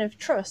position of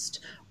trust,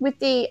 with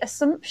the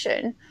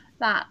assumption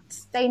that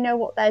they know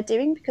what they're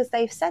doing because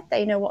they've said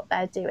they know what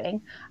they're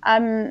doing.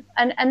 And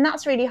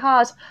that's really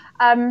hard.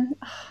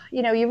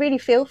 You really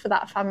feel for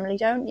that family,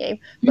 don't you?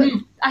 But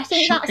I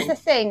think that's the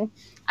thing.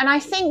 And I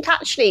think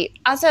actually,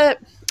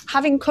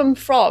 having come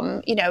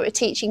from, a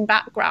teaching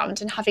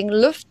background and having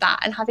loved that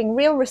and having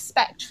real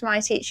respect for my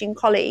teaching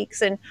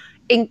colleagues and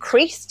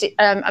increased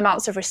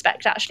amounts of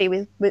respect actually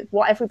with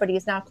what everybody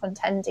is now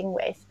contending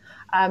with,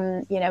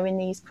 in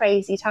these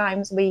crazy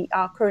times we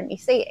are currently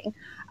seeing,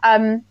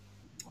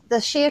 the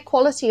sheer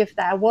quality of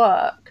their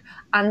work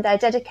and their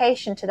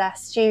dedication to their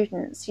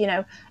students,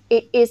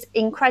 it is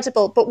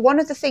incredible. But one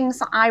of the things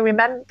that I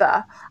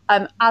remember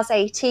as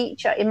a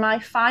teacher in my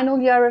final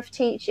year of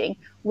teaching,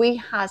 we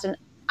had an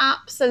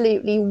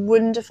absolutely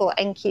wonderful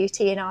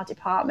NQT in our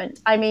department.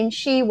 I mean,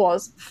 she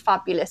was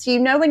fabulous.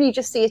 When you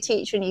just see a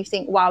teacher and you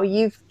think, wow,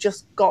 you've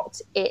just got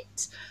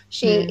it.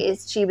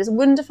 She was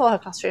wonderful. Her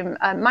classroom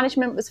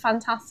management was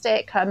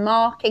fantastic. Her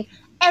marking,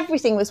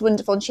 everything was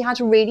wonderful. And she had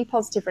really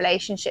positive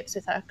relationships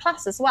with her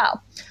class as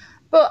well.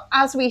 But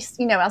as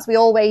we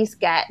always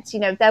get,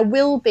 there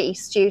will be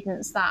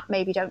students that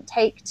maybe don't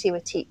take to a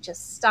teacher's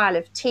style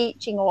of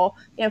teaching, or,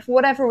 for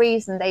whatever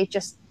reason, they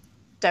just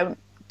don't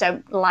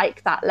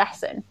like that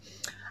lesson.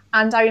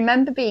 And I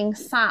remember being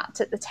sat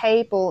at the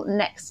table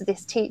next to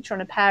this teacher on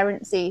a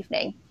parents'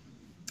 evening,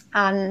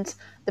 and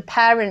the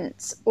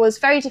parent was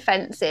very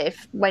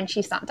defensive when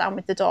she sat down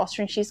with the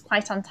daughter, and she's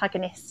quite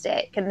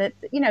antagonistic. And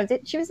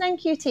she was an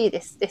NQT,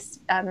 this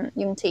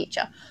young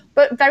teacher,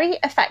 but very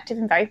effective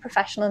and very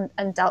professional,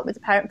 and dealt with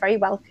the parent very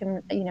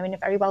welcome, in a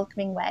very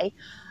welcoming way.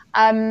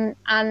 And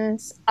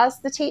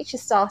as the teacher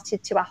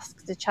started to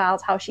ask the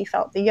child how she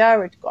felt the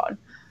year had gone,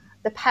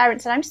 the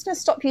parent said, I'm just going to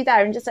stop you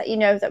there and just let you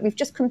know that we've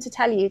just come to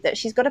tell you that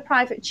she's got a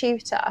private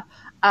tutor,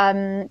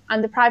 and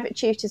the private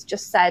tutor's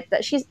just said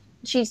that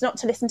she's not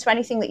to listen to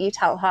anything that you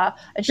tell her,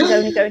 and she's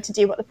only going to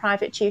do what the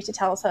private tutor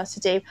tells her to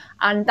do,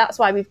 and that's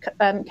why we've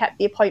kept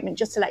the appointment,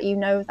 just to let you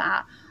know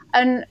that.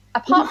 And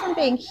apart from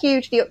being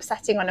hugely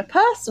upsetting on a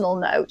personal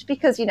note,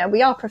 because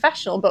we are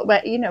professional, but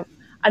we're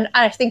and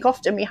I think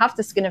often we have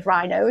the skin of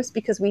rhinos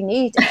because we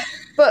need it,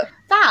 but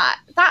that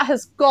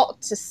has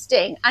got to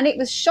sting. And it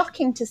was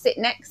shocking to sit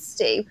next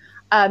to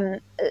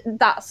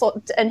that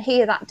sort and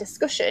hear that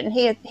discussion,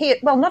 hear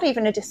well, not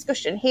even a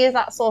discussion, hear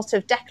that sort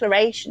of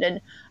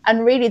declaration,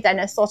 and really then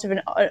a sort of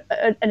an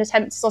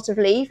attempt to sort of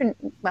leave. And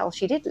well,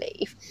 she did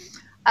leave,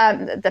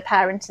 the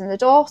parent and the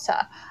daughter.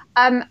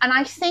 And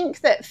I think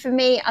that for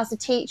me as a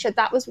teacher,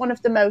 that was one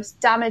of the most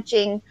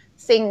damaging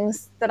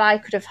things that I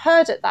could have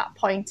heard at that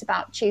point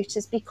about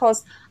tutors,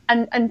 because,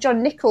 and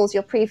John Nichols,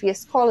 your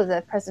previous caller,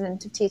 the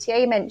president of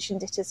TTA,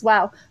 mentioned it as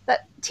well,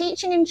 that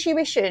teaching and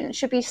tuition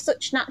should be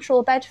such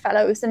natural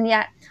bedfellows, and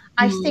yet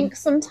I think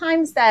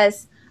sometimes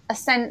there's a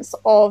sense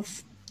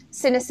of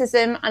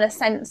cynicism and a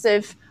sense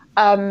of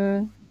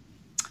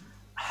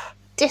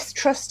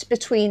distrust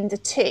between the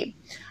two.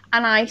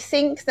 And I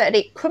think that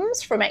it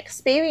comes from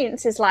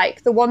experiences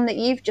like the one that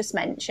you've just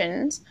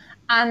mentioned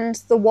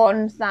and the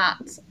one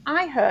that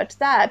I heard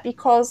there,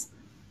 because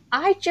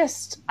I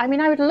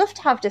would love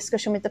to have a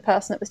discussion with the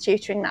person that was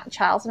tutoring that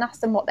child and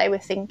ask them what they were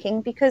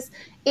thinking, because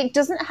it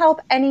doesn't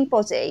help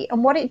anybody.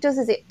 And what it does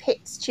is it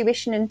pits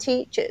tuition and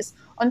teachers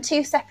on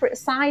two separate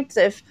sides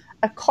of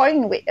a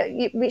coin,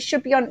 which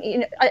should be on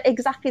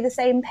exactly the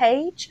same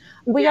page.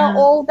 We are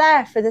all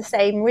there for the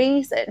same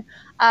reason.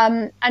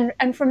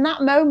 And from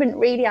that moment,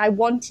 really, I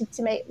wanted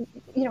to make,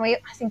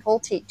 I think all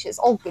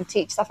good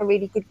teachers have a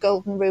really good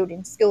golden rule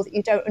in school, that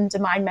you don't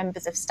undermine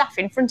members of staff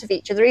in front of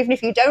each other, even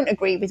if you don't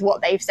agree with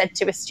what they've said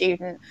to a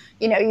student.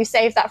 You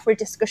save that for a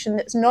discussion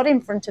that's not in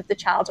front of the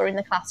child or in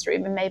the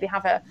classroom, and maybe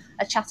have a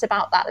chat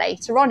about that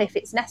later on if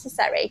it's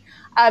necessary.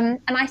 And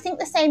I think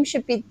the same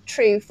should be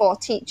true for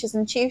teachers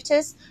and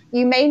tutors.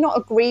 You may not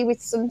agree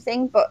with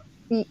something, but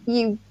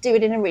you do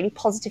it in a really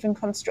positive and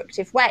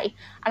constructive way.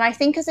 And I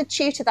think as a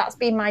tutor, that's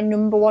been my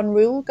number one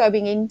rule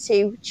going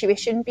into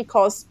tuition,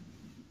 because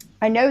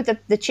I know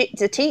the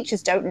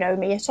teachers don't know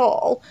me at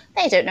all.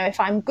 They don't know if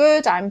I'm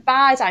good, I'm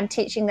bad, I'm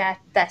teaching their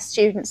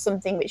students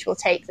something which will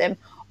take them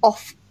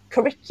off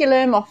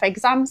curriculum, off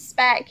exam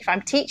spec, if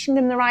I'm teaching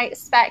them the right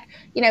spec.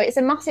 It's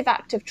a massive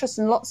act of trust,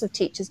 and lots of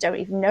teachers don't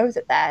even know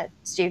that their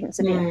students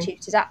are being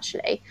tutored,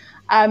 actually.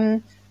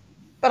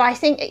 But I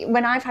think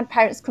when I've had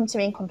parents come to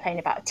me and complain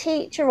about a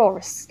teacher or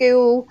a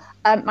school,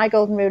 my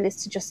golden rule is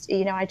to just,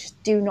 I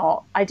do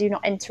not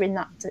enter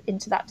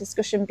into that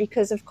discussion,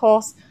 because of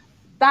course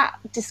that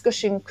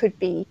discussion could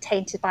be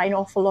tainted by an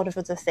awful lot of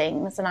other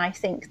things. And I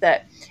think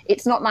that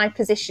it's not my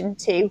position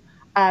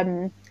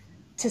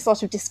to to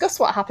sort of discuss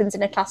what happens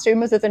in a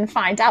classroom other than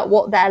find out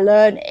what they're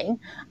learning.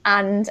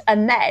 And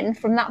then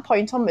from that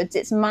point onwards,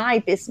 it's my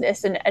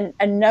business and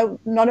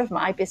none of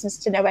my business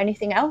to know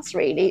anything else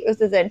really,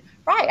 other than,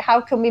 right,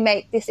 how can we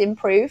make this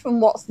improve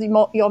and what's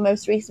your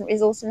most recent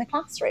result in the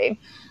classroom?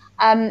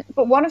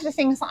 But one of the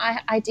things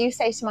that I do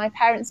say to my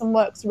parents and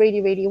works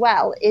really, really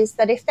well is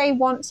that if they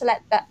want to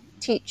let that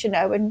teacher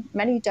know, and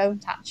many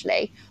don't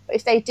actually, but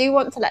if they do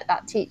want to let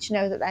that teacher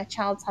know that their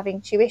child's having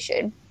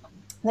tuition,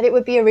 that it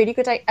would be a really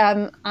good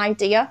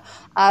idea,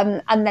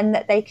 and then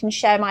that they can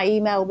share my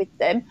email with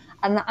them,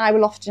 and that I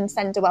will often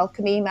send a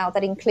welcome email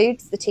that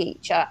includes the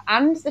teacher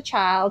and the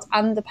child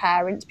and the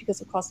parent,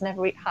 because of course I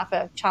never have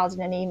a child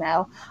in an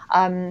email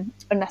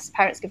unless the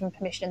parent's given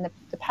permission, and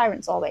the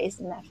parent's always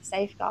in there for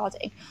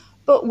safeguarding.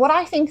 But what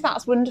I think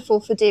that's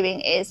wonderful for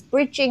doing is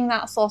bridging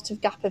that sort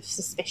of gap of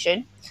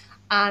suspicion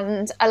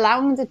and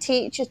allowing the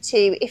teacher to,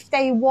 if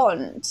they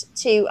want,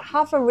 to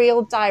have a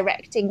real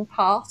directing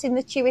part in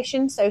the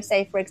tuition. So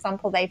say, for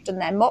example, they've done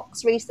their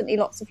mocks recently,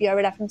 lots of Year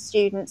 11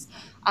 students,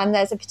 and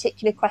there's a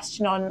particular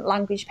question on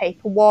language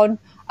paper 1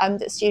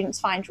 that students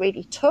find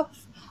really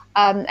tough.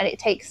 And it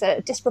takes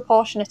a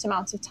disproportionate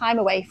amount of time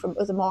away from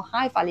other more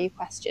high value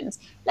questions.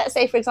 Let's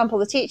say, for example,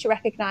 the teacher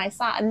recognised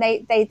that and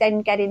they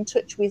then get in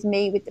touch with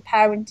me, with the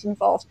parent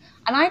involved.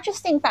 And I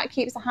just think that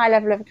keeps a high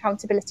level of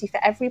accountability for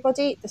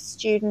everybody, the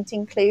student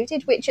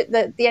included, which at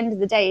the end of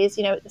the day is,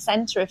 at the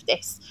centre of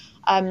this.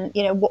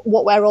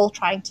 What we're all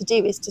trying to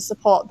do is to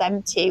support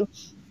them to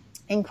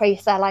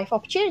increase their life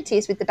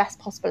opportunities with the best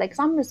possible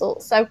exam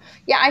results. So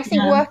yeah, I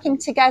think working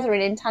together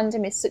and in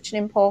tandem is such an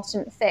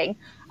important thing.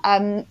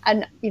 And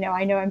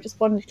I know I'm just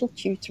one little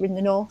tutor in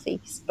the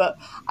northeast, but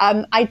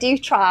I do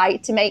try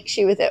to make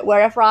sure that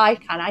wherever I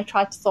can, I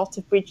try to sort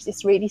of bridge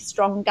this really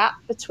strong gap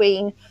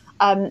between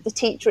the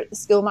teacher at the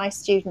school my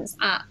students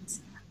at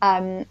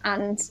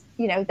and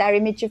their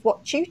image of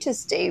what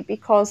tutors do,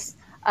 because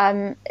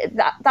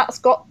that's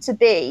got to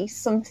be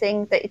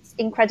something that it's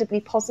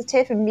incredibly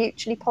positive and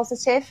mutually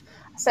positive,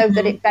 so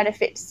that it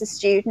benefits the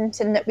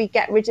student and that we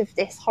get rid of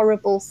this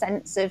horrible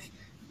sense of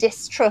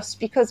distrust.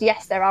 Because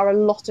yes, there are a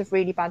lot of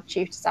really bad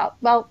tutors out.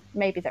 Well,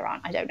 maybe there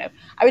aren't, I don't know.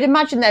 I would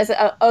imagine there's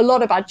a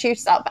lot of bad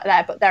tutors out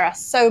there, but there are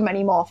so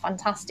many more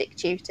fantastic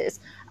tutors,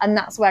 and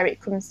that's where it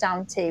comes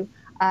down to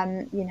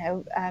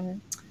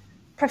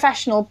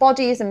professional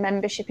bodies and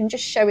membership, and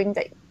just showing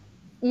that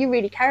you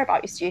really care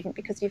about your student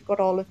because you've got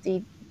all of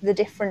the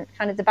different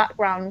kind of the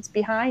backgrounds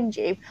behind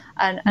you.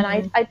 And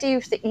I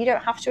do think you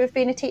don't have to have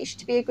been a teacher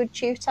to be a good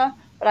tutor,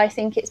 but I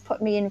think it's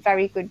put me in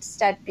very good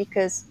stead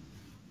because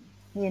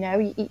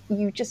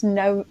you just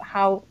know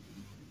how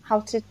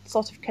to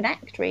sort of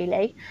connect,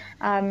 really.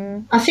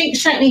 I think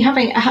certainly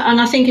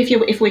and I think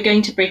if we're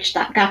going to bridge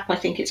that gap, I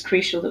think it's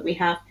crucial that we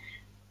have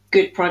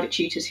good private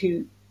tutors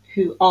who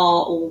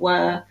are or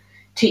were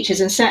teachers.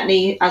 And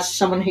certainly as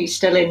someone who's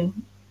still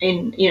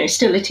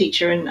still a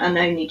teacher and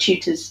only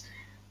tutors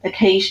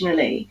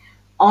occasionally,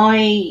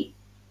 I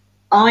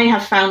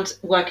have found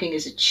working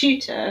as a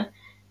tutor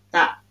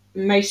that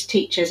most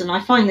teachers, and I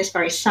find this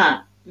very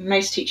sad,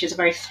 most teachers are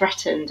very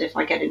threatened if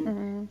I get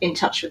in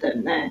touch with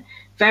them. They're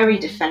very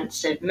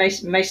defensive.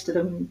 Most of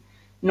them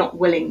not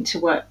willing to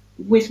work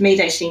with me.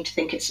 They seem to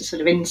think it's a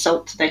sort of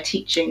insult to their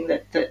teaching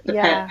that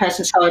the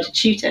person's hired a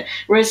tutor.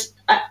 Whereas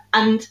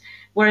I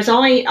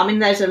mean,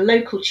 there's a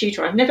local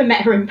tutor. I've never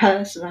met her in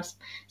person. I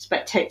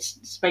spoke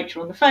to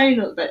her on the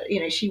phone, but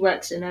she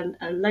works in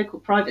a local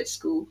private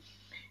school,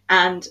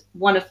 and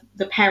one of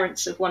the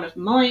parents of one of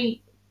my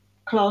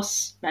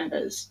class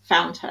members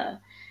found her,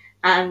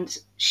 and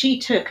she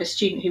took a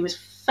student who was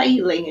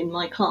failing in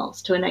my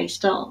class to an A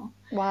star.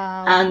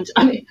 Wow. And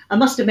I mean, I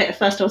must admit, at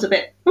first I was a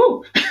bit,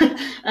 ooh.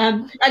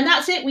 And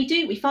that's it.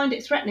 We find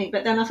it threatening.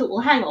 But then I thought,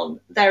 well, hang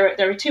on. There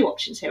are two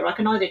options here. I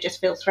can either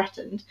just feel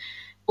threatened,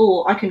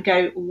 or I can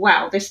go,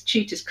 wow, this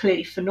tutor's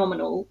clearly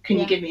phenomenal. Can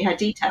you give me her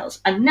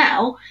details? And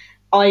now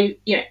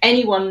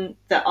anyone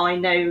that I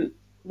know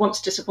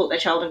wants to support their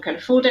child and can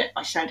afford it,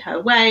 I send her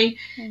away.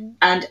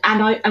 And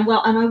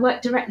I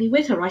work directly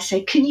with her. I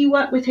say, can you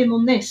work with him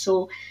on this?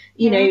 Or,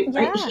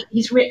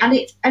 he's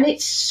and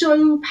it's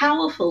so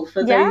powerful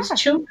for those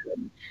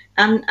children.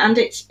 And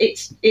it's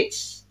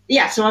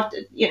so I've,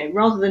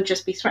 rather than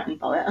just be threatened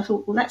by it, I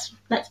thought, well,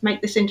 let's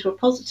make this into a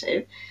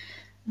positive.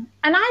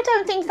 And I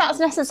don't think that's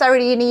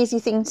necessarily an easy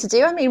thing to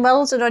do. I mean,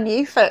 well done on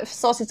you for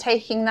sort of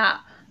taking that,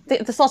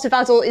 the sort of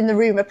adult in the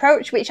room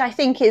approach, which I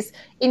think is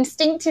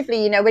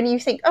instinctively, when you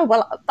think, oh,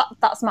 well,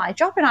 that's my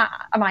job.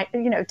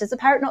 And does the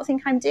parent not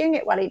think I'm doing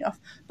it well enough?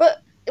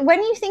 But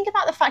when you think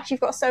about the fact you've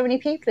got so many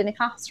people in a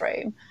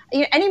classroom,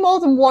 any more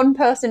than one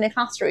person in a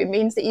classroom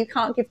means that you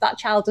can't give that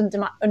child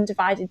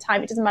undivided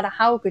time. It doesn't matter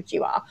how good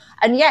you are.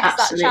 And yes,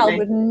 Absolutely. That child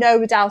would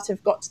no doubt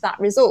have got to that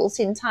result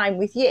in time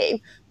with you.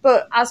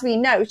 But as we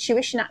know,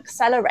 tuition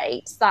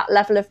accelerates that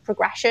level of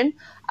progression.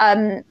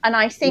 And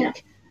I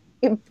think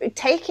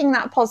taking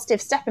that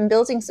positive step and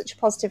building such a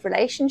positive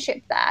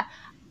relationship there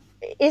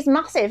is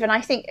massive. And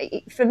I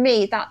think for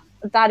me,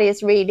 that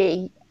is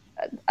really,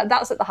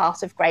 that's at the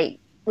heart of great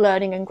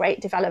learning and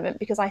great development,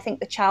 because I think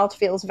the child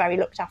feels very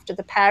looked after,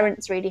 the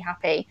parents really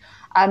happy,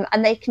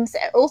 and they can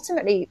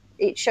ultimately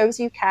it shows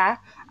you care.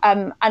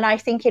 And I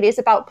think it is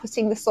about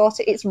putting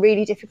it's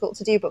really difficult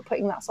to do, but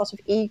putting that sort of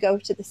ego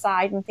to the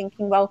side and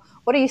thinking, well,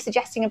 what are you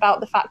suggesting about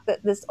the fact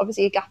that there's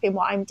obviously a gap in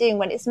what I'm doing,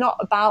 when it's not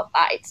about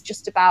that. It's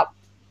just about,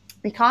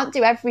 we can't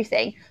do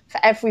everything for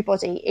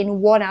everybody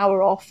in 1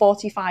 hour or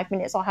 45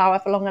 minutes or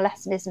however long a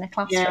lesson is in a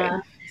classroom. Yeah.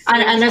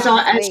 And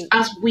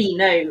as we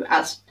know,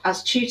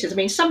 as tutors, I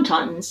mean,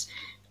 sometimes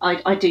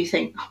I do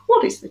think,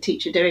 what is the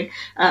teacher doing?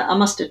 I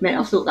must admit,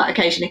 I've thought that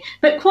occasionally.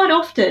 But quite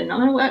often,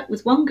 I worked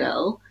with one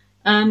girl,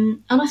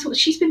 and I thought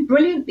she's been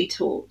brilliantly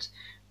taught.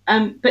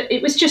 But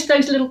it was just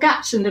those little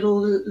gaps and little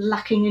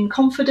lacking in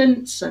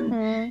confidence.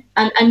 And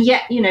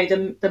yet,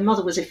 the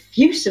mother was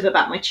effusive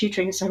about my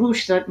tutoring and said, oh,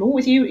 she's had more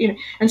with you,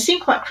 and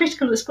seemed quite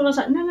critical of the school. I was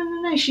like,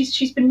 no,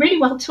 she's been really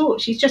well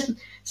taught. She's just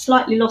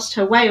slightly lost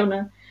her way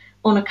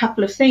on a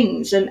couple of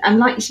things, and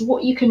like you said,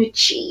 what you can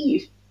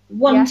achieve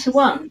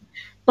one-to-one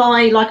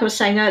by, like I was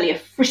saying earlier,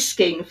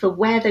 frisking for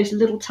where those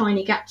little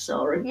tiny gaps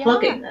are and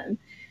plugging them,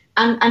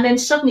 and then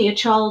suddenly a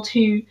child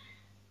who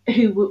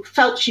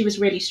felt she was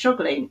really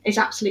struggling is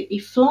absolutely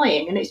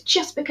flying, and it's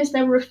just because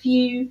there were a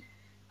few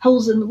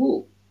holes in the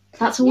wall.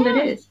 That's all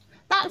it is.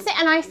 That's it.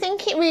 And I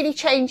think it really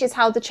changes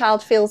how the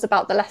child feels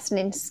about the lesson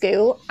in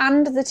school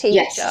and the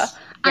teacher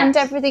and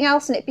everything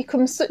else, and it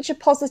becomes such a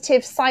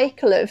positive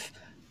cycle of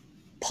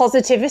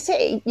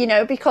positivity,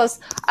 because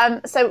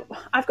so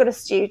I've got a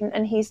student,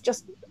 and he's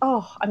just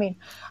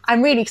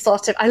I'm really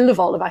I love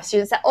all of my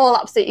students, they're all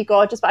absolutely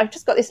gorgeous, but I've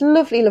just got this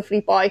lovely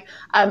boy,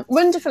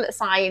 wonderful at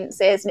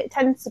sciences, and it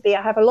tends to be,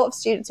 I have a lot of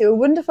students who are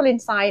wonderful in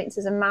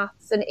sciences and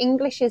maths, and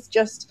English is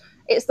just,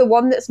 it's the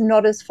one that's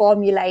not as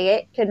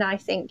formulaic. And I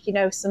think,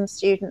 some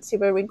students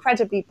who are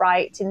incredibly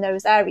bright in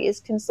those areas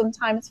can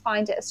sometimes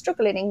find it a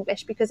struggle in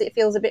English because it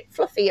feels a bit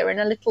fluffier and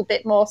a little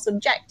bit more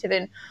subjective.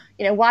 And,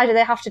 why do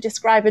they have to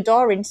describe a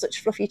door in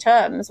such fluffy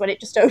terms when it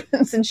just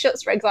opens and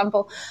shuts, for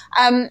example?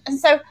 And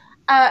so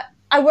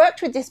I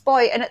worked with this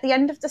boy, and at the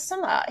end of the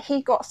summer,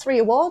 he got 3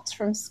 awards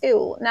from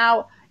school.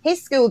 Now,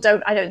 his school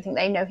I don't think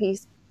they know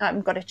he's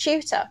got a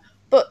tutor.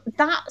 But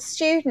that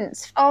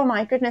student, oh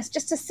my goodness,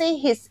 just to see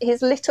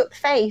his lit up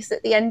face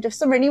at the end of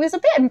summer, and he was a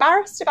bit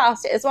embarrassed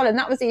about it as well. And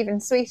that was even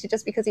sweeter,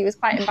 just because he was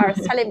quite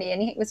embarrassed telling me,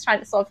 and he was trying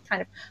to sort of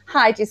kind of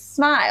hide his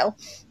smile.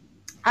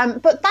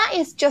 But that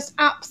is just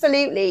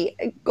absolutely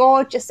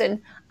gorgeous.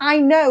 And I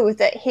know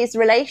that his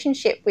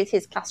relationship with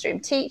his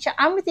classroom teacher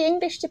and with the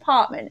English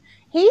department,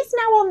 he's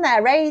now on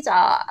their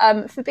radar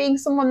for being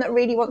someone that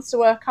really wants to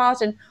work hard.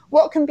 And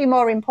what can be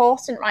more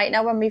important right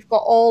now when we've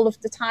got all of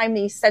the time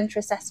these centre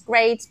assessed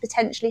grades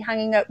potentially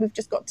hanging up? We've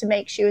just got to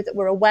make sure that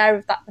we're aware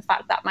of that, the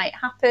fact that might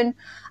happen.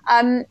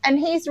 And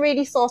he's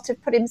really sort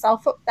of put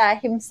himself up there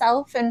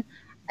himself. And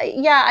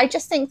I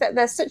just think that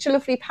there's such a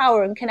lovely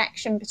power and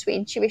connection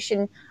between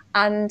tuition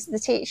and the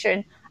teacher.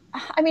 And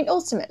I mean,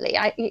 ultimately,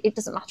 it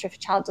doesn't matter if a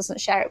child doesn't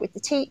share it with the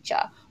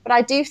teacher, but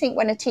I do think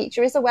when a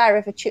teacher is aware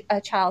of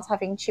a child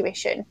having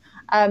tuition,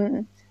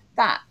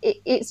 that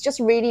it's just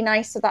really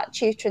nice for that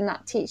tutor and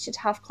that teacher to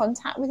have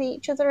contact with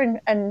each other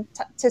and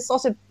to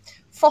sort of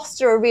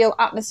foster a real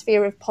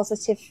atmosphere of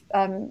positive,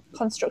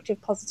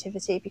 constructive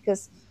positivity,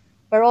 because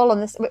we're all on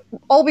this.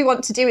 All we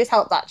want to do is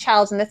help that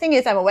child. And the thing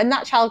is, Emma, when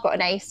that child got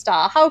an A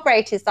star, how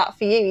great is that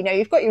for you?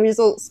 You've got your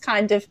results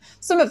kind of,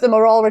 some of them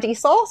are already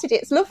sorted.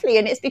 It's lovely.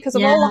 And it's because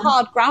of all the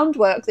hard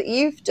groundwork that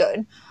you've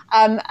done.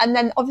 And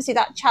then obviously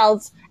that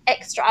child's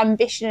extra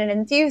ambition and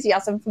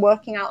enthusiasm for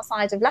working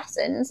outside of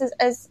lessons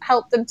has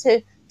helped them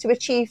to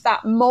achieve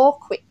that more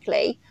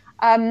quickly.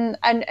 And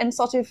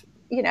sort of,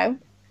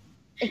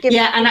 give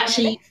and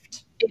actually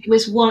it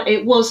was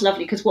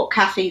lovely, because what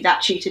Kathy,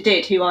 that tutor,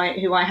 did, who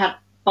I had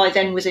by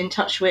then was in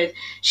touch with,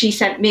 she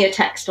sent me a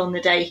text on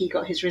the day he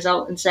got his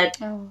result and said,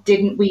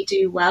 didn't we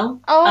do well?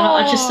 And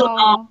I just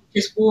thought,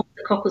 just warmed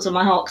the cockles of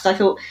my heart, because I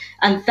thought,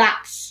 and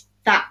that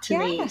to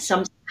me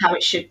sums how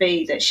it should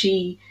be, that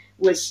she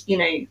was,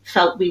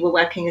 felt we were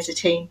working as a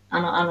team,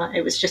 and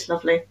it was just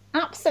lovely.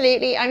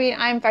 Absolutely. I mean,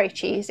 I'm very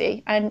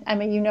cheesy, and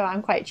Emma,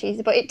 I'm quite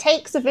cheesy, but it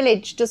takes a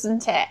village,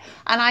 doesn't it?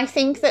 And I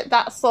think that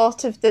that's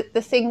sort of the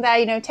thing there,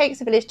 it takes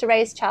a village to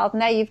raise a child,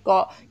 and there you've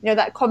got,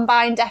 that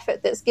combined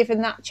effort that's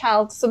given that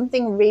child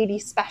something really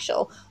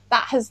special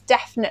that has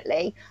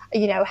definitely,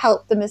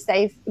 helped them as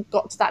they've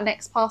got to that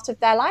next part of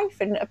their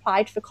life and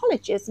applied for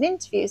colleges and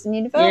interviews and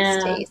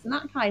universities and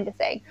that kind of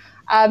thing.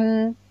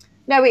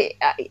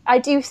 I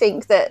do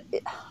think that,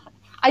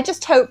 I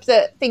just hope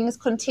that things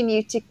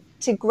continue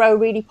to grow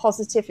really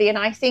positively. And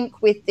I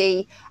think with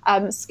the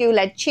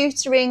school-led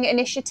tutoring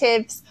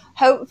initiatives,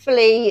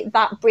 hopefully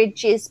that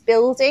bridge is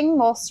building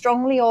more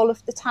strongly all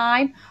of the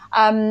time.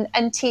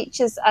 And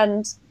teachers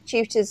and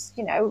tutors,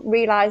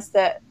 realise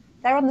that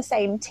they're on the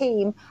same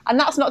team. And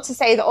that's not to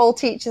say that all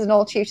teachers and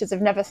all tutors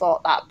have never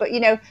thought that. But,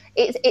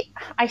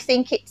 I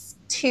think it's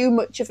too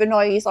much of a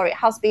noise, or it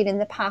has been in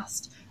the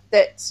past,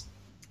 that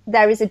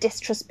there is a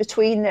distrust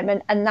between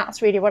them. And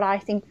that's really what I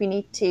think we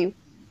need to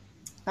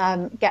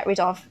get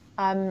rid of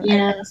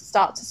and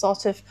start to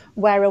sort of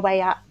work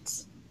away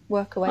at.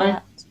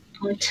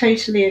 I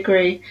totally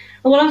agree.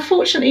 Well,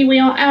 unfortunately, we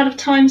are out of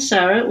time,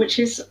 Sarah, which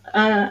is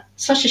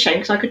such a shame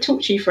because I could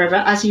talk to you forever,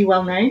 as you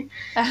well know.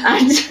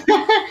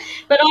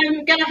 But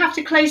I'm going to have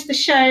to close the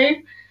show.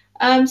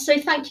 So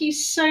thank you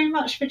so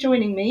much for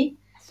joining me.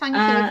 Thank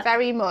you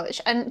very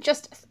much. And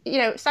just,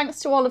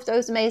 thanks to all of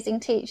those amazing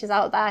teachers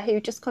out there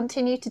who just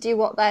continue to do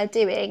what they're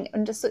doing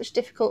under such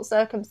difficult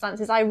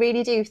circumstances. I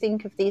really do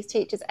think of these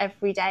teachers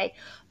every day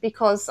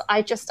because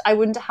I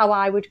wonder how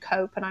I would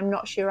cope, and I'm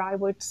not sure I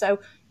would. So,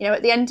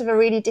 at the end of a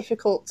really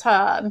difficult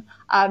term,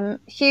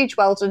 huge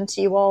well done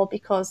to you all,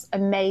 because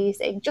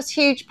amazing. Just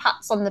huge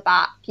pats on the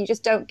back. You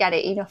just don't get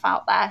it enough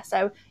out there.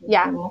 So,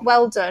 yeah,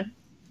 well done.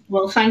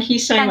 Well, thank you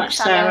so much,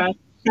 Sarah.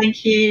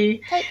 Thank you.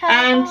 Take care.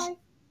 And bye.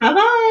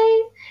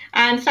 Bye-bye.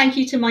 And thank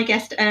you to my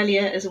guest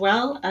earlier as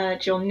well,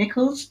 John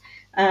Nichols,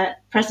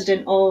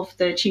 President of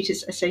the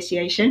Tutors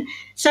Association.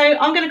 So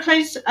I'm going to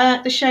close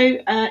the show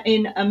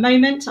in a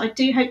moment. I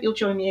do hope you'll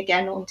join me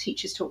again on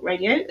Teachers Talk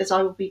Radio, as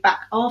I will be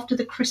back after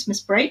the Christmas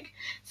break.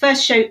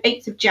 First show,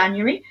 8th of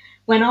January,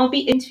 when I'll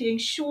be interviewing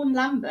Sean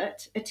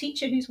Lambert, a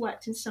teacher who's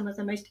worked in some of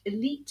the most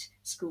elite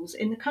schools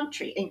in the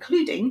country,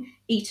 including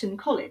Eton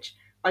College.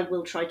 I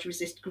will try to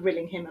resist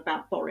grilling him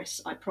about Boris,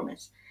 I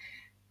promise.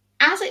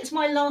 As it's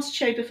my last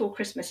show before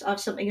Christmas, I have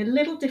something a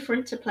little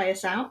different to play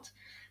us out.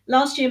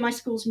 Last year, my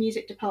school's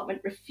music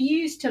department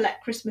refused to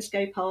let Christmas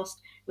go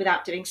past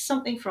without doing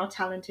something for our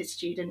talented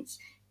students,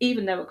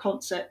 even though a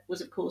concert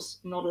was, of course,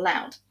 not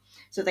allowed.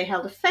 So they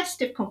held a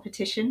festive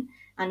competition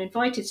and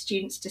invited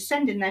students to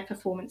send in their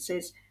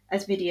performances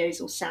as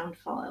videos or sound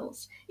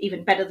files.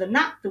 Even better than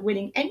that, the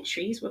winning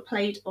entries were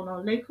played on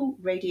our local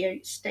radio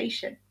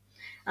station.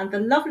 And the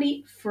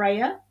lovely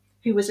Freya,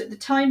 who was at the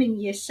time in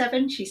Year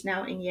 7, she's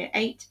now in Year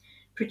 8,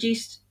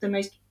 produced the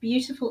most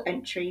beautiful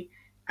entry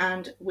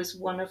and was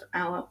one of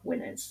our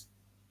winners.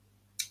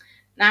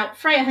 Now,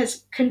 Freya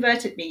has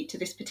converted me to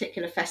this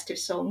particular festive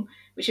song,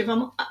 which if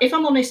I'm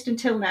honest,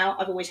 until now,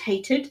 I've always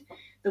hated.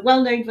 The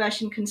well-known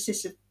version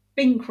consists of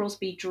Bing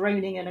Crosby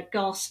droning and a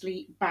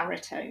ghastly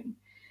baritone.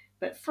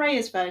 But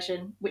Freya's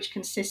version, which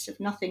consists of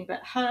nothing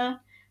but her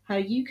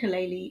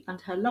ukulele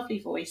and her lovely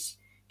voice,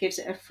 gives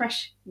it a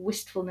fresh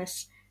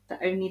wistfulness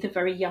that only the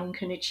very young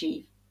can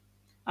achieve.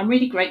 I'm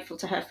really grateful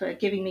to her for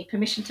giving me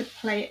permission to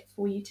play it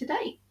for you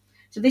today.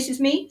 So this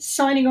is me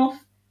signing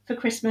off for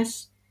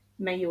Christmas.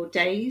 May your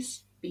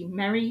days be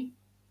merry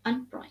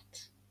and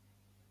bright.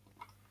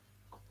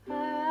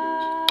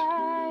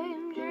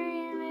 I'm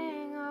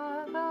dreaming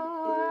of a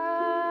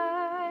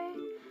white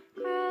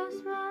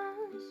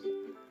Christmas,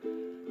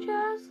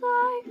 just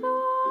like the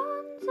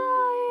ones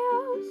I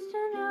used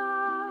to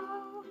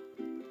know,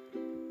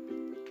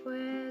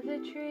 where the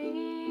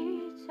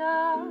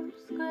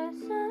treetops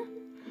glisten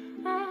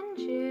and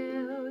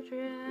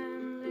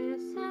children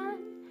listen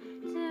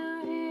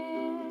to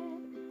hear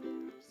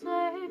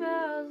sleigh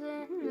bells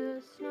in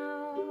the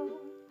snow.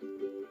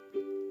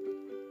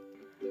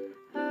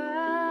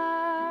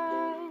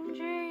 I'm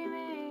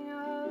dreaming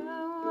of a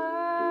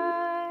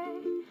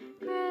white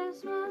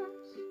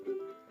Christmas,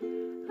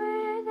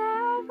 with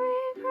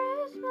every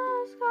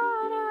Christmas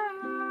card I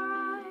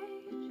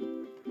write.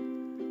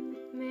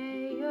 May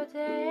your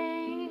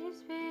days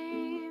be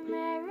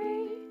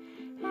merry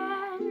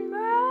and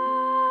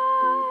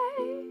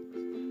bright,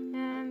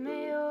 and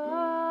may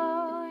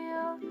all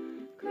your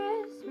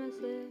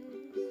Christmases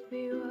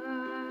be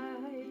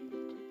white.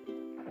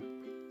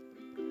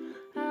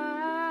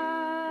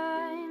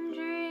 I'm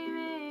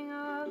dreaming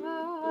of a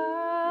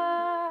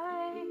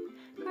white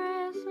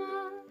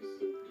Christmas,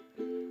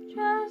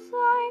 just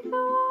like the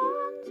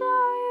ones I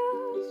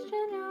used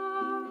to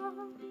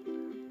know,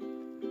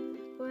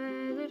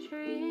 where the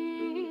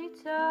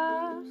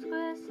treetops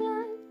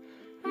glisten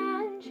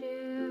and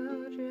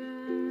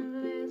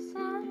children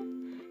listen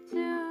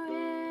to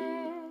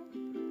hear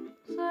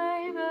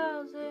sleigh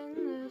bells in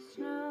the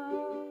snow.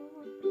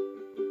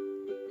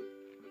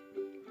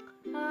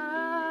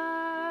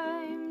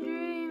 I'm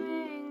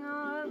dreaming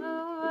of a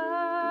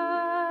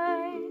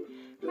white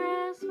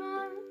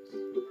Christmas,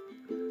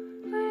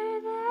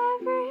 with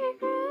every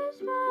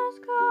Christmas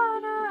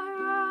card I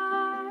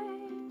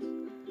write.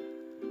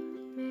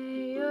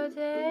 May your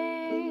day